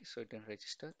IP, so it didn't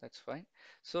register. That's fine.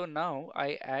 So now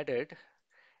I added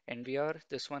NVR.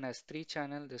 This one has 3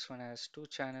 channel. This one has 2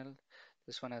 channel.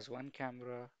 This one has 1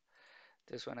 camera.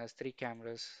 This one has 3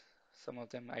 cameras. Some of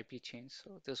them IP chains.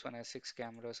 So this one has 6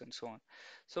 cameras and so on.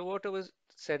 So whatever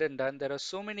said and done, there are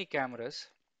so many cameras.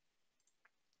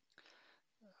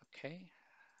 Okay,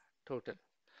 total.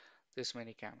 This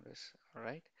many cameras. All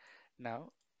right.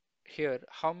 Now here,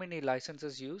 how many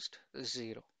licenses used?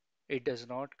 0. It does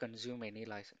not consume any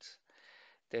license.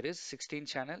 There is 16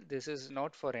 channel. This is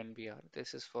not for NVR.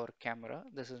 This is for camera.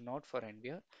 This is not for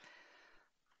NVR.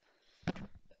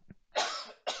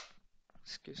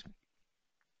 Excuse me.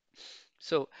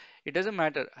 So it doesn't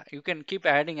matter. You can keep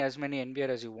adding as many NVR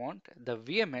as you want. The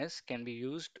VMS can be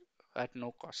used at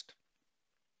no cost.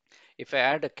 If I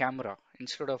add a camera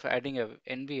instead of adding a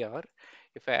NVR,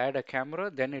 if I add a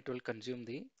camera, then it will consume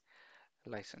the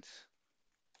license.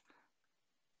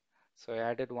 So I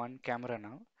added one camera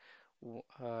now.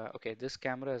 Okay, this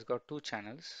camera has got two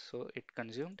channels, so it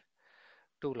consumed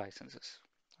two licenses.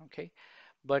 Okay,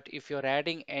 but if you're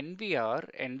adding NVR,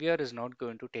 NVR is not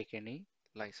going to take any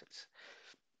license.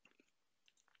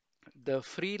 The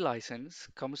free license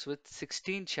comes with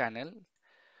 16 channel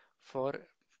for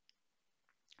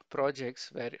projects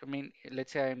where, I mean,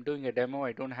 let's say I'm doing a demo,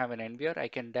 I don't have an NVR, I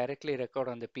can directly record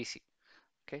on the PC.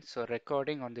 Okay, so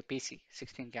recording on the PC,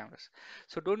 16 cameras.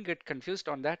 So don't get confused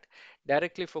on that.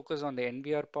 Directly focus on the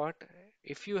NVR part.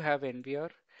 If you have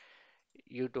NVR,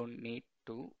 you don't need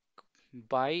to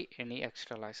buy any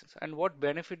extra license. And what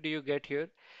benefit do you get here?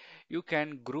 You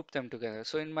can group them together.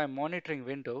 So in my monitoring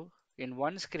window, in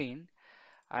one screen,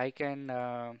 I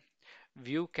can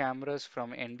view cameras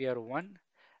from NVR1.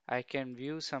 I can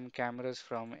view some cameras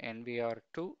from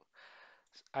NVR2.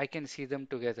 I can see them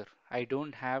together. I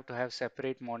don't have to have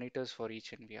separate monitors for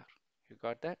each NVR. You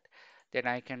got that? Then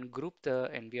I can group the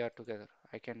NVR together.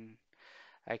 I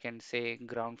can say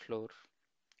ground floor,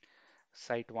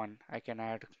 site 1. I can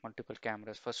add multiple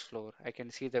cameras, first floor. I can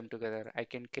see them together. I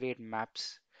can create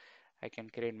maps. I can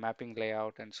create mapping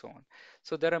layout and so on.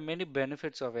 So there are many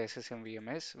benefits of SSM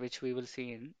VMS, which we will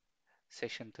see in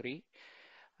session 3.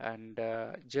 And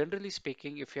generally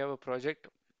speaking, if you have a project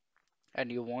and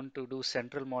you want to do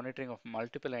central monitoring of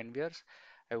multiple NVRs,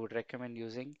 I would recommend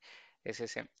using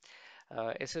SSM.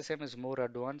 SSM is more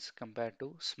advanced compared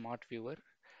to Smart Viewer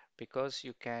because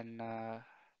you can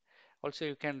also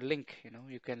you can link,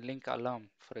 you can link alarm.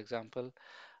 For example,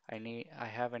 I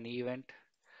have an event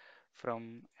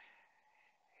from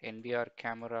NVR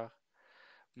camera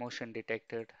motion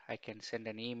detected. I can send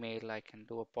an email, I can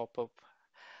do a pop-up,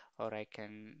 or I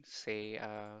can say,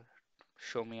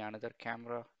 show me another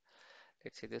camera.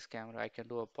 Let's say this camera, I can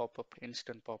do a pop-up,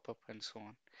 instant pop-up, and so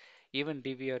on. Even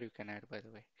DVR you can add, by the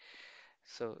way.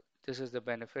 So this is the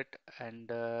benefit,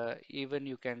 and even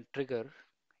you can trigger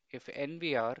if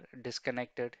NVR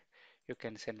disconnected, you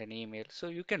can send an email. So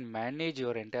you can manage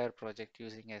your entire project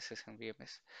using SSM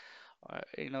VMS.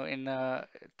 In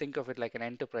think of it like an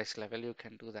enterprise level, you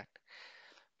can do that.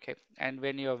 Okay, and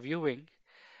when you are viewing,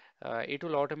 it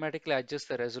will automatically adjust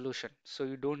the resolution. So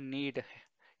you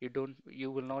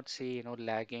will not see,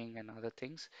 lagging and other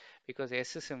things because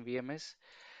SSM VMS,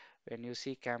 when you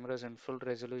see cameras in full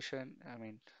resolution, I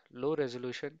mean low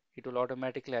resolution, it will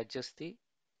automatically adjust the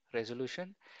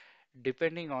resolution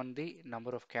depending on the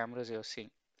number of cameras you're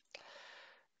seeing.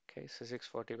 Okay, so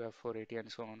 640 by 480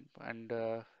 and so on. And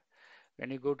when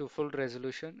you go to full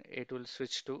resolution, it will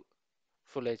switch to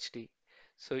full HD.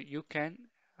 So you can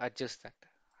adjust that.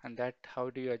 And that,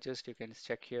 how do you adjust? You can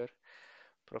check here,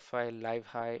 profile, live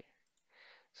high,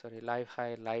 sorry, live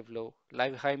high, live low.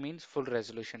 Live high means full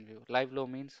resolution view. Live low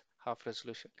means half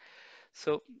resolution.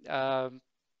 So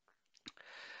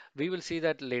we will see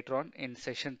that later on in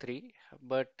session 3.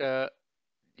 But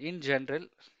in general,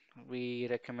 we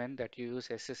recommend that you use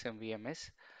SSM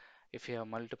VMS if you have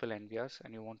multiple NVRs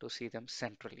and you want to see them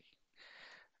centrally.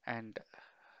 And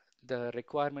the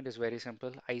requirement is very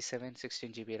simple, i7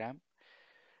 16 GB RAM.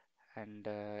 And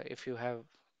if you have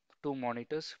two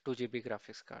monitors, 2 GB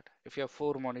graphics card. If you have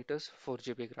four monitors, 4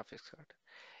 GB graphics card.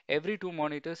 Every two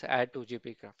monitors add 2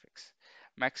 GB graphics.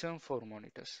 Maximum four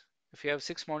monitors. If you have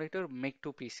six monitor, make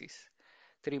two PCs,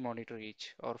 three monitor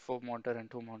each, or four monitor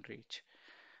and two monitor each.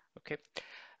 Okay.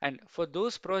 And for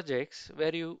those projects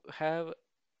where you have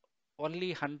only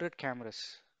 100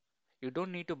 cameras, you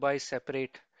don't need to buy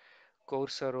separate core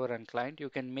server and client. You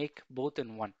can make both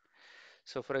in one.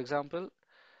 So for example,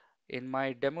 in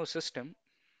my demo system,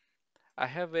 I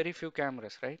have very few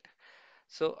cameras, right?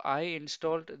 So I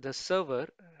installed the server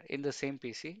in the same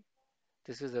PC.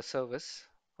 This is the service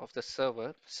of the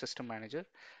server system manager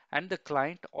and the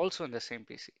client also in the same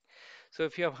PC. So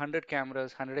if you have 100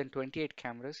 cameras, 128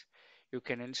 cameras, you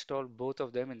can install both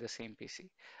of them in the same PC.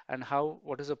 And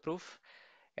what is the proof?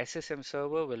 SSM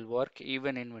server will work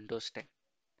even in Windows 10.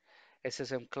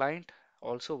 SSM client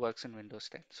also works in Windows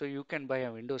 10. So you can buy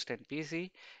a Windows 10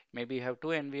 PC, maybe you have two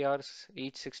NVRs,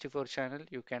 each 64 channel,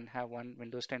 you can have one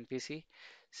Windows 10 PC,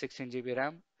 16 GB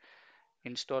RAM,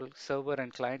 install server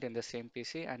and client in the same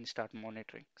PC and start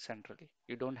monitoring centrally.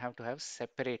 You don't have to have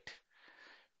separate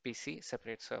PC,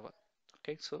 separate server.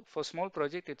 Okay, so for small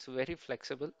project, it's very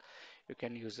flexible. You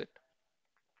can use it.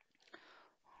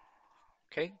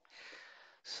 Okay,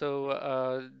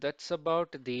 so that's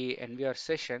about the NVR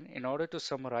session. In order to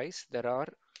summarize, there are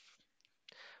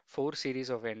four series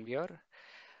of NVR: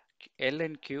 L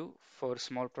and Q for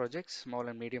small projects, small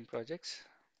and medium projects.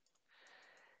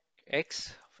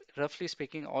 X, roughly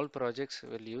speaking, all projects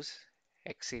will use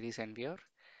X series NVR.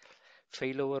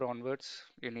 Failover onwards,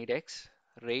 you need X.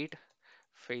 RAID,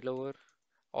 failover,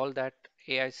 all that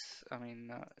AIs,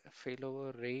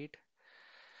 failover, RAID,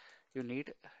 you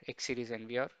need X series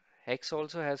NVR. X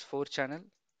also has 4 channel,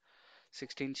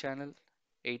 16 channel,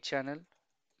 8 channel,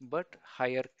 but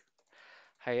higher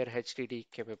HDD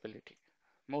capability,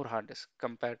 more hard disk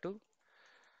compared to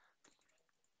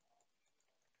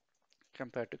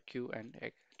Q and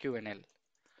L.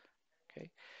 Okay,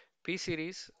 P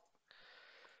series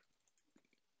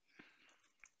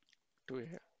to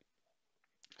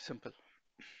simple.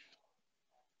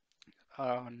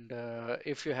 And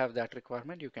if you have that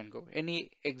requirement, you can go.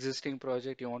 Any existing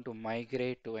project you want to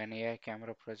migrate to an AI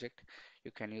camera project,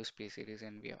 you can use P series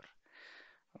NVR.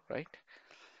 Right?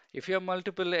 If you have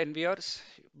multiple NVRs,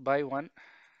 buy one.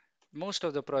 Most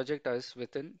of the project is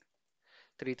within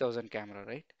 3000 camera,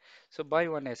 right? So buy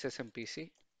one SSM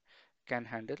PC, can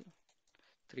handle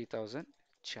 3000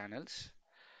 channels.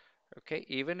 Okay,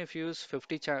 even if you use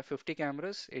 50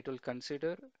 cameras, it will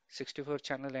consider 64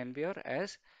 channel NVR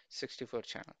as 64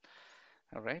 channel.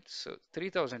 All right, so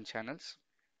 3000 channels.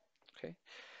 Okay,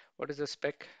 what is the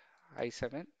spec?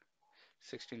 i7,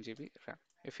 16 GB RAM.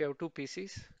 If you have two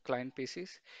PCs, client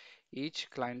PCs, each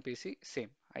client PC same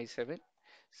i7,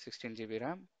 16 GB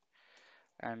RAM,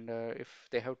 and if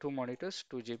they have two monitors,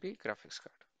 2 GB graphics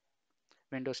card.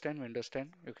 Windows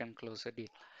 10, you can close the deal.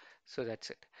 So that's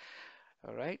it.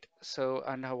 All right. So,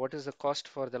 and what is the cost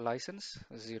for the license?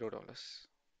 $0.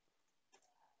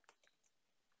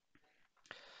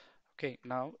 Okay.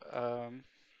 Now,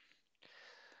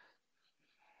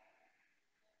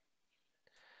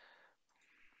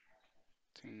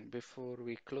 before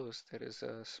we close, there is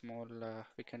a small.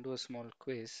 We can do a small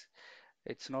quiz.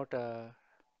 It's not a.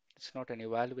 It's not an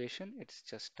evaluation. It's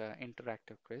just an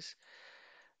interactive quiz.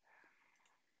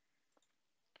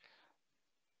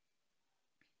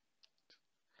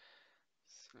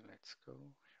 So let's go.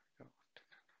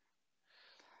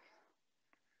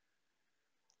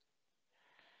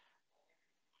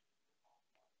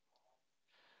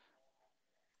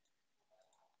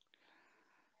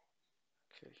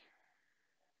 Here we go. Okay.